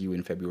CPSU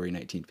in February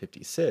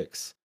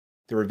 1956,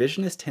 the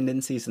revisionist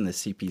tendencies in the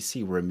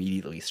CPC were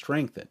immediately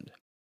strengthened.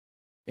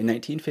 In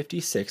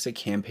 1956, a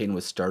campaign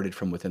was started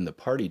from within the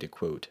party to,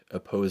 quote,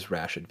 oppose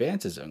rash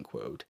advances,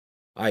 unquote,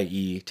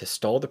 i.e., to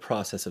stall the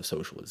process of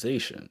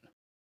socialization.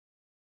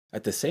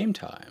 At the same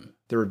time,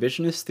 the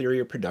revisionist theory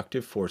of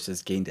productive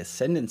forces gained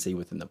ascendancy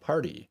within the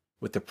party,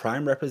 with the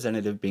prime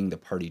representative being the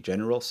party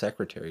general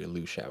secretary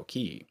Liu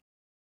Shaoqi.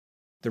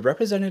 The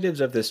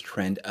representatives of this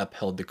trend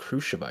upheld the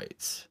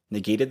Khrushchevites,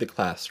 negated the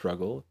class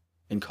struggle,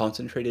 and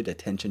concentrated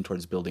attention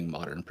towards building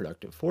modern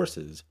productive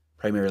forces,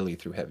 primarily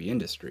through heavy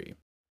industry.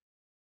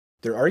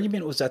 Their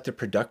argument was that the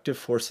productive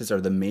forces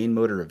are the main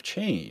motor of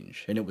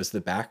change, and it was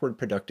the backward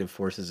productive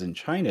forces in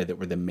China that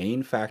were the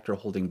main factor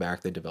holding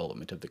back the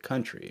development of the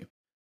country.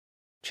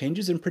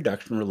 Changes in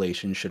production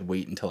relations should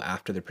wait until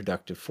after the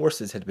productive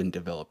forces had been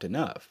developed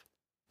enough.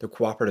 The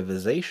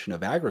cooperativization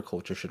of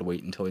agriculture should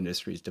wait until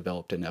industries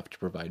developed enough to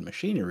provide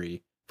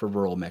machinery for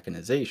rural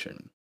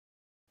mechanization.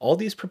 All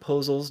these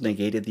proposals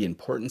negated the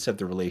importance of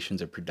the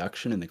relations of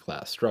production in the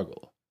class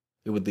struggle.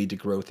 It would lead to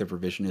growth of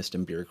revisionist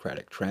and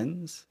bureaucratic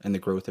trends, and the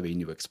growth of a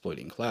new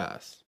exploiting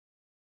class.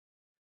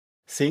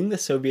 Seeing the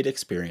Soviet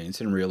experience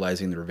and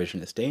realizing the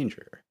revisionist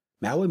danger,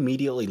 Mao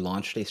immediately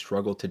launched a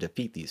struggle to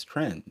defeat these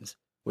trends,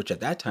 which at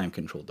that time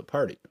controlled the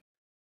party.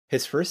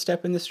 His first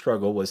step in this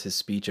struggle was his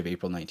speech of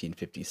April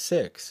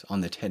 1956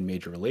 on the 10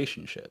 major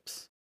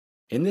relationships.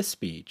 In this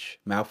speech,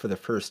 Mao for the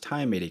first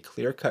time made a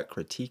clear-cut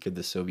critique of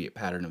the Soviet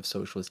pattern of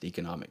socialist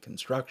economic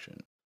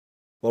construction.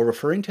 While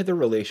referring to the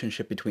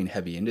relationship between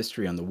heavy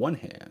industry on the one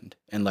hand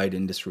and light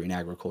industry and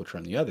agriculture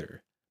on the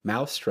other,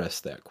 Mao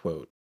stressed that,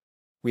 quote,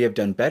 "We have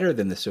done better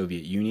than the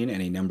Soviet Union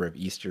and a number of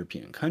East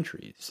European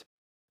countries.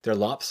 Their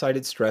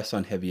lopsided stress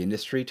on heavy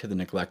industry to the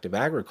neglect of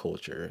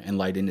agriculture and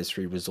light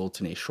industry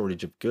results in a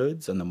shortage of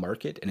goods on the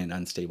market and an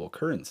unstable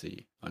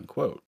currency."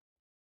 Unquote.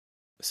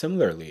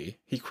 Similarly,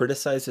 he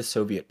criticized the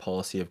Soviet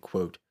policy of,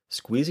 quote,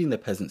 "squeezing the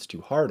peasants too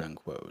hard."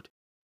 Unquote.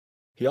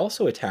 He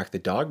also attacked the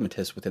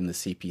dogmatists within the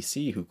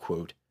CPC who,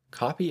 quote,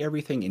 "copy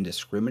everything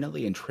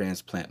indiscriminately and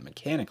transplant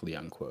mechanically."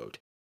 Unquote,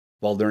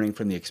 while learning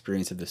from the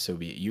experience of the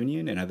Soviet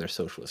Union and other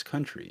socialist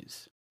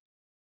countries.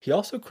 He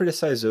also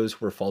criticized those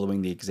who were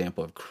following the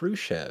example of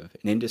Khrushchev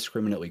in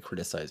indiscriminately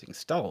criticizing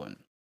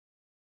Stalin.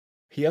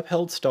 He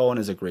upheld Stalin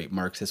as a great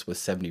Marxist with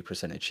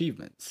 70%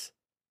 achievements.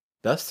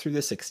 Thus, through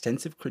this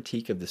extensive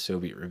critique of the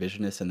Soviet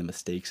revisionists and the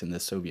mistakes in the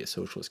Soviet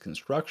socialist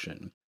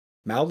construction,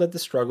 Mao led the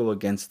struggle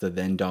against the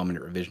then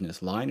dominant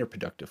revisionist line of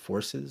productive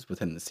forces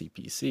within the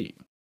CPC.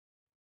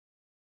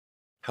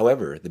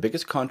 However, the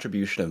biggest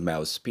contribution of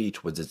Mao's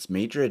speech was its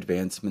major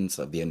advancements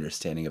of the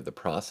understanding of the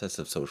process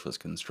of socialist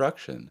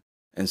construction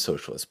and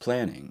socialist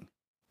planning.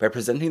 By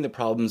presenting the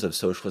problems of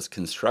socialist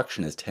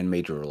construction as 10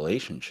 major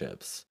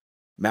relationships,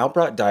 Mao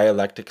brought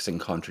dialectics and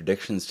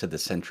contradictions to the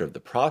center of the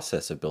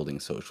process of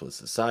building socialist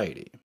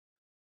society.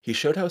 He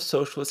showed how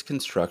socialist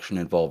construction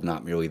involved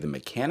not merely the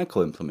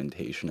mechanical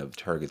implementation of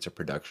targets of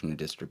production and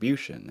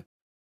distribution,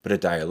 but a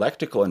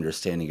dialectical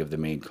understanding of the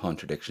main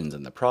contradictions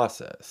in the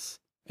process,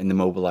 and the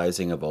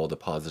mobilizing of all the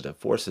positive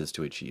forces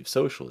to achieve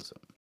socialism.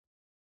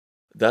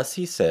 Thus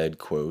he said,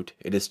 quote,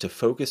 "It is to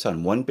focus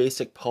on one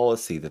basic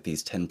policy that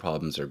these 10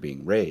 problems are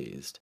being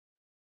raised.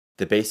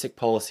 The basic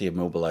policy of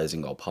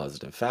mobilizing all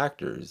positive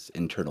factors,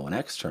 internal and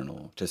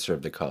external, to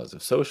serve the cause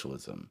of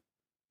socialism.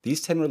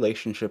 These 10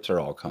 relationships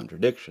are all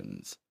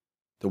contradictions.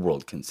 The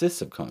world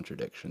consists of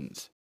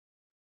contradictions.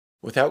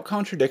 Without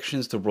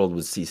contradictions, the world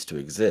would cease to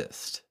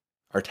exist.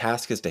 Our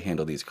task is to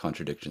handle these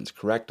contradictions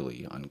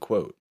correctly."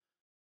 Unquote.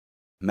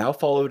 Mao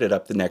followed it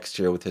up the next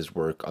year with his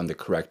work on the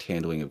correct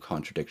handling of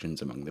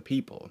contradictions among the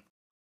people.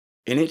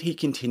 In it, he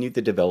continued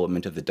the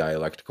development of the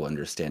dialectical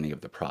understanding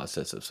of the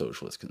process of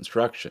socialist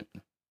construction.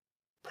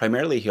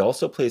 Primarily, he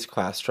also placed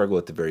class struggle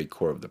at the very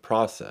core of the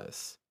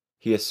process.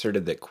 He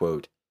asserted that,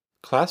 quote,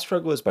 "class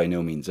struggle is by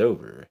no means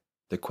over.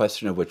 The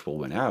question of which will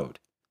win out,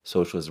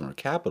 socialism or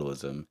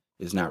capitalism,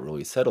 is not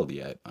really settled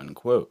yet."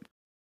 Unquote.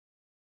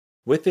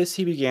 With this,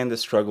 he began the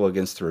struggle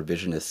against the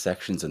revisionist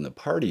sections in the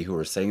party who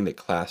were saying that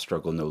class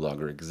struggle no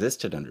longer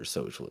existed under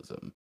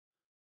socialism.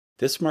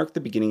 This marked the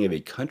beginning of a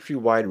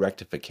countrywide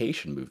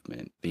rectification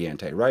movement, the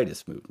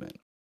anti-rightist movement.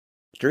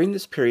 During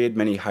this period,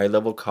 many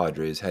high-level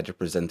cadres had to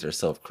present their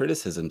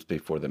self-criticisms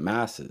before the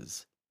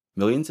masses.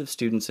 Millions of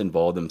students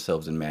involved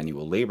themselves in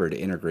manual labor to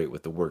integrate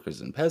with the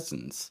workers and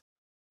peasants.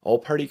 All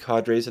party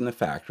cadres in the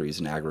factories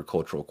and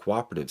agricultural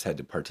cooperatives had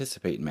to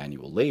participate in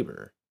manual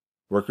labor.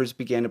 Workers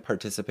began to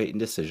participate in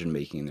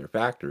decision-making in their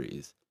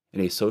factories,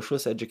 and a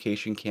socialist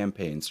education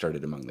campaign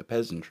started among the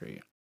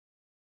peasantry.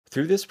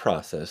 Through this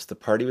process, the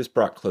party was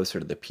brought closer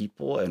to the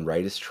people, and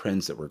rightist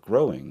trends that were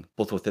growing,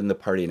 both within the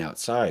party and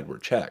outside, were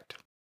checked.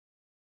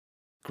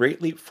 Great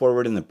leap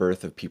forward in the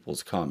birth of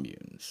people's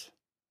communes.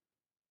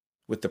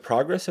 With the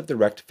progress of the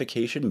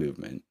rectification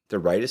movement, the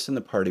rightists in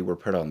the party were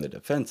put on the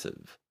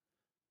defensive.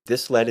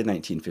 This led in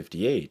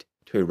 1958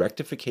 to a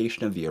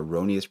rectification of the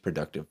erroneous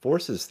productive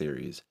forces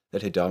theories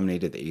that had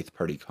dominated the Eighth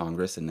Party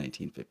Congress in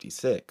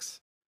 1956.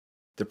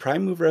 The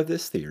prime mover of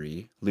this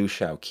theory, Liu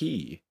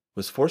Shaoqi,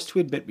 was forced to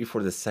admit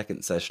before the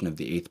second session of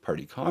the Eighth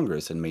Party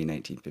Congress in May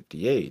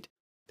 1958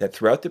 that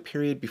throughout the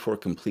period before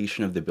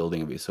completion of the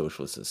building of a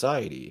socialist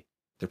society,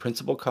 the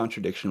principal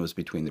contradiction was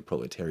between the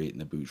proletariat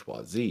and the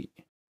bourgeoisie,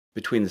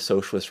 between the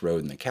socialist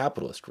road and the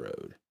capitalist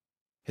road.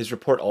 His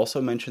report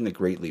also mentioned the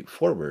Great Leap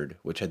Forward,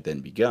 which had then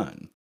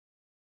begun.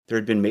 There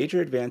had been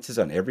major advances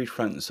on every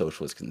front in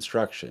socialist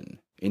construction.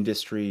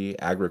 Industry,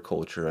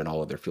 agriculture, and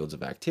all other fields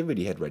of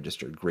activity had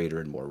registered greater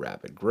and more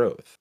rapid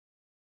growth.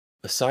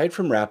 Aside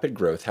from rapid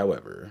growth,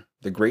 however,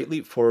 the Great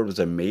Leap Forward was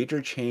a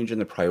major change in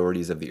the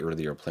priorities of the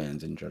earlier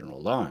plans in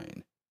General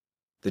Line.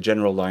 The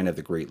general line of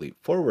the Great Leap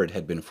Forward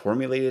had been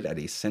formulated at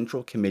a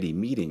Central Committee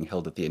meeting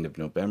held at the end of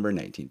November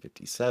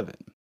 1957.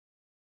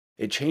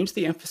 It changed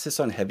the emphasis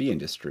on heavy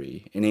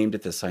industry and aimed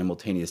at the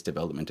simultaneous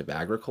development of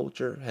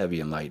agriculture, heavy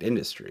and light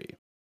industry.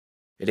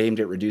 It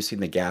aimed at reducing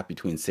the gap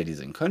between cities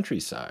and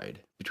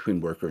countryside, between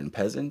worker and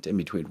peasant, and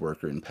between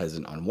worker and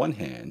peasant on one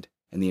hand,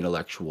 and the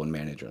intellectual and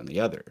manager on the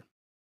other.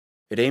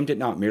 It aimed at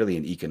not merely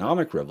an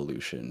economic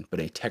revolution, but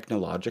a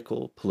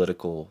technological,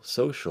 political,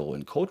 social,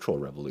 and cultural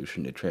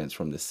revolution to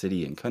transform the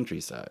city and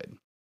countryside.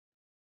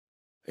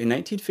 In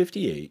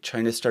 1958,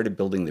 China started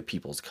building the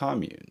People's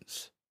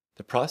Communes.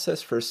 The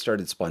process first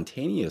started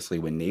spontaneously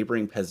when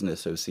neighboring peasant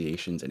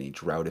associations in a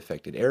drought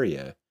affected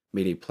area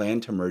made a plan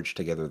to merge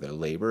together their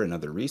labor and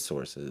other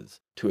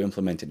resources to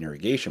implement an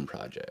irrigation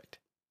project.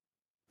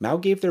 Mao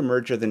gave their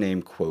merger the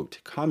name, quote,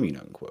 commune,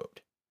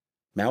 unquote.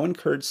 Mao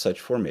encouraged such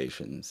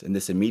formations, and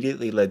this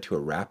immediately led to a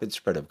rapid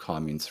spread of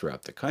communes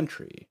throughout the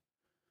country.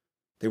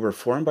 They were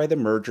formed by the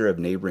merger of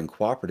neighboring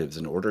cooperatives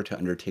in order to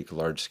undertake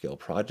large-scale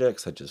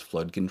projects such as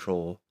flood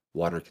control,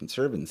 water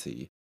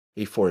conservancy,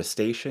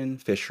 afforestation,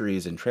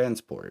 fisheries, and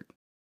transport.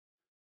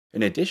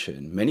 In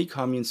addition, many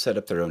communes set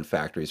up their own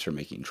factories for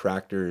making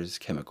tractors,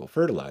 chemical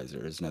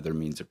fertilizers, and other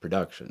means of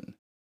production.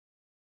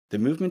 The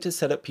movement to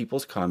set up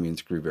people's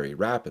communes grew very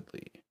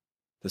rapidly.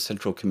 The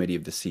Central Committee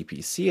of the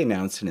CPC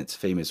announced in its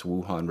famous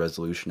Wuhan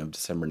Resolution of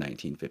December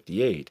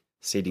 1958,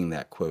 stating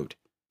that, quote,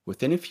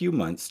 within a few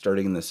months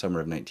starting in the summer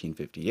of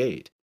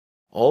 1958,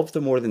 all of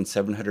the more than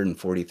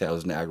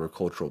 740,000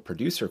 agricultural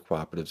producer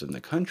cooperatives in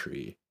the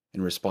country,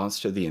 in response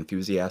to the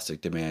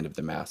enthusiastic demand of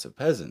the mass of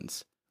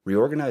peasants,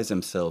 reorganized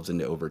themselves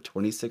into over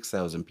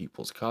 26,000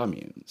 people's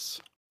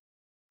communes.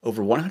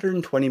 Over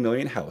 120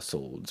 million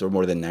households, or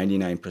more than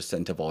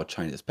 99% of all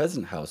China's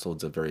peasant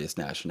households of various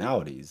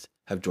nationalities,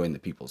 have joined the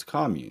people's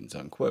communes,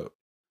 unquote.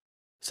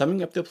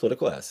 Summing up the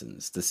political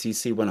essence, the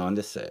CC went on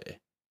to say,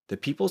 the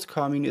people's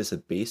commune is a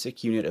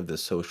basic unit of the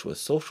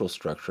socialist social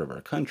structure of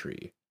our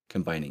country,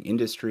 combining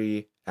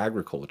industry,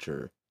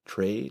 agriculture,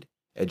 trade,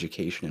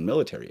 education, and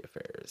military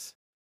affairs.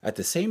 At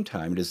the same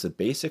time, it is the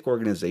basic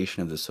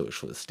organization of the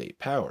socialist state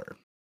power.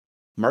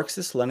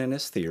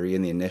 Marxist-Leninist theory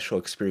and the initial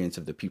experience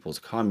of the people's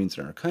communes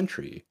in our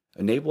country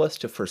enable us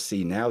to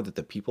foresee now that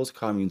the people's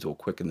communes will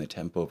quicken the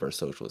tempo of our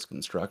socialist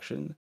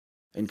construction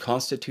and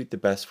constitute the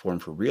best form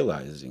for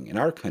realizing, in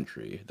our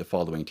country, the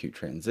following two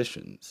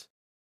transitions.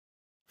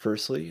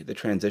 Firstly, the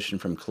transition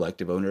from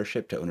collective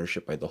ownership to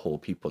ownership by the whole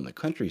people in the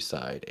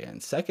countryside,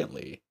 and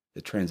secondly, the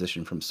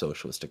transition from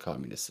socialist to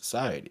communist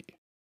society.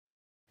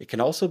 It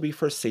can also be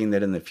foreseen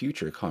that in the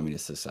future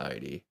communist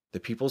society, the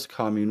people's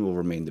commune will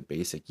remain the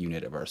basic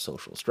unit of our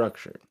social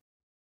structure.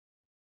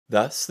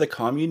 Thus, the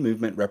commune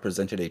movement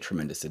represented a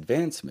tremendous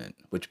advancement,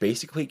 which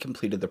basically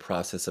completed the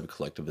process of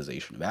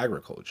collectivization of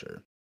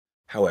agriculture.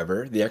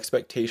 However, the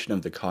expectation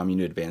of the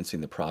commune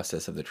advancing the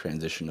process of the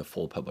transition to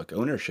full public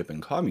ownership in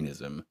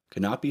communism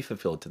could not be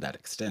fulfilled to that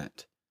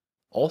extent.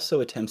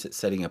 Also, attempts at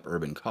setting up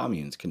urban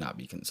communes could not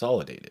be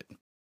consolidated.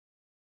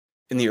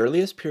 In the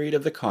earliest period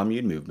of the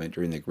commune movement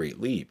during the Great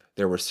Leap,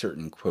 there were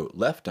certain, quote,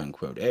 left,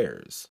 unquote,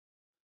 heirs.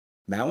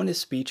 Mao in his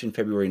speech in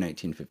February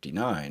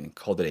 1959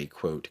 called it a,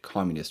 quote,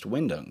 communist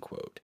wind,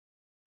 unquote.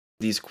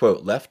 These,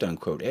 quote, left,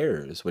 unquote,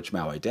 heirs, which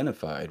Mao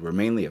identified, were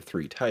mainly of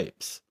three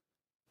types.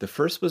 The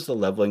first was the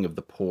leveling of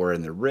the poor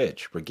and the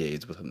rich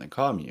brigades within the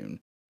commune,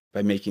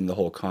 by making the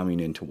whole commune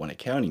into one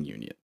accounting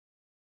unit.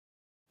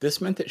 This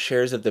meant that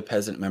shares of the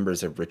peasant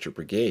members of richer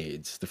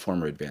brigades, the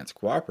former advanced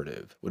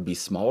cooperative, would be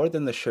smaller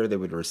than the share they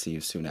would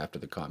receive soon after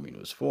the commune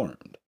was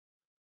formed.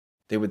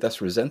 They would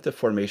thus resent the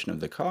formation of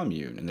the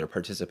commune, and their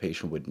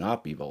participation would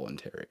not be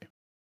voluntary.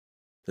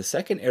 The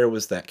second error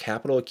was that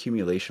capital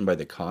accumulation by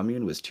the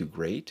commune was too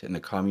great, and the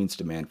commune's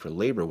demand for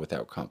labor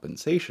without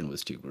compensation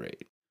was too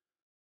great.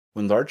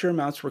 When larger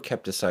amounts were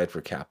kept aside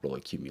for capital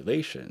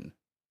accumulation,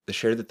 the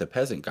share that the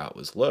peasant got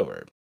was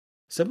lower.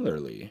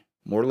 Similarly,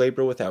 more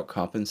labor without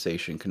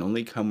compensation can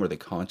only come where the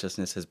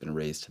consciousness has been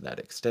raised to that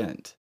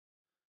extent.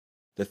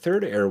 The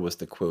third error was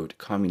the, quote,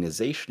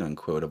 communization,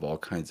 unquote, of all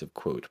kinds of,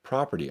 quote,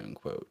 property,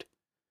 unquote.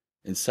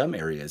 In some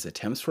areas,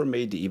 attempts were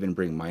made to even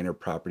bring minor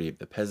property of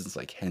the peasants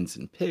like hens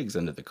and pigs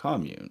under the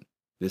commune.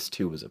 This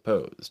too was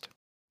opposed.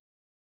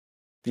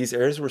 These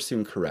errors were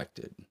soon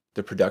corrected.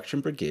 The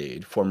production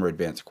brigade, former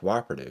advanced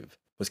cooperative,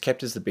 was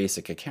kept as the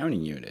basic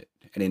accounting unit,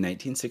 and in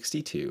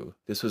 1962,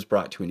 this was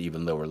brought to an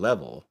even lower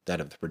level, that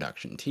of the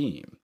production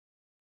team.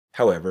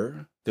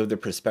 However, though the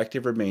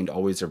perspective remained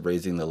always of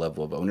raising the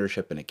level of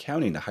ownership and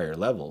accounting to higher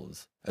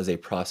levels, as a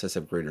process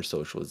of greater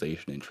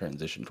socialization and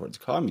transition towards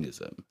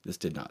communism, this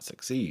did not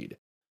succeed.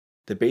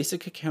 The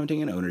basic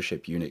accounting and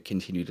ownership unit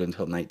continued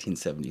until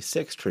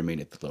 1976 to remain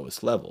at the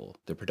lowest level,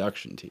 the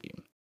production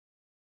team.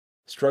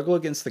 Struggle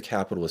against the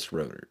capitalist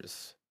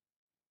roaders.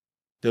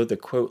 Though the,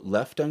 quote,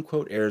 left,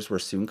 unquote, errors were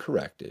soon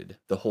corrected,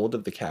 the hold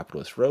of the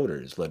capitalist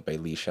roaders, led by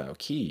Li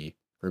Shaoqi,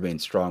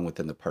 remained strong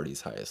within the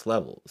party's highest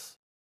levels.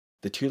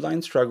 The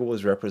two-line struggle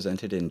was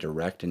represented in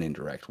direct and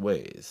indirect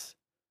ways.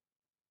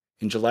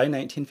 In July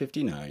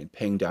 1959,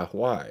 Peng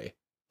Dahuai,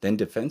 then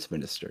defense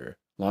minister,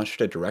 launched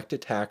a direct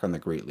attack on the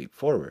Great Leap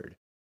Forward,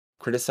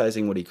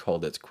 criticizing what he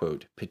called its,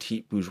 quote,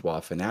 petite bourgeois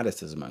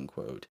fanaticism,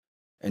 unquote,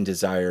 and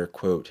desire,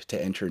 quote,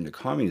 to enter into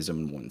communism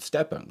in one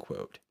step,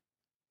 unquote.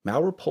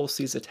 Mao repulsed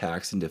these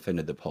attacks and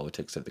defended the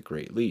politics of the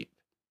Great Leap.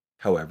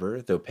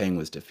 However, though Peng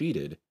was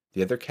defeated,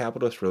 the other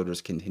capitalist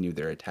roaders continued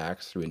their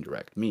attacks through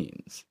indirect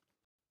means.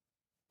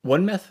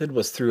 One method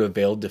was through a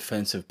veiled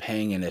defense of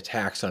Peng and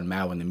attacks on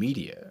Mao in the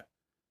media.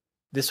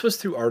 This was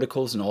through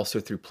articles and also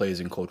through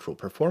plays and cultural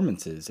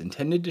performances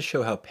intended to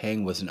show how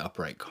Peng was an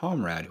upright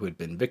comrade who had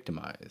been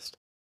victimized.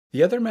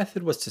 The other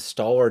method was to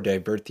stall or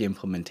divert the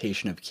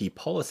implementation of key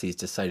policies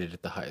decided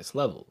at the highest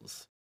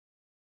levels.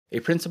 A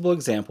principal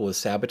example was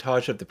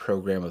sabotage of the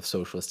program of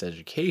socialist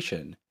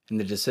education and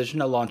the decision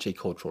to launch a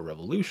cultural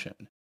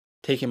revolution,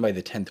 taken by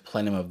the 10th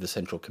plenum of the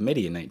Central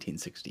Committee in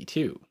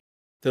 1962.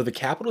 Though the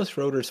capitalist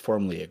voters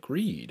formally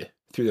agreed,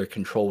 through their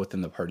control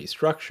within the party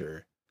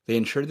structure, they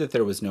ensured that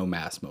there was no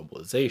mass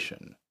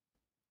mobilization.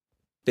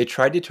 They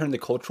tried to turn the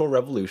Cultural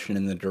Revolution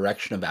in the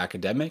direction of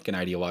academic and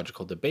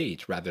ideological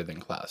debate rather than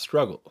class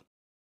struggle.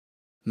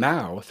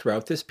 Mao,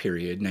 throughout this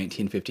period,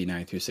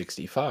 1959 through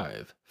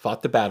 65,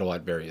 fought the battle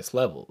at various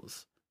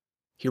levels.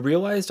 He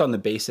realized on the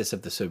basis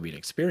of the Soviet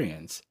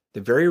experience the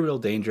very real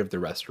danger of the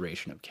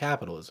restoration of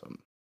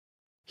capitalism.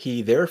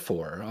 He,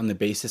 therefore, on the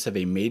basis of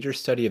a major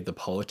study of the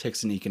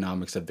politics and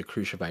economics of the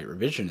Khrushchevite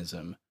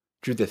revisionism,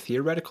 drew the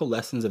theoretical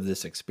lessons of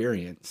this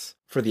experience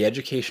for the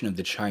education of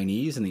the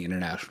Chinese and the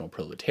international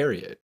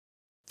proletariat.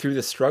 Through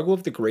the struggle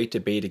of the Great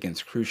Debate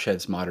against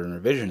Khrushchev's modern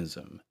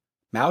revisionism,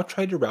 Mao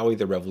tried to rally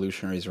the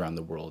revolutionaries around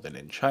the world and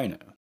in China.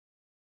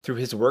 Through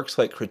his works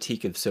like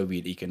Critique of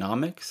Soviet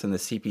Economics and the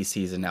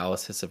CPC's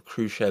analysis of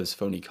Khrushchev's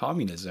phony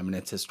communism and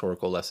its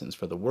historical lessons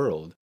for the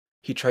world,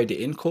 he tried to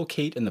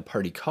inculcate in the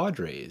party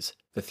cadres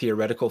the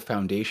theoretical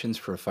foundations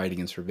for a fight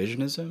against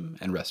revisionism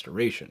and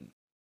restoration.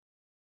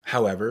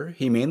 However,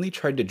 he mainly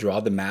tried to draw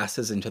the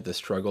masses into the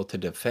struggle to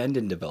defend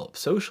and develop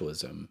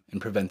socialism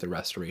and prevent the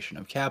restoration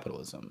of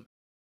capitalism.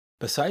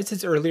 Besides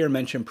his earlier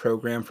mentioned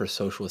program for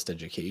socialist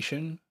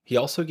education, he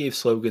also gave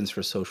slogans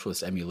for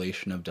socialist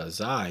emulation of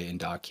Dazai and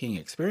Da King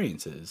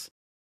experiences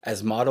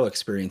as model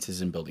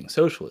experiences in building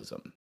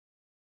socialism.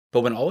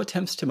 But when all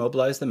attempts to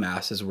mobilize the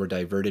masses were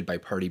diverted by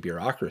party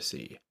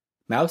bureaucracy,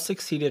 Mao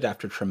succeeded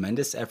after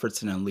tremendous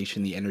efforts in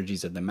unleashing the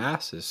energies of the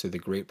masses through the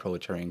Great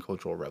Proletarian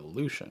Cultural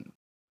Revolution.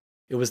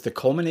 It was the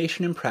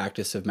culmination in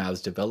practice of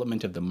Mao's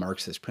development of the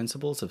Marxist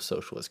principles of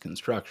socialist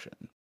construction.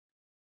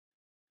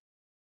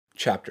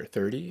 Chapter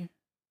 30: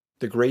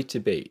 The Great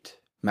Debate,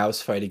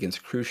 Mao's Fight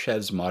Against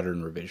Khrushchev's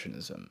Modern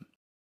Revisionism.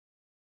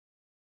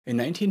 In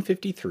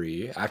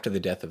 1953, after the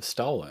death of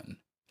Stalin,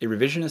 a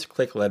revisionist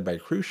clique led by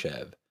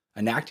Khrushchev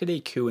enacted a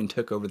coup and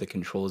took over the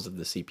controls of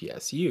the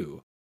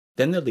CPSU,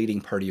 then the leading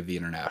party of the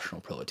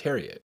international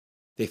proletariat.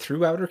 They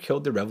threw out or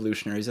killed the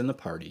revolutionaries in the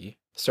party,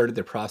 started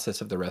the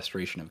process of the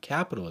restoration of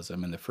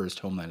capitalism in the first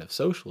homeland of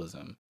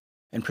socialism,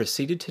 and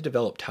proceeded to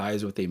develop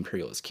ties with the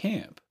imperialist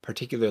camp,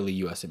 particularly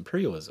U.S.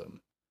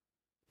 imperialism.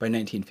 By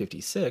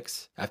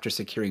 1956, after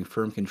securing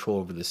firm control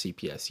over the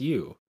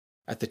CPSU,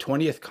 at the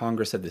 20th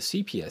Congress of the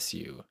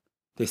CPSU,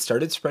 they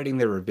started spreading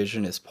their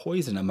revisionist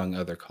poison among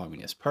other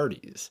communist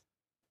parties.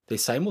 They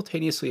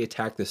simultaneously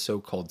attacked the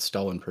so-called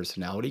Stalin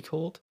personality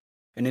cult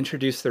and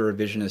introduced the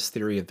revisionist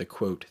theory of the,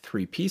 quote,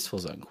 three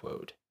peacefuls,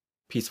 unquote: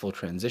 peaceful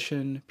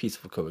transition,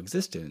 peaceful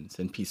coexistence,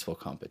 and peaceful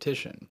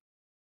competition.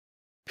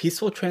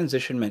 Peaceful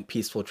transition meant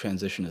peaceful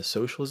transition to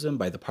socialism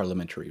by the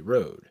parliamentary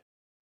road.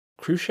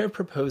 Khrushchev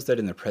proposed that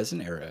in the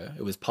present era,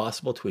 it was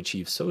possible to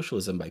achieve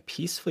socialism by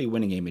peacefully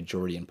winning a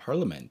majority in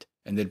parliament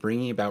and then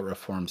bringing about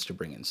reforms to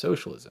bring in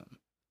socialism.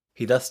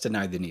 He thus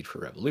denied the need for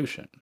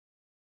revolution.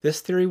 This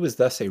theory was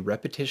thus a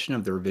repetition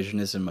of the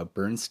revisionism of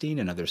Bernstein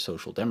and other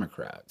social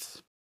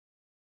democrats.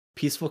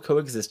 Peaceful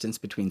coexistence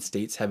between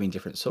states having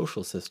different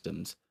social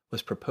systems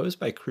was proposed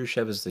by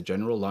Khrushchev as the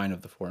general line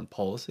of the foreign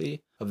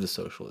policy of the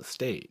socialist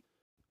state.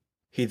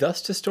 He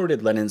thus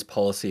distorted Lenin's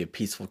policy of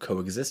peaceful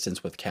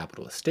coexistence with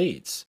capitalist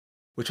states,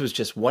 which was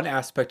just one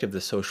aspect of the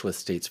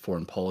socialist state's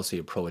foreign policy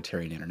of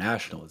proletarian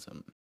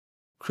internationalism.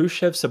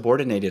 Khrushchev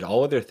subordinated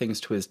all other things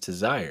to his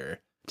desire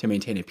to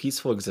maintain a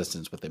peaceful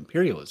existence with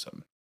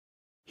imperialism.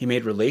 He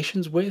made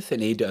relations with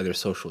and aid to other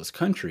socialist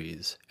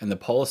countries, and the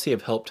policy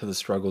of help to the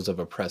struggles of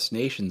oppressed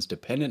nations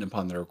dependent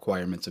upon the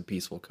requirements of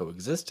peaceful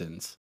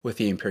coexistence with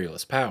the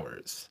imperialist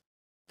powers.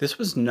 This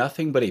was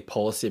nothing but a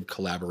policy of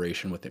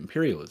collaboration with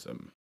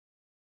imperialism.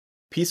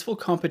 Peaceful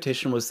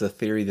competition was the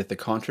theory that the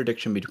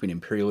contradiction between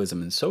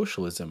imperialism and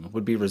socialism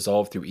would be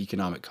resolved through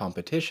economic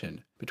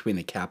competition between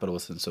the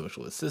capitalist and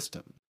socialist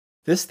system.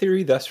 This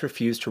theory thus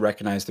refused to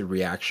recognize the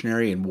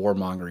reactionary and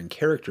warmongering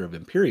character of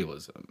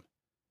imperialism.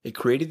 It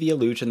created the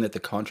illusion that the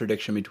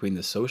contradiction between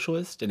the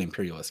socialist and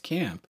imperialist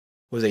camp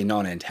was a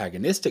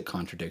non-antagonistic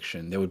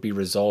contradiction that would be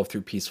resolved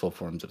through peaceful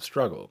forms of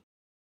struggle.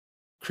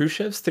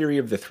 Khrushchev's theory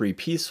of the three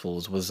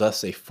peacefuls was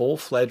thus a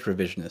full-fledged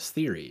revisionist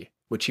theory,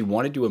 which he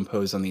wanted to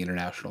impose on the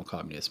international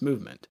communist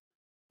movement.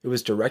 It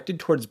was directed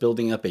towards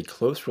building up a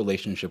close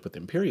relationship with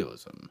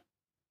imperialism.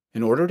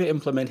 In order to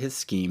implement his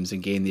schemes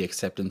and gain the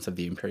acceptance of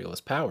the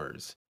imperialist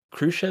powers,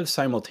 Khrushchev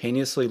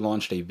simultaneously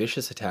launched a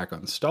vicious attack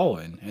on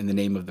Stalin in the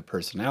name of the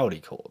personality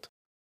cult.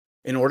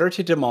 In order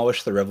to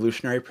demolish the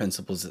revolutionary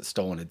principles that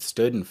Stalin had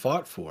stood and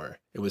fought for,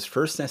 it was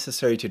first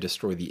necessary to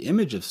destroy the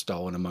image of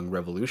Stalin among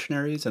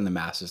revolutionaries and the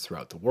masses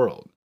throughout the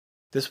world.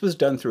 This was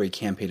done through a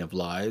campaign of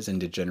lies and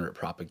degenerate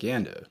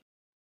propaganda.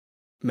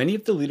 Many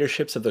of the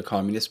leaderships of the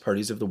communist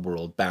parties of the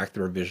world backed the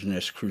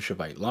revisionist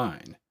Khrushchevite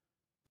line.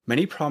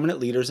 Many prominent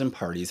leaders and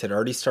parties had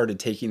already started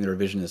taking the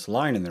revisionist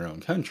line in their own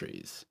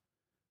countries.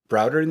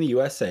 Browder in the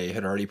USA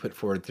had already put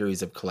forward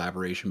theories of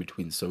collaboration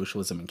between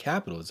socialism and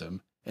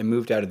capitalism and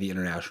moved out of the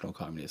international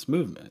communist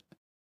movement.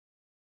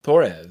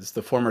 Thorez,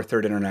 the former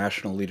Third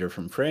International leader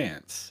from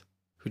France,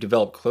 who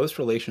developed close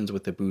relations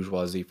with the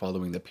bourgeoisie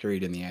following the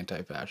period in the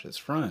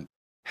anti-fascist front,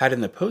 had in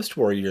the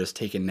post-war years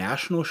taken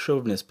national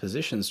chauvinist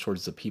positions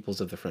towards the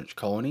peoples of the French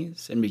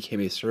colonies and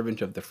became a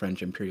servant of the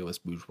French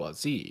imperialist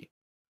bourgeoisie.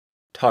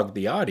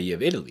 Togliatti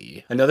of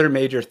Italy, another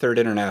major Third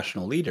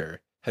International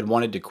leader, had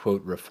wanted to,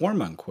 quote,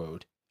 reform,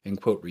 unquote, and,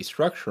 quote,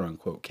 restructure,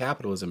 unquote,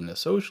 capitalism into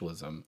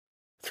socialism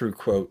through,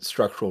 quote,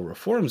 structural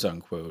reforms,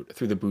 unquote,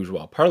 through the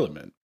bourgeois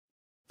parliament.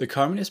 The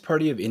Communist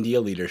Party of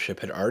India leadership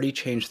had already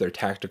changed their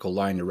tactical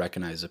line to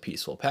recognize a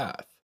peaceful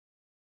path.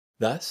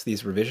 Thus,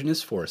 these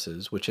revisionist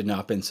forces, which had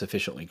not been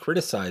sufficiently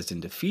criticized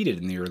and defeated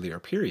in the earlier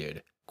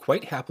period,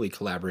 quite happily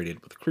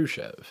collaborated with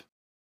Khrushchev.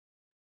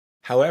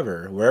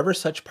 However, wherever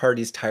such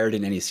parties tired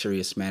in any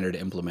serious manner to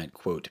implement,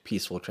 quote,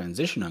 peaceful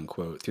transition,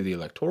 unquote, through the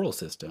electoral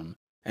system,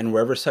 and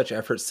wherever such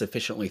efforts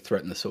sufficiently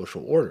threatened the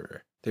social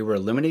order, they were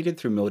eliminated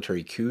through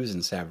military coups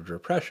and savage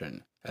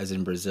repression, as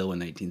in Brazil in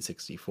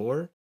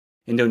 1964,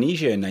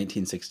 Indonesia in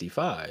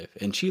 1965,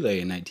 and Chile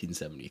in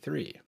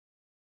 1973.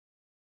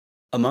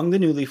 Among the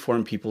newly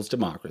formed people's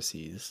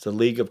democracies, the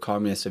League of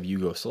Communists of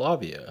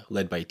Yugoslavia,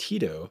 led by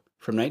Tito,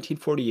 from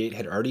 1948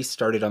 had already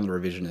started on the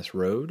revisionist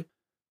road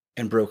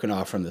and broken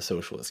off from the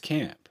socialist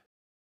camp.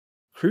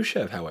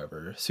 Khrushchev,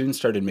 however, soon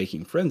started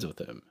making friends with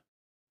him.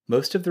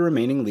 Most of the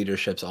remaining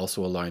leaderships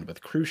also aligned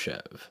with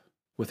Khrushchev.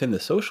 Within the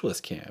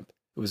socialist camp,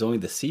 it was only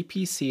the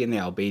CPC and the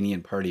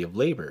Albanian Party of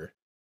Labor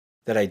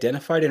that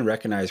identified and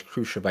recognized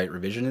Khrushchevite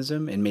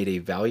revisionism and made a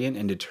valiant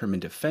and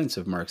determined defense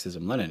of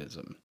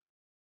Marxism-Leninism.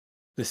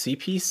 The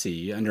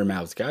CPC, under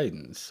Mao's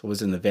guidance,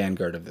 was in the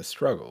vanguard of the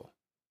struggle.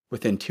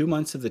 Within 2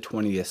 months of the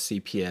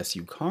 20th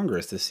CPSU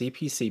Congress, the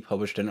CPC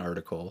published an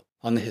article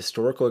on the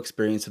historical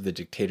experience of the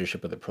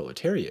dictatorship of the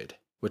proletariat,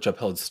 which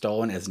upheld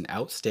Stalin as an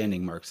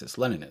outstanding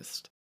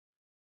Marxist-Leninist.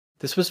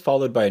 This was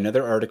followed by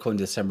another article in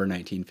December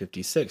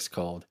 1956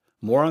 called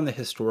More on the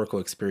Historical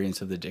Experience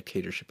of the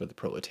Dictatorship of the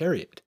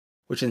Proletariat,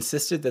 which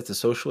insisted that the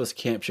socialist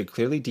camp should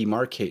clearly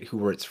demarcate who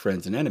were its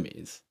friends and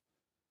enemies.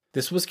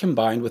 This was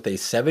combined with a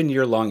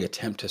 7-year-long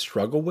attempt to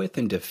struggle with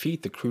and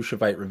defeat the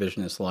Khrushchevite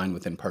revisionist line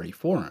within party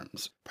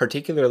forums,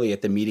 particularly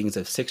at the meetings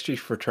of 60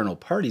 fraternal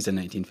parties in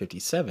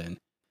 1957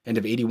 and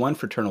of 81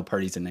 fraternal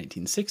parties in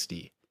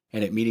 1960,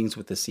 and at meetings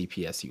with the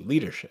CPSU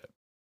leadership.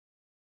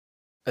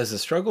 As the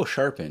struggle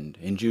sharpened,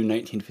 in June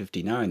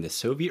 1959 the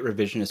Soviet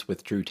revisionists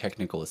withdrew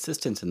technical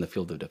assistance in the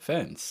field of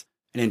defense,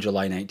 and in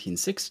July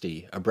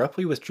 1960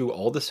 abruptly withdrew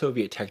all the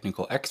Soviet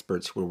technical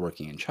experts who were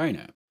working in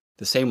China.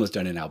 The same was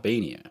done in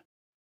Albania.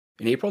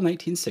 In April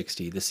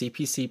 1960, the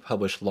CPC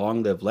published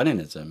Long Live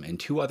Leninism and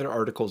 2 other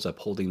articles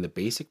upholding the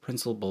basic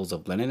principles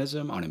of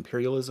Leninism on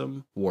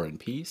imperialism, war and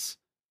peace,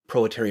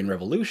 proletarian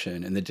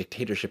revolution, and the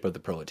dictatorship of the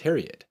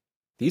proletariat.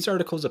 These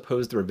articles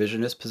opposed the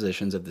revisionist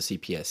positions of the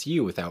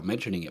CPSU without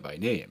mentioning it by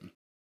name.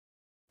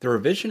 The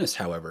revisionists,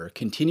 however,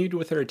 continued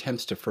with their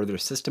attempts to further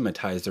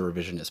systematize their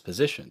revisionist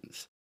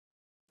positions.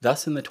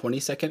 Thus, in the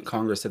 22nd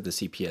Congress of the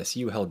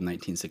CPSU held in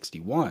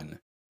 1961,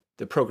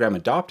 the program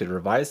adopted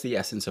revised the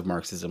essence of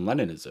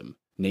Marxism-Leninism,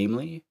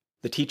 namely,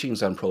 the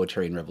teachings on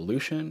proletarian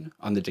revolution,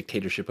 on the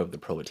dictatorship of the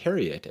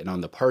proletariat, and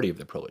on the party of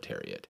the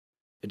proletariat.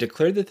 It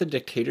declared that the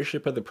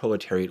dictatorship of the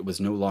proletariat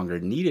was no longer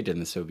needed in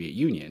the Soviet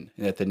Union,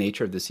 and that the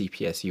nature of the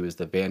CPSU as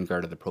the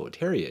vanguard of the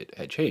proletariat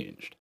had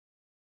changed.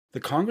 The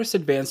Congress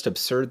advanced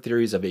absurd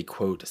theories of a,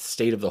 quote,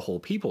 state of the whole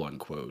people,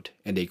 unquote,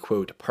 and a,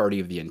 quote, party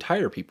of the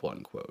entire people,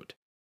 unquote.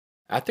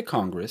 At the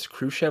Congress,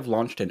 Khrushchev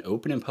launched an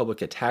open and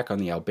public attack on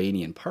the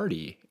Albanian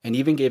Party, and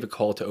even gave a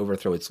call to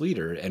overthrow its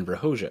leader, Enver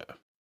Hoxha.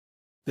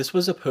 This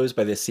was opposed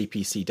by the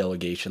CPC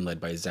delegation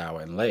led by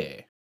Zhao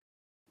Enlai.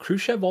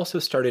 Khrushchev also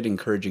started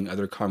encouraging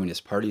other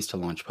communist parties to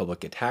launch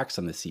public attacks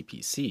on the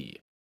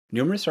CPC.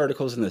 Numerous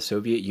articles in the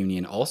Soviet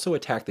Union also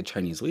attacked the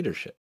Chinese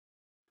leadership.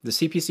 The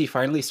CPC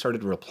finally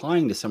started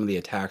replying to some of the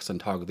attacks on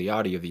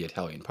Togliatti of the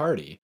Italian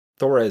Party,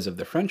 Thorez of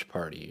the French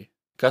Party,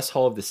 Gus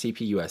Hall of the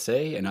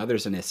CPUSA, and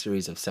others in a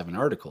series of 7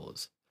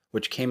 articles,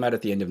 which came out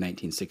at the end of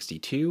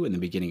 1962 and the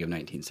beginning of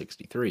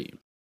 1963.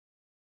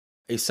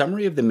 A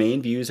summary of the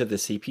main views of the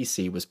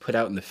CPC was put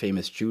out in the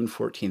famous June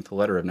 14th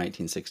letter of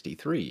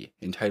 1963,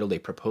 entitled A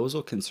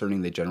Proposal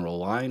Concerning the General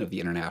Line of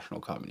the International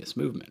Communist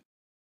Movement.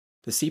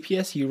 The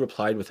CPSU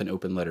replied with an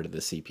open letter to the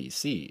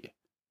CPC.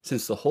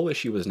 Since the whole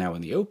issue was now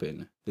in the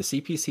open, the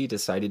CPC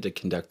decided to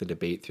conduct the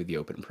debate through the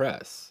open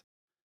press.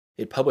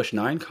 It published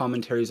 9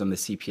 commentaries on the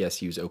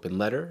CPSU's open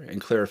letter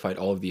and clarified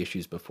all of the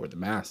issues before the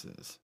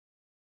masses.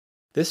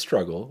 This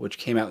struggle, which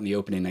came out in the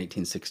open in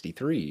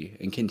 1963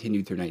 and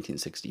continued through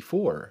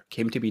 1964,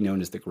 came to be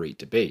known as the Great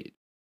Debate.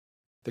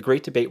 The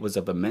Great Debate was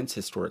of immense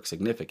historic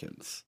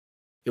significance.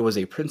 It was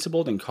a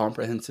principled and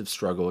comprehensive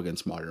struggle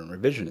against modern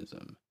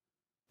revisionism.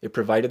 It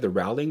provided the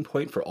rallying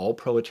point for all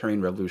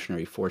proletarian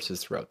revolutionary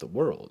forces throughout the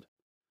world.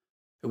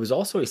 It was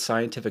also a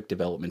scientific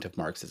development of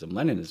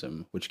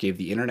Marxism-Leninism, which gave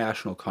the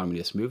international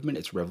communist movement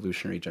its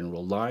revolutionary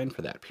general line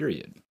for that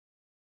period.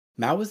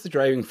 Mao was the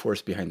driving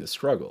force behind the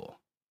struggle.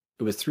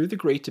 It was through the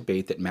Great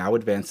Debate that Mao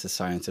advanced the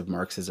science of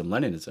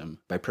Marxism-Leninism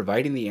by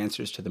providing the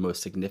answers to the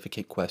most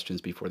significant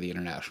questions before the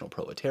international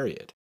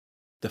proletariat: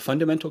 the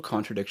fundamental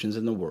contradictions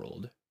in the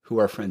world, who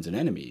are friends and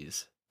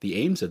enemies, the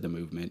aims of the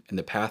movement, and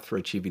the path for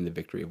achieving the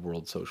victory of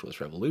world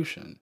socialist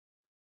revolution.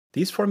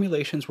 These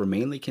formulations were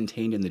mainly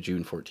contained in the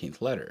June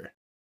 14th letter.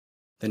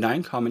 The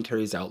 9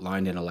 commentaries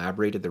outlined and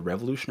elaborated the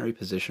revolutionary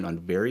position on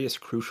various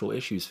crucial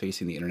issues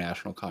facing the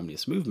international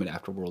communist movement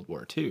after World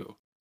War II: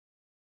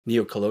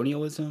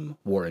 neocolonialism,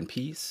 war and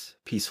peace,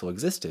 peaceful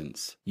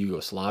existence,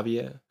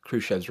 Yugoslavia,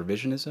 Khrushchev's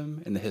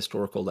revisionism, and the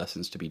historical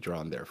lessons to be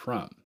drawn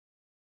therefrom.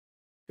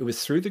 It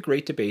was through the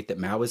Great Debate that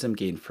Maoism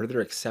gained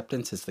further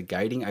acceptance as the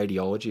guiding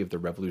ideology of the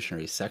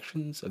revolutionary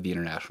sections of the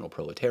international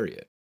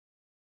proletariat.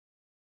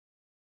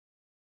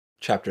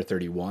 Chapter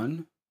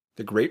 31: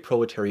 The Great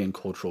Proletarian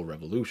Cultural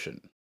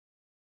Revolution.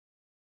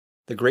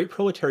 The Great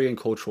Proletarian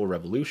Cultural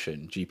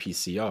Revolution,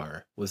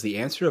 GPCR, was the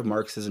answer of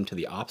Marxism to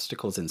the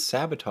obstacles and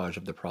sabotage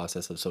of the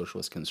process of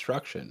socialist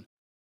construction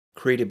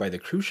created by the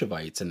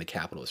Khrushchevites and the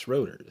capitalist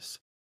roaders.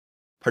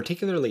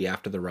 Particularly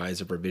after the rise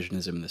of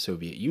revisionism in the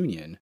Soviet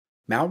Union,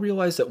 Mao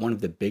realized that one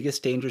of the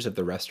biggest dangers of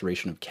the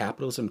restoration of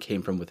capitalism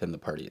came from within the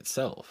party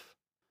itself.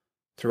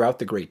 Throughout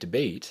the Great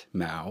Debate,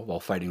 Mao, while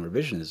fighting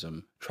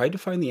revisionism, tried to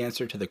find the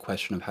answer to the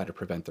question of how to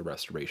prevent the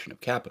restoration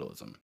of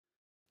capitalism.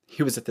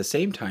 He was at the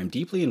same time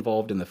deeply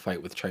involved in the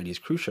fight with Chinese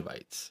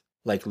Khrushchevites,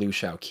 like Liu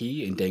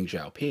Shaoqi and Deng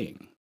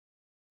Xiaoping.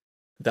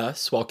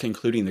 Thus, while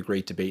concluding the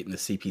Great Debate in the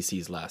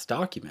CPC's last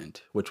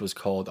document, which was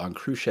called On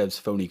Khrushchev's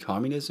Phony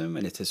Communism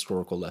and Its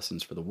Historical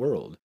Lessons for the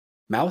World,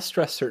 Mao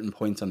stressed certain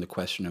points on the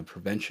question of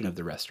prevention of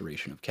the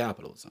restoration of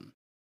capitalism.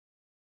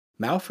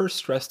 Mao first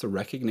stressed the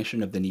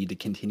recognition of the need to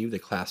continue the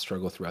class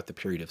struggle throughout the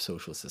period of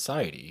socialist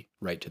society,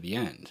 right to the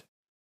end.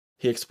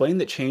 He explained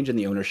that change in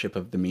the ownership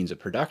of the means of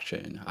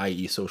production,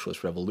 i.e.,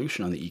 socialist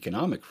revolution on the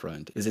economic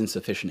front, is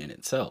insufficient in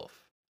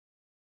itself.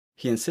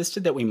 He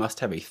insisted that we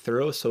must have a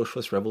thorough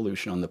socialist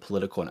revolution on the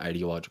political and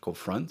ideological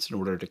fronts in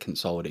order to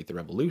consolidate the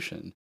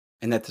revolution,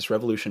 and that this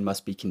revolution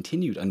must be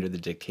continued under the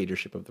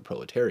dictatorship of the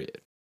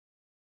proletariat.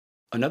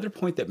 Another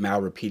point that Mao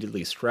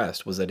repeatedly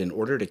stressed was that in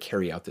order to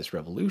carry out this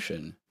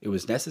revolution, it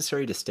was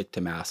necessary to stick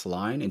to mass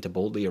line and to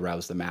boldly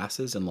arouse the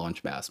masses and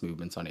launch mass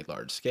movements on a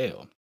large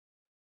scale.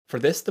 For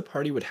this, the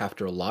party would have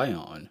to rely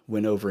on,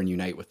 win over and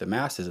unite with the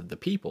masses of the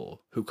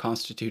people, who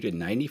constituted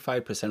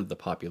 95% of the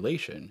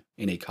population,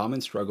 in a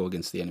common struggle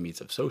against the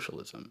enemies of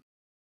socialism.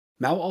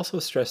 Mao also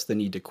stressed the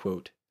need to,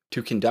 quote,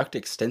 to conduct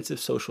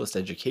extensive socialist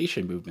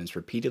education movements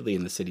repeatedly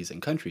in the cities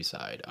and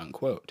countryside,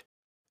 unquote.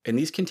 In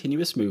these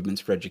continuous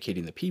movements for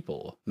educating the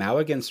people, Mao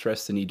again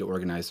stressed the need to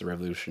organize the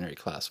revolutionary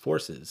class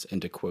forces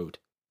and to, quote,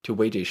 to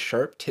wage a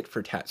sharp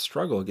tit-for-tat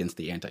struggle against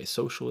the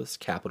anti-socialist,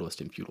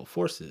 capitalist, and feudal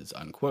forces,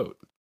 unquote.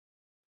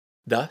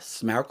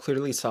 Thus, Mao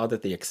clearly saw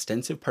that the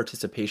extensive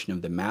participation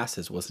of the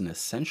masses was an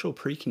essential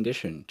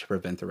precondition to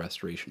prevent the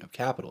restoration of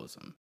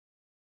capitalism.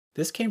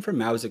 This came from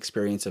Mao's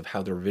experience of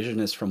how the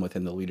revisionists from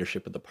within the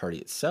leadership of the party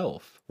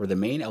itself were the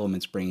main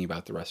elements bringing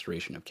about the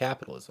restoration of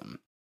capitalism.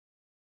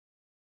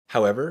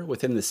 However,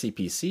 within the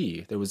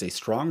CPC, there was a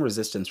strong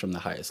resistance from the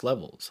highest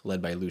levels,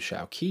 led by Liu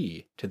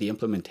Shaoqi, to the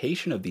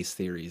implementation of these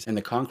theories and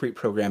the concrete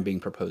program being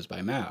proposed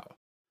by Mao.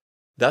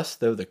 Thus,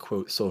 though the,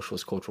 quote,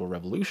 socialist cultural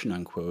revolution,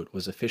 unquote,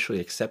 was officially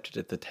accepted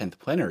at the 10th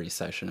plenary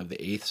session of the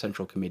 8th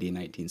Central Committee in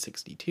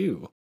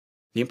 1962,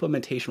 the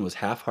implementation was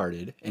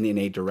half-hearted and in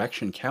a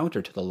direction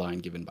counter to the line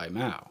given by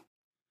Mao.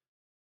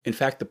 In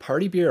fact, the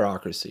party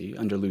bureaucracy,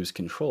 under Liu's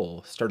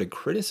control, started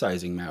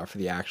criticizing Mao for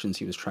the actions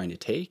he was trying to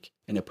take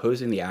and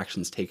opposing the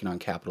actions taken on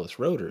capitalist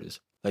roaders,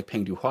 like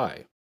Peng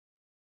Dehuai.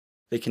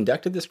 They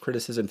conducted this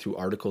criticism through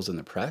articles in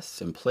the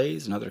press and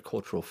plays and other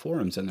cultural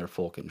forums in their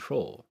full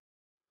control.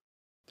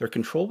 Their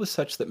control was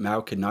such that Mao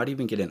could not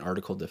even get an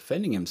article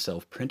defending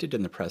himself printed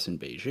in the press in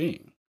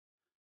Beijing.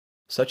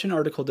 Such an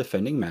article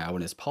defending Mao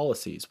and his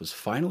policies was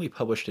finally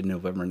published in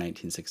November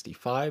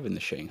 1965 in the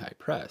Shanghai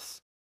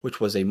Press, which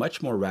was a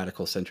much more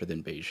radical center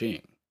than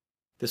Beijing.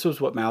 This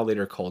was what Mao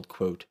later called,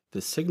 quote,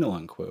 the signal,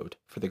 unquote,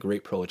 for the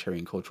Great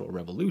Proletarian Cultural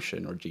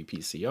Revolution, or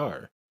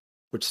GPCR,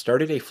 which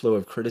started a flow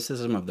of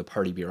criticism of the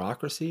party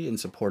bureaucracy in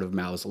support of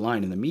Mao's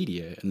line in the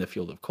media and the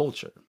field of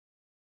culture.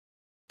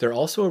 There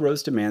also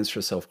arose demands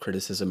for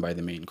self-criticism by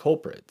the main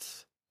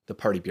culprits. The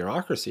party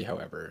bureaucracy,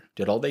 however,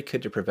 did all they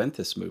could to prevent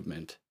this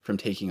movement from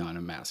taking on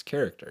a mass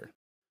character.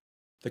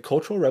 The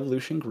Cultural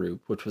Revolution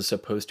Group, which was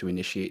supposed to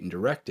initiate and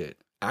direct it,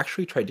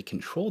 actually tried to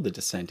control the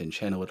dissent and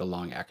channel it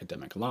along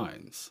academic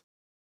lines.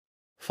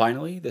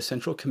 Finally, the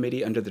Central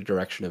Committee under the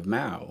direction of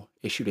Mao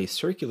issued a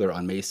circular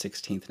on May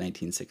 16,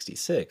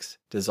 1966,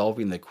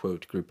 dissolving the,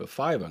 quote, Group of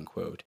Five,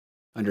 unquote,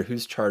 under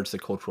whose charge the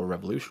Cultural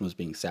Revolution was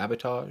being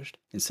sabotaged,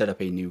 and set up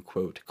a new,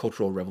 quote,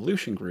 Cultural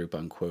Revolution Group,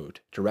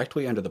 unquote,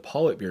 directly under the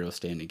Politburo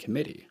Standing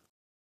Committee.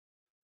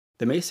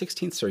 The May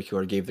 16th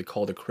circular gave the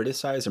call to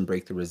criticize and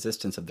break the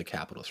resistance of the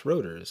capitalist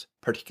roaders,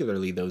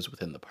 particularly those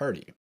within the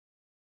party.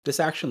 This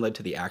action led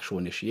to the actual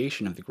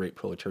initiation of the Great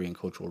Proletarian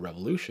Cultural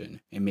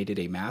Revolution and made it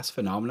a mass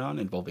phenomenon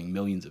involving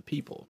millions of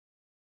people.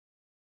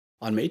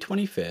 On May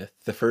 25th,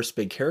 the first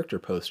big character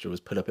poster was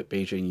put up at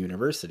Beijing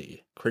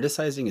University,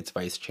 criticizing its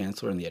vice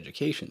chancellor and the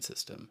education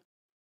system.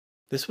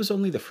 This was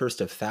only the first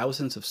of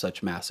thousands of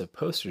such massive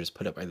posters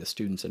put up by the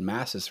students in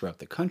masses throughout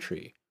the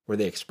country, where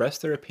they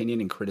expressed their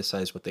opinion and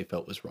criticized what they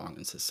felt was wrong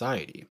in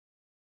society.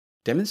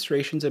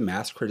 Demonstrations and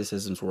mass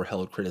criticisms were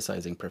held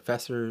criticizing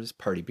professors,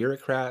 party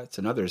bureaucrats,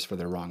 and others for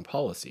their wrong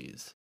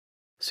policies.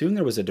 Soon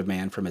there was a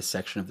demand from a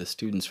section of the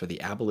students for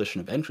the abolition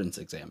of entrance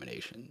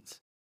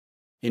examinations.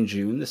 In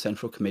June, the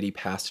Central Committee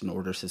passed an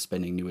order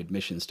suspending new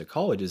admissions to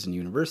colleges and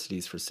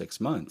universities for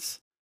 6 months,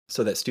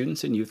 so that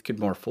students and youth could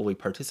more fully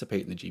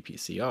participate in the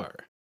GPCR.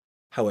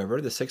 However,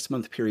 the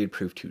 6-month period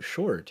proved too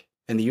short,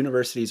 and the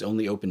universities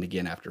only opened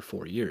again after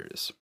 4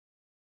 years.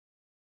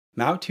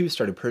 Mao too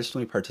started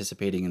personally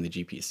participating in the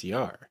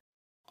GPCR.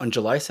 On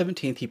July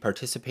 17th, he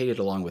participated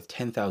along with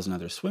 10,000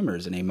 other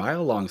swimmers in a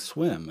mile-long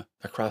swim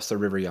across the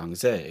river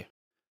Yangtze.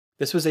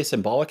 This was a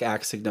symbolic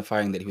act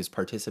signifying that he was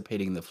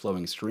participating in the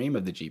flowing stream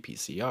of the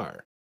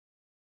GPCR.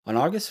 On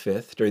August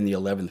 5th, during the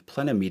 11th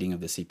plenum meeting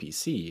of the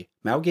CPC,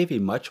 Mao gave a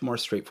much more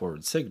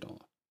straightforward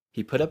signal.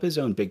 He put up his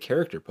own big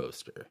character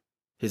poster.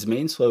 His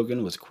main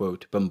slogan was,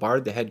 quote,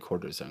 "Bombard the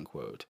headquarters,"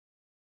 unquote.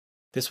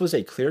 This was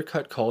a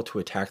clear-cut call to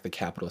attack the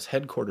capitalist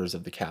headquarters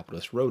of the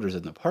capitalist roaders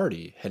in the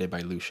party, headed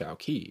by Liu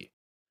Shaoqi.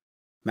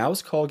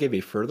 Mao's call gave a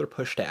further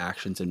push to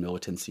actions and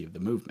militancy of the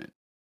movement.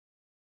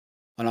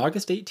 On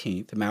August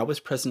 18th, Mao was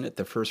present at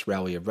the first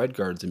rally of Red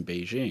Guards in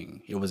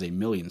Beijing. It was 1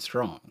 million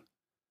strong.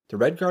 The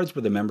Red Guards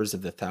were the members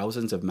of the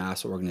thousands of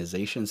mass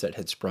organizations that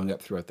had sprung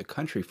up throughout the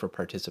country for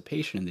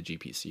participation in the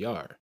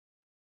GPCR.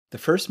 The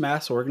first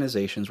mass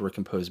organizations were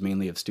composed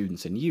mainly of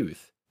students and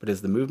youth, but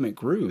as the movement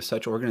grew,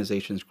 such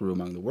organizations grew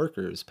among the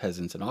workers,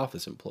 peasants, and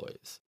office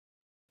employees.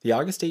 The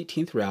August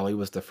 18th rally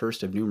was the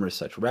first of numerous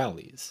such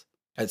rallies.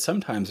 At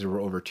some times, there were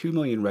over 2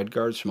 million Red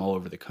Guards from all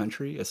over the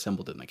country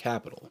assembled in the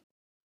capital.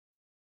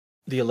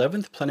 The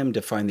 11th plenum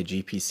defined the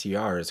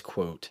GPCR as,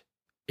 quote,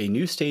 "a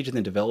new stage in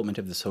the development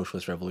of the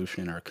socialist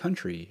revolution in our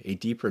country, a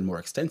deeper and more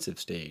extensive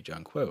stage,"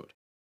 unquote.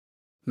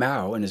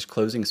 Mao, in his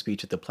closing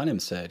speech at the plenum,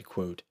 said,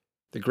 quote,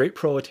 "The great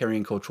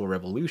proletarian cultural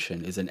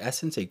revolution is in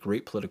essence a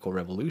great political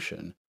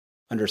revolution,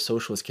 under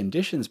socialist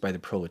conditions by the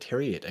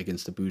proletariat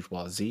against the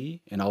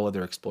bourgeoisie and all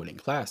other exploiting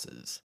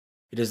classes.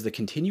 It is the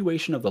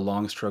continuation of the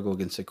long struggle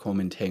against the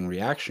Kuomintang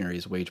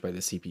reactionaries waged by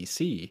the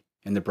CPC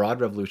and the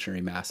broad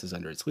revolutionary masses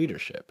under its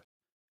leadership.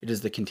 It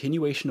is the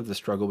continuation of the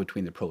struggle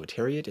between the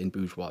proletariat and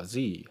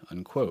bourgeoisie,"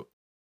 unquote.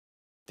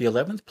 The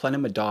 11th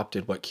plenum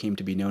adopted what came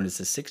to be known as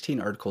the 16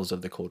 Articles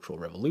of the Cultural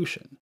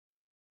Revolution.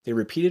 They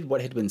repeated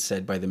what had been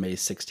said by the May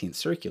 16th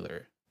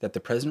circular, that the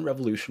present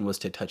revolution was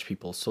to touch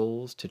people's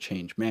souls, to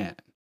change man.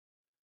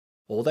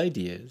 Old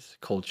ideas,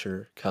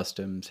 culture,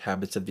 customs,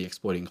 habits of the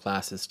exploiting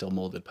classes still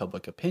molded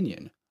public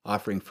opinion,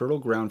 offering fertile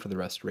ground for the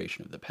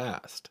restoration of the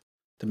past.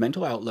 The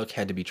mental outlook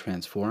had to be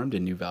transformed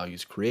and new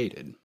values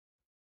created.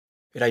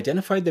 It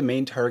identified the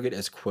main target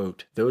as,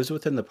 quote, "those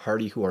within the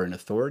party who are in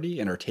authority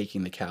and are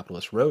taking the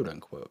capitalist road,"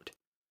 unquote.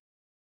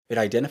 It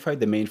identified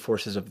the main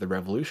forces of the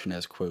revolution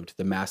as, quote,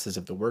 "the masses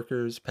of the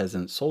workers,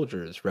 peasants,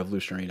 soldiers,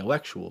 revolutionary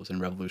intellectuals, and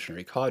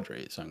revolutionary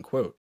cadres,"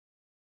 unquote.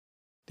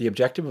 The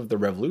objective of the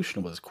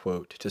revolution was,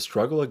 quote, "to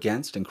struggle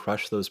against and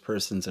crush those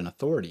persons in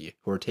authority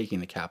who are taking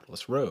the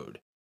capitalist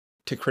road,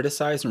 to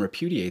criticize and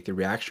repudiate the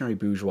reactionary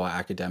bourgeois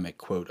academic,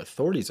 quote,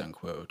 authorities,"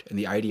 unquote, and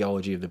the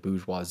ideology of the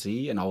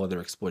bourgeoisie and all other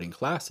exploiting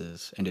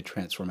classes, and to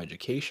transform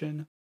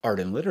education,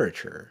 art and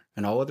literature,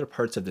 and all other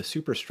parts of the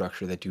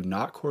superstructure that do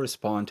not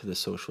correspond to the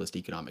socialist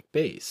economic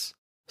base,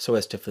 so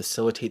as to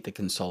facilitate the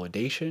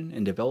consolidation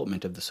and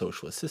development of the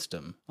socialist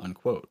system,"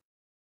 unquote.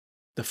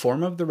 The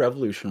form of the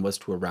revolution was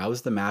to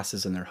arouse the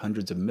masses in their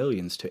hundreds of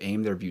millions to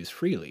aim their views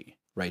freely,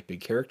 write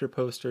big character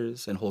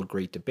posters, and hold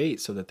great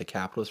debates so that the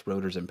capitalist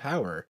roaders in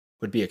power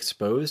would be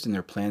exposed and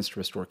their plans to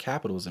restore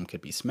capitalism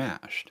could be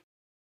smashed.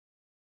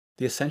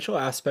 The essential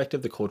aspect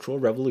of the Cultural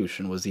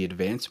Revolution was the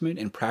advancement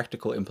and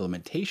practical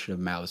implementation of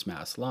Mao's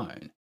mass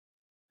line.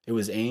 It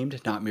was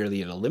aimed not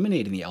merely at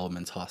eliminating the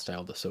elements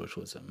hostile to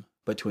socialism,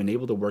 but to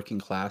enable the working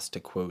class to,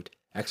 quote,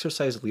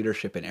 "exercise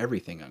leadership in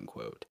everything,"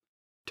 unquote,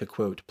 to,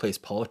 quote, "place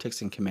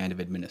politics in command of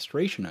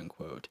administration,"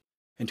 unquote,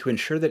 and to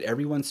ensure that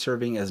everyone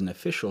serving as an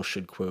official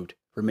should, quote,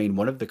 "remain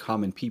one of the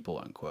common people,"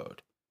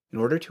 unquote. In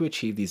order to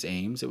achieve these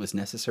aims, it was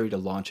necessary to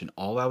launch an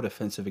all-out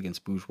offensive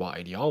against bourgeois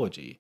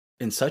ideology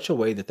in such a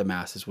way that the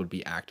masses would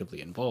be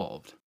actively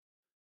involved.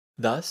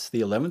 Thus,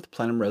 the 11th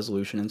Plenum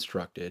Resolution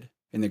instructed,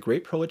 in the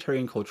great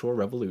proletarian cultural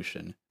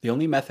revolution, the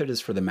only method is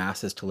for the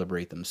masses to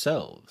liberate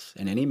themselves,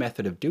 and any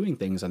method of doing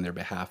things on their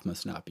behalf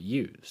must not be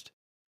used.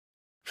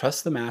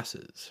 Trust the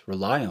masses,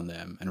 rely on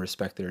them, and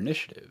respect their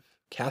initiative.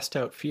 Cast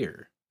out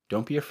fear.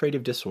 Don't be afraid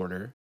of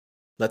disorder.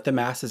 Let the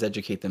masses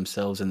educate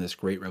themselves in this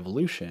great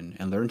revolution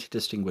and learn to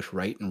distinguish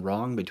right and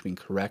wrong between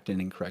correct and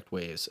incorrect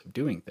ways of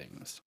doing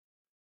things.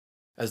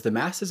 As the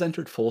masses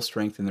entered full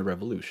strength in the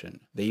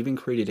revolution, they even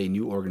created a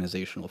new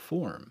organizational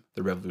form,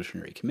 the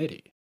Revolutionary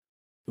Committee.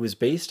 It was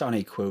based on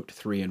a, quote,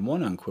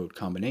 3-in-1, unquote,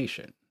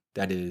 combination.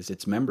 That is,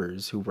 its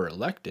members, who were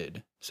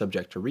elected,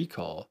 subject to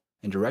recall,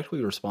 and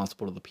directly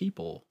responsible to the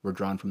people were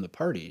drawn from the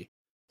party,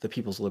 the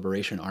People's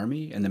Liberation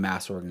Army, and the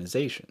mass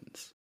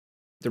organizations.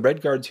 The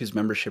Red Guards, whose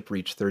membership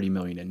reached 30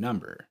 million in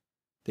number.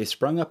 They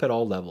sprung up at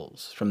all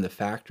levels, from the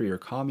factory or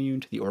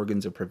commune to the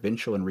organs of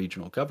provincial and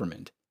regional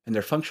government, and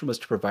their function was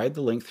to provide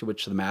the link through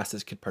which the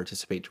masses could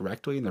participate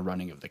directly in the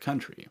running of the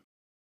country.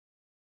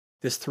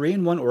 This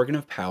three-in-one organ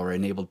of power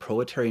enabled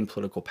proletarian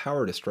political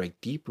power to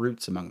strike deep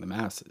roots among the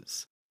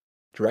masses.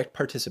 Direct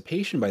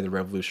participation by the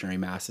revolutionary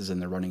masses in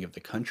the running of the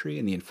country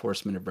and the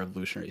enforcement of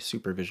revolutionary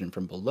supervision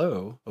from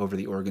below over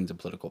the organs of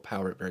political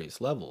power at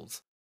various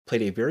levels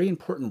played a very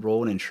important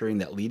role in ensuring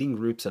that leading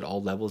groups at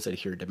all levels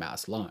adhered to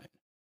mass line.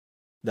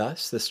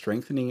 Thus, the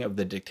strengthening of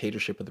the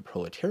dictatorship of the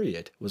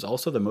proletariat was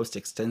also the most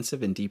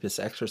extensive and deepest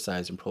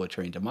exercise in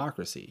proletarian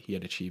democracy he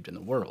had achieved in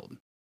the world.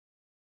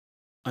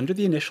 Under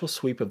the initial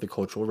sweep of the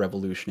Cultural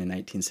Revolution in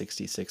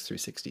 1966 through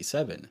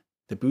 67,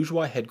 the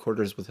bourgeois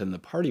headquarters within the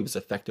party was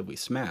effectively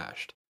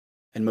smashed,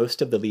 and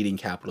most of the leading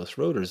capitalist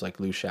rotors like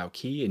Liu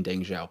Shaoqi and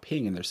Deng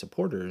Xiaoping and their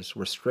supporters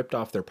were stripped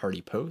off their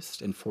party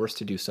posts and forced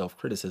to do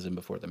self-criticism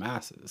before the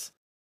masses.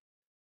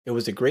 It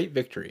was a great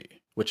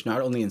victory, which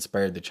not only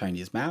inspired the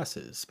Chinese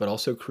masses, but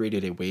also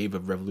created a wave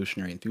of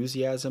revolutionary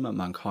enthusiasm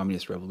among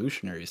communist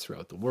revolutionaries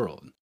throughout the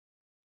world.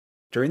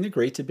 During the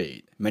Great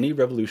Debate, many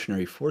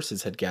revolutionary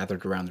forces had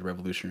gathered around the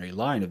revolutionary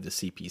line of the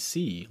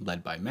CPC,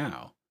 led by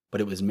Mao,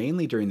 but it was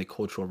mainly during the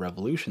Cultural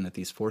Revolution that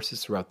these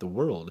forces throughout the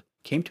world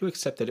came to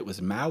accept that it was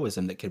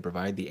Maoism that could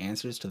provide the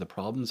answers to the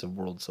problems of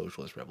world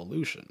socialist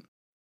revolution.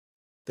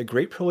 The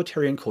Great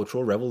Proletarian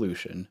Cultural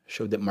Revolution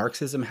showed that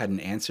Marxism had an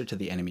answer to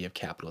the enemy of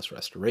capitalist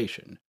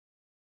restoration.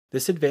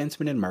 This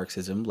advancement in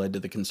Marxism led to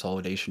the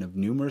consolidation of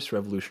numerous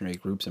revolutionary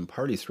groups and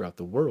parties throughout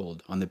the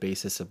world on the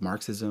basis of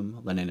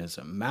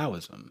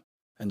Marxism-Leninism-Maoism,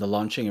 and the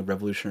launching of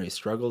revolutionary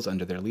struggles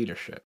under their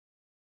leadership.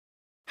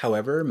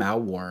 However, Mao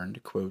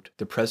warned, quote,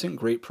 "The present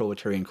great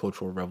proletarian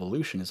cultural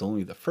revolution is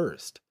only the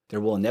first. There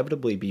will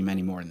inevitably be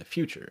many more in the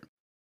future.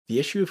 The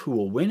issue of who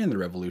will win in the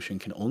revolution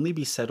can only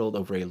be settled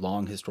over a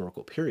long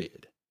historical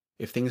period.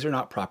 If things are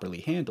not properly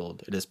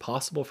handled, it is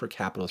possible for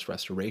capitalist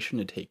restoration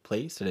to take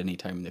place at any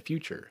time in the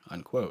future,"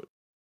 unquote.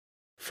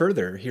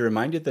 Further, he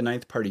reminded the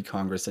Ninth Party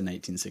Congress in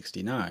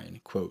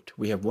 1969, quote,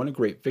 "We have won a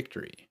great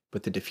victory,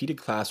 but the defeated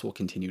class will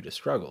continue to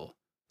struggle.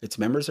 Its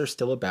members are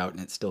still about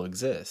and it still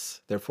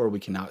exists, therefore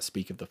we cannot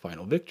speak of the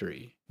final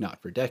victory,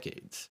 not for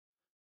decades.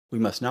 We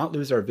must not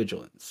lose our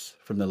vigilance.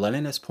 From the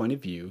Leninist point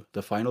of view,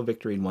 the final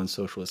victory in one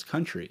socialist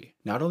country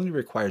not only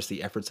requires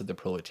the efforts of the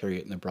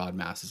proletariat and the broad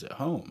masses at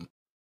home,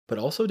 but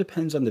also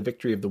depends on the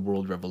victory of the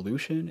world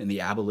revolution and the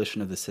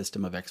abolition of the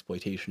system of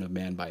exploitation of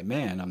man by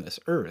man on this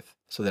earth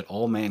so that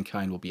all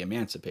mankind will be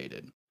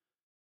emancipated.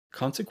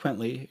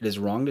 Consequently, it is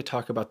wrong to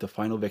talk about the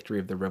final victory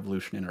of the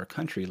revolution in our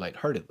country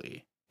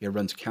lightheartedly. It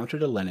runs counter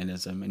to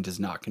Leninism and does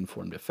not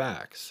conform to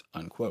facts,"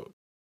 unquote.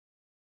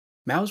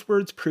 Mao's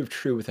words proved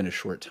true within a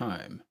short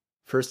time.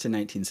 First in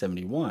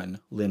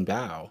 1971, Lin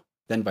Biao,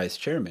 then vice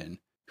chairman,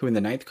 who in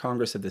the Ninth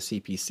Congress of the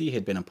CPC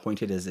had been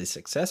appointed as a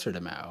successor to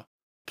Mao,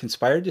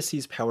 conspired to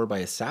seize power by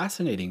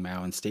assassinating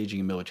Mao and staging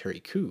a military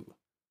coup.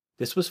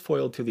 This was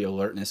foiled through the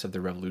alertness of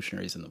the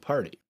revolutionaries in the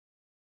party.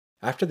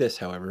 After this,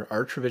 however,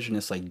 arch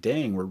revisionists like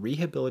Deng were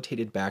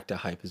rehabilitated back to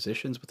high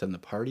positions within the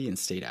party and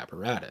state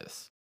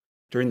apparatus.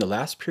 During the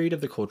last period of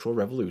the Cultural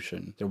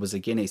Revolution, there was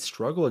again a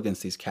struggle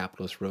against these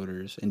capitalist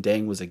rotors, and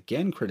Deng was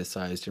again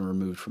criticized and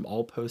removed from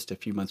all posts a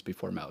few months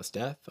before Mao's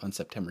death on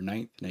September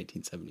 9,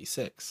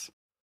 1976.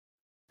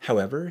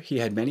 However, he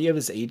had many of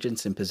his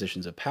agents in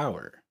positions of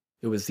power.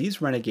 It was these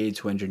renegades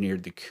who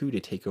engineered the coup to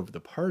take over the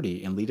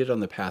party and lead it on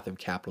the path of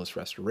capitalist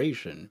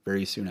restoration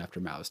very soon after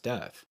Mao's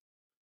death.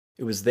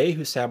 It was they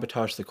who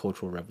sabotaged the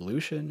Cultural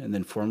Revolution and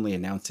then formally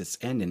announced its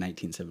end in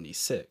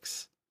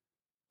 1976.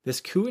 This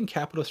coup and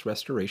capitalist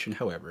restoration,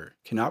 however,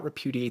 cannot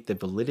repudiate the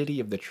validity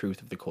of the truth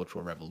of the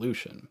Cultural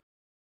Revolution.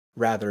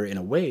 Rather, in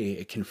a way,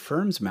 it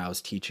confirms Mao's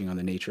teaching on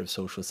the nature of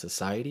socialist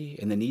society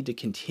and the need to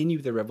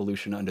continue the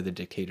revolution under the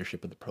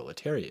dictatorship of the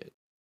proletariat.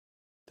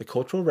 The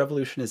Cultural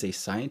Revolution is a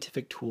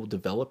scientific tool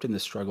developed in the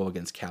struggle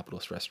against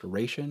capitalist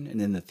restoration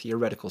and in the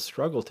theoretical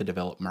struggle to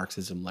develop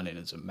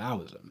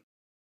Marxism-Leninism-Maoism.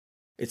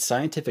 Its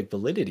scientific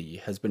validity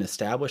has been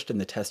established in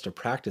the test of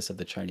practice of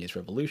the Chinese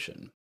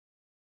Revolution.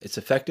 Its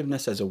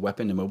effectiveness as a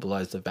weapon to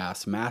mobilize the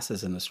vast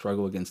masses in the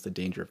struggle against the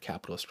danger of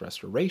capitalist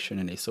restoration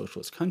in a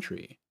socialist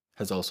country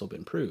has also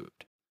been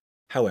proved.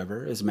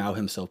 However, as Mao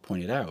himself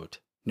pointed out,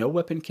 no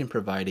weapon can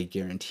provide a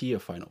guarantee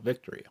of final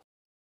victory.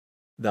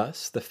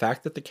 Thus, the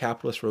fact that the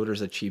capitalist rotors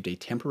achieved a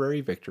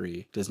temporary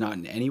victory does not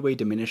in any way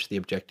diminish the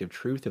objective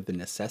truth of the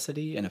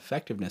necessity and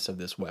effectiveness of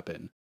this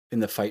weapon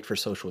in the fight for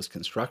socialist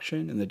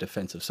construction and the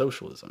defense of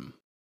socialism.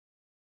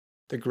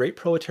 The Great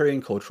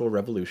Proletarian Cultural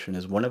Revolution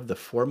is one of the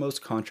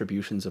foremost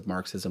contributions of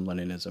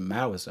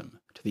Marxism-Leninism-Maoism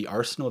to the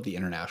arsenal of the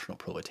international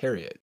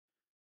proletariat.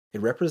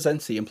 It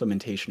represents the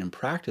implementation and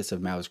practice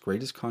of Mao's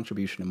greatest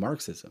contribution to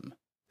Marxism,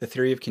 the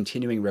theory of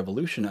continuing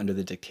revolution under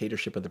the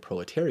dictatorship of the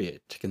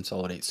proletariat to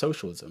consolidate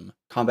socialism,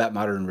 combat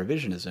modern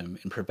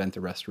revisionism, and prevent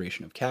the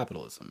restoration of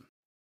capitalism.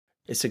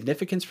 Its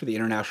significance for the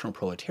international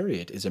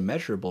proletariat is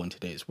immeasurable in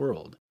today's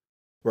world,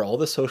 where all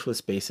the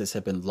socialist bases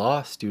have been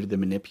lost due to the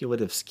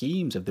manipulative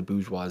schemes of the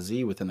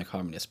bourgeoisie within the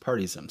communist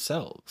parties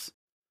themselves.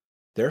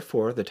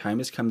 Therefore, the time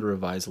has come to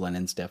revise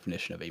Lenin's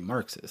definition of a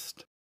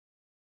Marxist.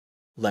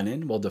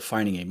 Lenin, while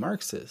defining a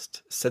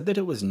Marxist, said that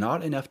it was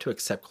not enough to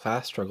accept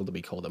class struggle to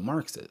be called a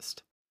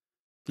Marxist.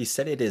 He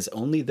said it is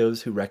only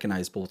those who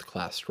recognize both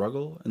class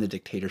struggle and the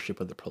dictatorship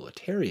of the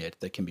proletariat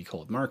that can be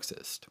called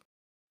Marxist.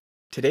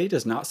 Today it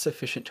is not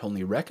sufficient to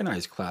only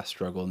recognize class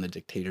struggle and the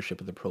dictatorship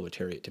of the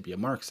proletariat to be a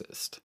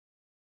Marxist.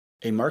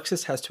 A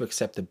Marxist has to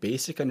accept the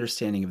basic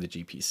understanding of the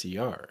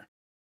GPCR.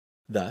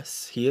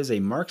 Thus, he is a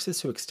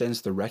Marxist who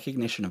extends the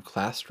recognition of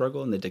class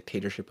struggle and the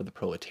dictatorship of the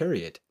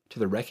proletariat to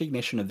the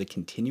recognition of the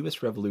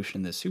continuous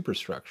revolution in the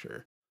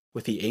superstructure,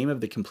 with the aim of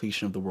the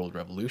completion of the world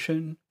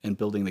revolution and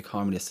building the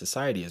communist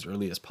society as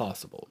early as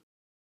possible.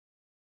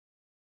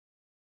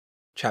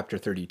 Chapter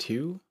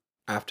 32,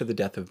 After the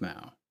Death of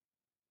Mao.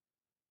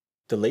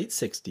 The late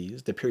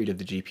 60s, the period of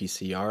the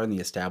GPCR and the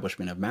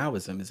establishment of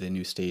Maoism as a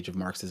new stage of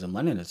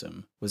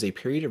Marxism-Leninism, was a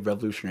period of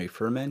revolutionary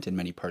ferment in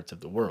many parts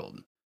of the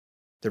world.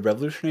 The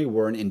Revolutionary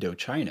War in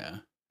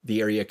Indochina, the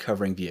area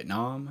covering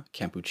Vietnam,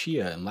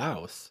 Kampuchea, and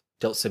Laos,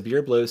 dealt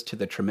severe blows to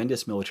the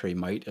tremendous military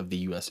might of the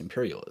US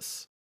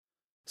imperialists.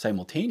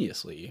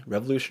 Simultaneously,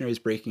 revolutionaries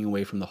breaking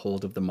away from the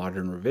hold of the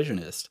modern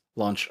revisionists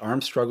launched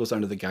armed struggles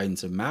under the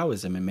guidance of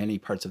Maoism in many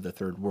parts of the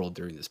Third World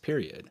during this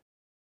period.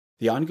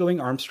 The ongoing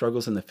armed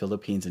struggles in the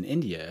Philippines and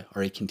India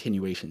are a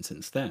continuation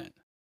since then.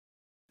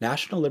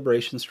 National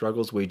liberation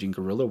struggles waging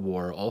guerrilla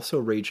war also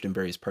raged in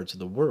various parts of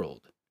the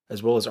world,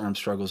 as well as armed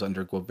struggles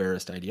under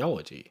Guevarist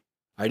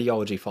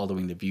ideology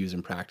following the views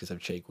and practice of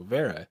Che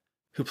Guevara,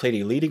 who played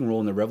a leading role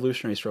in the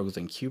revolutionary struggles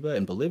in Cuba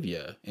and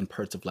Bolivia and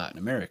parts of Latin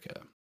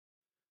America.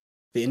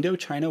 The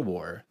Indochina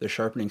War, the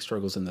sharpening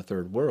struggles in the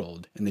Third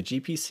World, and the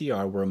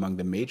GPCR were among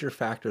the major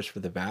factors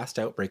for the vast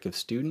outbreak of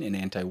student and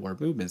anti-war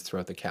movements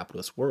throughout the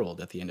capitalist world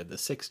at the end of the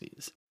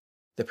 60s.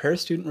 The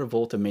Paris Student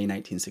Revolt of May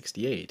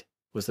 1968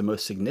 was the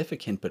most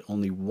significant but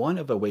only one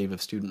of a wave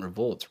of student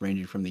revolts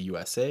ranging from the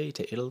USA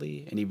to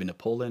Italy and even to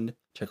Poland,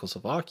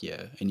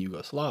 Czechoslovakia, and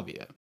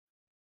Yugoslavia.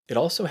 It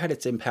also had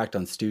its impact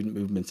on student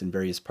movements in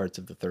various parts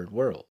of the Third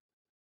World.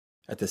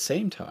 At the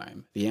same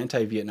time, the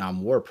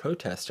anti-Vietnam War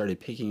protests started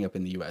picking up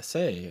in the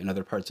USA and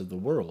other parts of the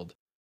world,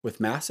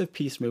 with massive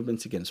peace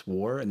movements against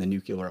war and the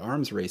nuclear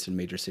arms race in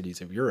major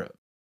cities of Europe.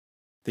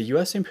 The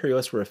US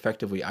imperialists were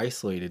effectively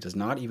isolated as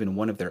not even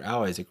one of their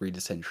allies agreed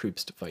to send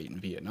troops to fight in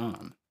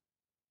Vietnam.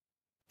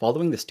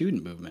 Following the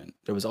student movement,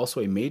 there was also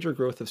a major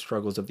growth of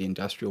struggles of the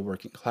industrial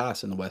working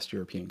class in the West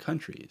European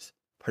countries,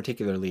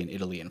 particularly in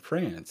Italy and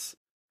France,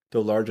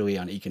 though largely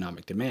on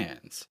economic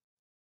demands.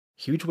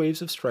 Huge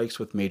waves of strikes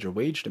with major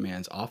wage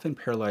demands often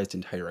paralyzed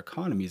entire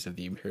economies of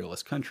the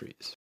imperialist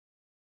countries.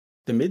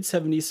 The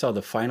mid-70s saw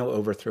the final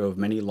overthrow of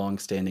many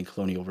long-standing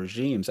colonial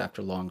regimes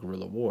after long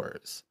guerrilla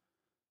wars.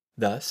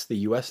 Thus, the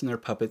US and their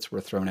puppets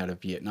were thrown out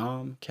of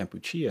Vietnam,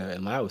 Kampuchea,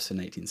 and Laos in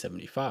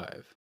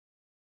 1975.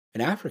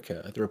 In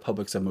Africa, the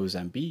republics of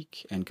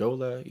Mozambique,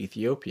 Angola,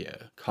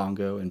 Ethiopia,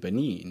 Congo, and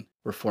Benin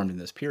were formed in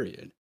this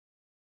period.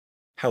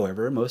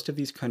 However, most of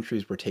these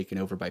countries were taken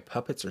over by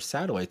puppets or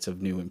satellites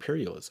of new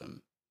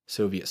imperialism,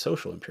 Soviet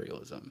social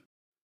imperialism.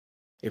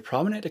 A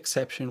prominent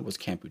exception was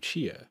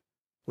Kampuchea,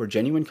 where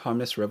genuine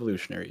communist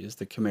revolutionaries,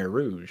 the Khmer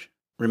Rouge,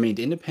 remained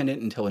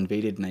independent until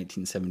invaded in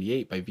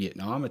 1978 by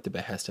Vietnam at the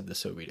behest of the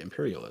Soviet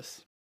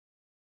imperialists.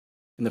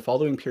 In the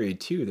following period,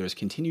 too, there has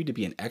continued to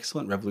be an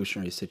excellent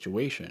revolutionary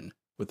situation,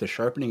 with the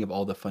sharpening of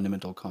all the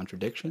fundamental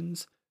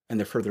contradictions and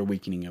the further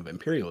weakening of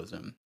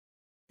imperialism.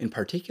 In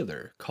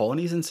particular,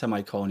 colonies and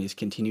semi-colonies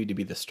continued to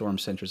be the storm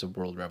centers of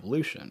world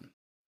revolution.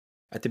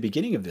 At the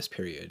beginning of this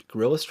period,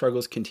 guerrilla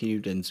struggles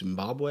continued in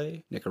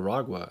Zimbabwe,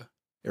 Nicaragua,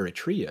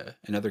 Eritrea,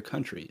 and other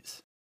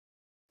countries.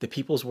 The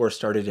People's War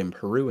started in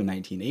Peru in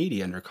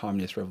 1980 under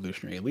communist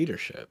revolutionary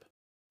leadership.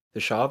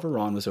 The Shah of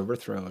Iran was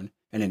overthrown,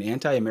 and an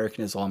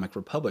anti-American Islamic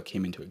Republic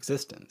came into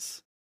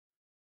existence.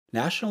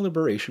 National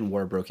Liberation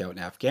War broke out in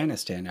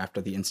Afghanistan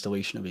after the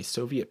installation of a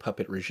Soviet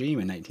puppet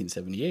regime in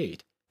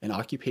 1978 and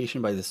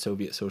occupation by the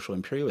Soviet Social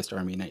Imperialist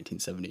Army in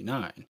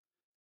 1979.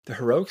 The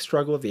heroic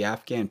struggle of the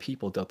Afghan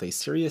people dealt a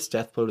serious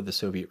death blow to the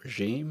Soviet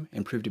regime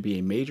and proved to be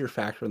a major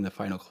factor in the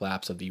final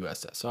collapse of the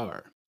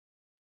USSR.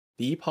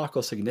 The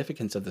epochal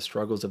significance of the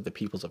struggles of the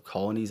peoples of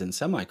colonies and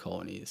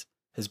semi-colonies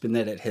has been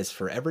that it has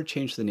forever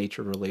changed the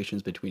nature of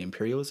relations between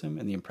imperialism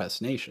and the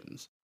oppressed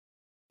nations.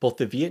 Both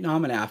the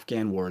Vietnam and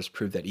Afghan wars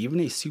proved that even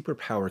a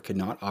superpower could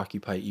not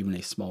occupy even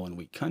a small and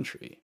weak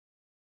country.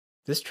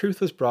 This truth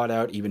was brought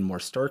out even more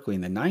starkly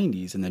in the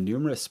 90s in the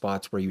numerous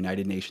spots where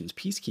United Nations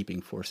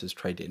peacekeeping forces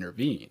tried to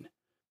intervene.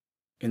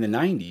 In the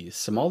 90s,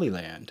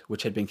 Somaliland,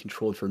 which had been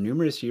controlled for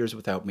numerous years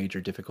without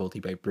major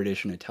difficulty by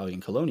British and Italian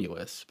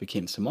colonialists,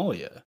 became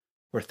Somalia,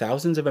 where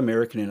thousands of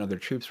American and other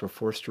troops were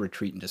forced to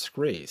retreat in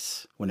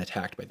disgrace when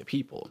attacked by the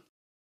people.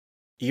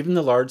 Even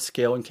the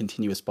large-scale and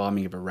continuous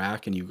bombing of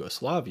Iraq and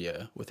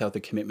Yugoslavia, without the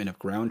commitment of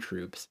ground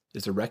troops,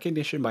 is a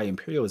recognition by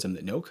imperialism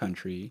that no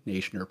country,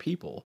 nation, or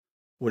people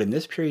would in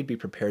this period be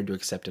prepared to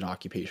accept an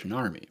occupation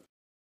army.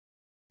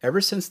 Ever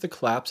since the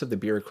collapse of the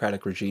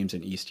bureaucratic regimes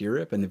in East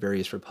Europe and the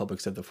various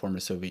republics of the former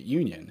Soviet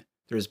Union,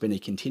 there has been a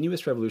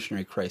continuous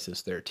revolutionary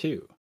crisis there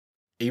too.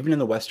 Even in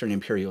the Western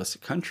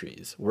imperialistic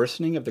countries,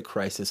 worsening of the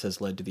crisis has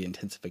led to the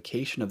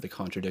intensification of the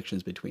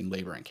contradictions between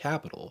labor and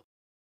capital,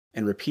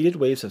 and repeated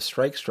waves of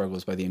strike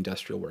struggles by the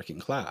industrial working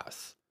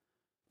class.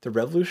 The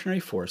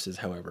revolutionary forces,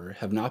 however,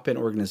 have not been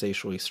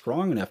organizationally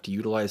strong enough to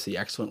utilize the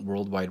excellent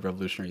worldwide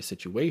revolutionary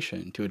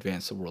situation to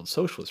advance the world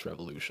socialist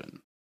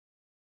revolution.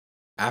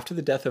 After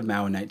the death of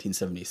Mao in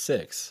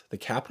 1976, the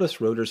capitalist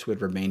roaders who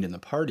had remained in the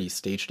party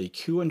staged a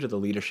coup under the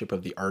leadership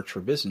of the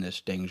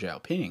arch-revisionist Deng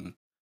Xiaoping,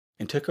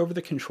 and took over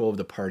the control of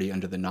the party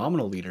under the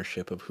nominal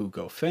leadership of Hu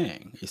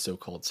Guofeng, a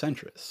so-called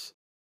centrist.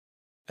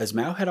 As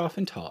Mao had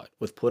often taught,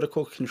 with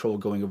political control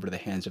going over to the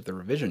hands of the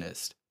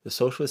revisionists, the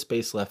socialist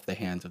base left the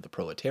hands of the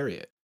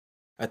proletariat.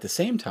 At the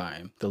same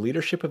time, the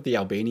leadership of the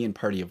Albanian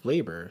Party of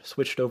Labor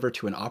switched over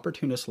to an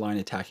opportunist line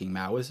attacking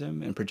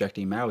Maoism and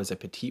projecting Mao as a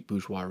petite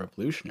bourgeois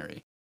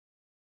revolutionary.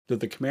 Though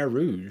the Khmer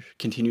Rouge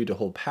continued to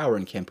hold power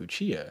in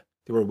Kampuchea,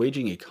 they were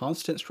waging a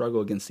constant struggle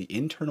against the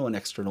internal and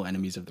external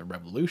enemies of the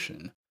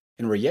revolution,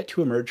 and were yet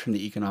to emerge from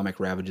the economic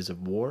ravages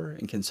of war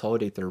and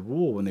consolidate their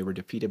rule when they were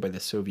defeated by the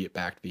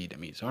Soviet-backed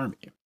Vietnamese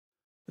army.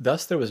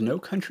 Thus, there was no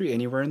country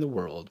anywhere in the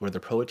world where the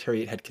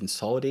proletariat had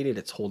consolidated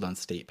its hold on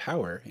state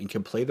power and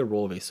could play the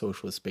role of a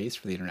socialist base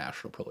for the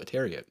international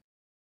proletariat.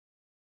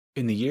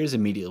 In the years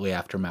immediately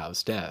after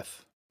Mao's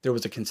death, there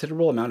was a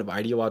considerable amount of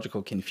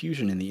ideological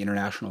confusion in the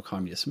international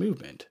communist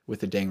movement, with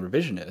the Deng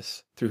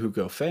revisionists, through Hu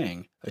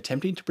Guofeng,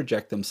 attempting to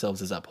project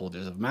themselves as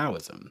upholders of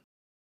Maoism.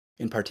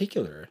 In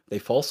particular, they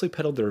falsely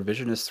peddled the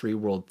revisionist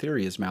three-world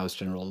theory as Mao's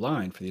general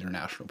line for the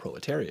international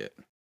proletariat.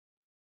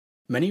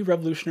 Many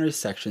revolutionary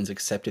sections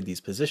accepted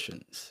these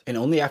positions, and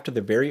only after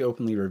the very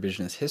openly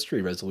revisionist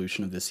history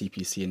resolution of the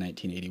CPC in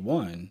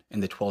 1981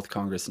 and the 12th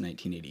Congress in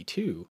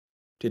 1982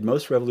 did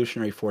most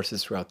revolutionary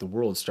forces throughout the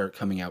world start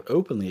coming out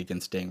openly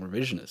against Deng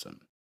revisionism.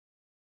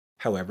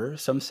 However,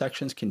 some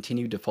sections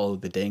continued to follow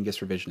the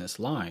Dengist revisionist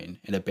line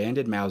and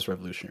abandoned Mao's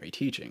revolutionary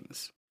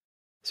teachings.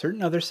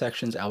 Certain other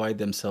sections allied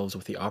themselves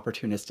with the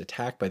opportunist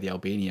attack by the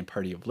Albanian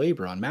Party of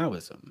Labor on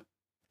Maoism.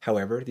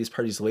 However, these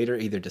parties later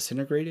either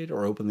disintegrated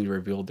or openly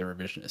revealed their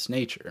revisionist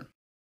nature.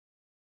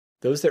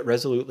 Those that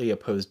resolutely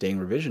opposed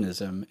Deng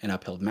revisionism and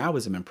upheld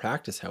Maoism in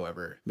practice,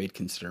 however, made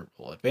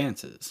considerable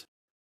advances.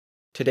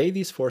 Today,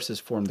 these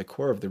forces form the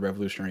core of the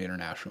revolutionary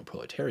international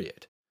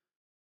proletariat.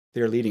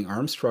 They are leading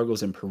armed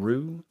struggles in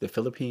Peru, the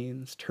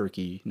Philippines,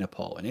 Turkey,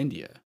 Nepal, and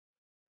India.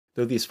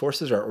 Though these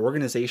forces are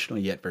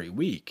organizationally yet very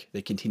weak,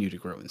 they continue to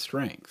grow in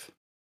strength.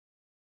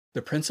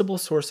 The principal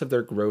source of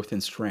their growth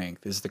and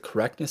strength is the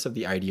correctness of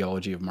the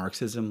ideology of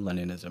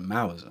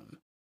Marxism-Leninism-Maoism.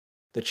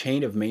 The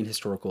chain of main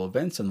historical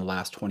events in the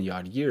last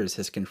 20-odd years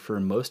has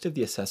confirmed most of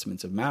the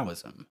assessments of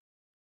Maoism.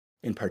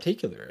 In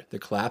particular, the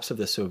collapse of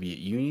the Soviet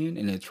Union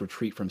and its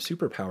retreat from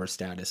superpower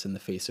status in the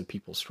face of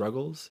people's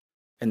struggles,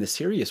 and the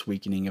serious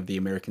weakening of the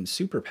American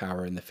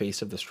superpower in the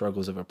face of the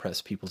struggles of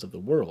oppressed peoples of the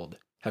world,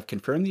 have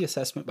confirmed the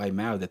assessment by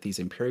Mao that these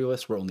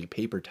imperialists were only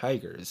paper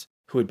tigers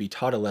who would be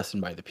taught a lesson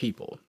by the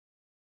people.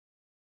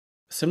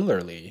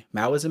 Similarly,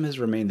 Maoism has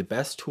remained the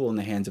best tool in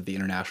the hands of the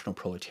international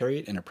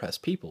proletariat and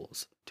oppressed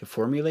peoples to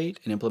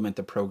formulate and implement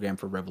the program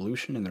for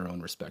revolution in their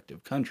own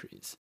respective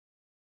countries.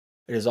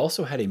 It has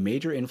also had a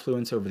major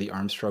influence over the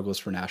armed struggles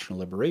for national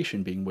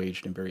liberation being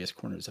waged in various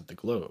corners of the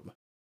globe.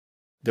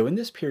 Though in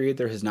this period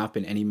there has not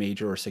been any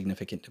major or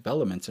significant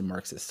developments in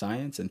Marxist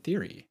science and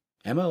theory,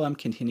 MLM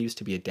continues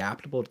to be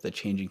adaptable to the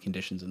changing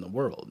conditions in the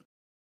world.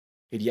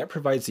 It yet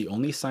provides the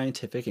only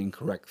scientific and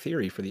correct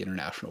theory for the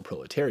international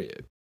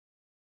proletariat.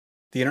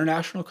 The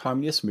international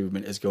communist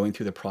movement is going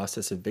through the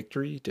process of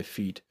victory,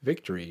 defeat,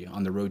 victory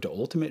on the road to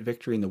ultimate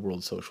victory in the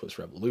world socialist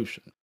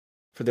revolution.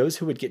 For those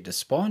who would get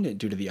despondent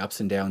due to the ups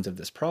and downs of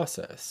this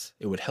process,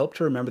 it would help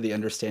to remember the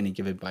understanding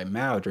given by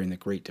Mao during the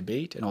Great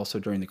Debate and also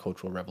during the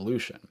Cultural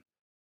Revolution.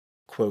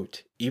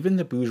 Quote, even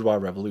the bourgeois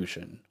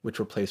revolution, which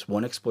replaced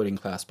one exploiting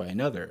class by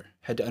another,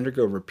 had to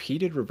undergo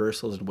repeated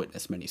reversals and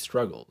witness many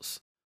struggles.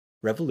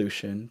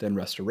 Revolution, then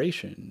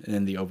restoration, and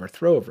then the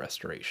overthrow of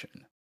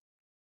restoration.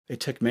 It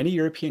took many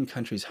European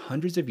countries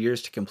hundreds of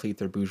years to complete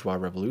their bourgeois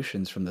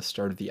revolutions from the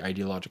start of the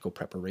ideological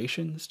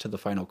preparations to the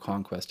final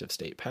conquest of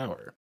state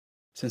power.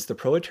 Since the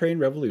proletarian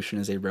revolution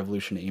is a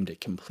revolution aimed at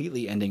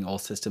completely ending all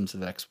systems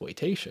of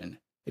exploitation,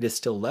 it is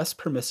still less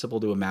permissible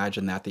to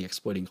imagine that the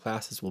exploiting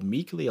classes will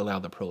meekly allow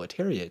the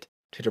proletariat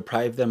to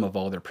deprive them of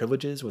all their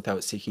privileges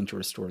without seeking to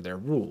restore their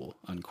rule,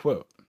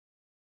 unquote.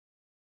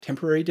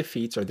 Temporary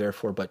defeats are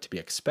therefore but to be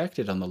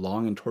expected on the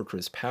long and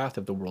tortuous path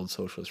of the world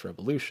socialist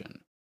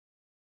revolution.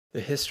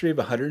 The history of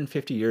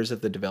 150 years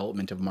of the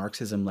development of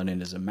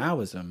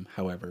Marxism-Leninism-Maoism,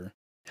 however,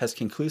 has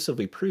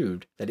conclusively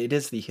proved that it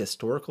is the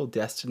historical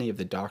destiny of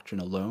the doctrine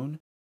alone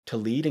to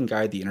lead and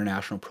guide the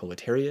international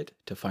proletariat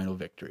to final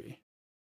victory.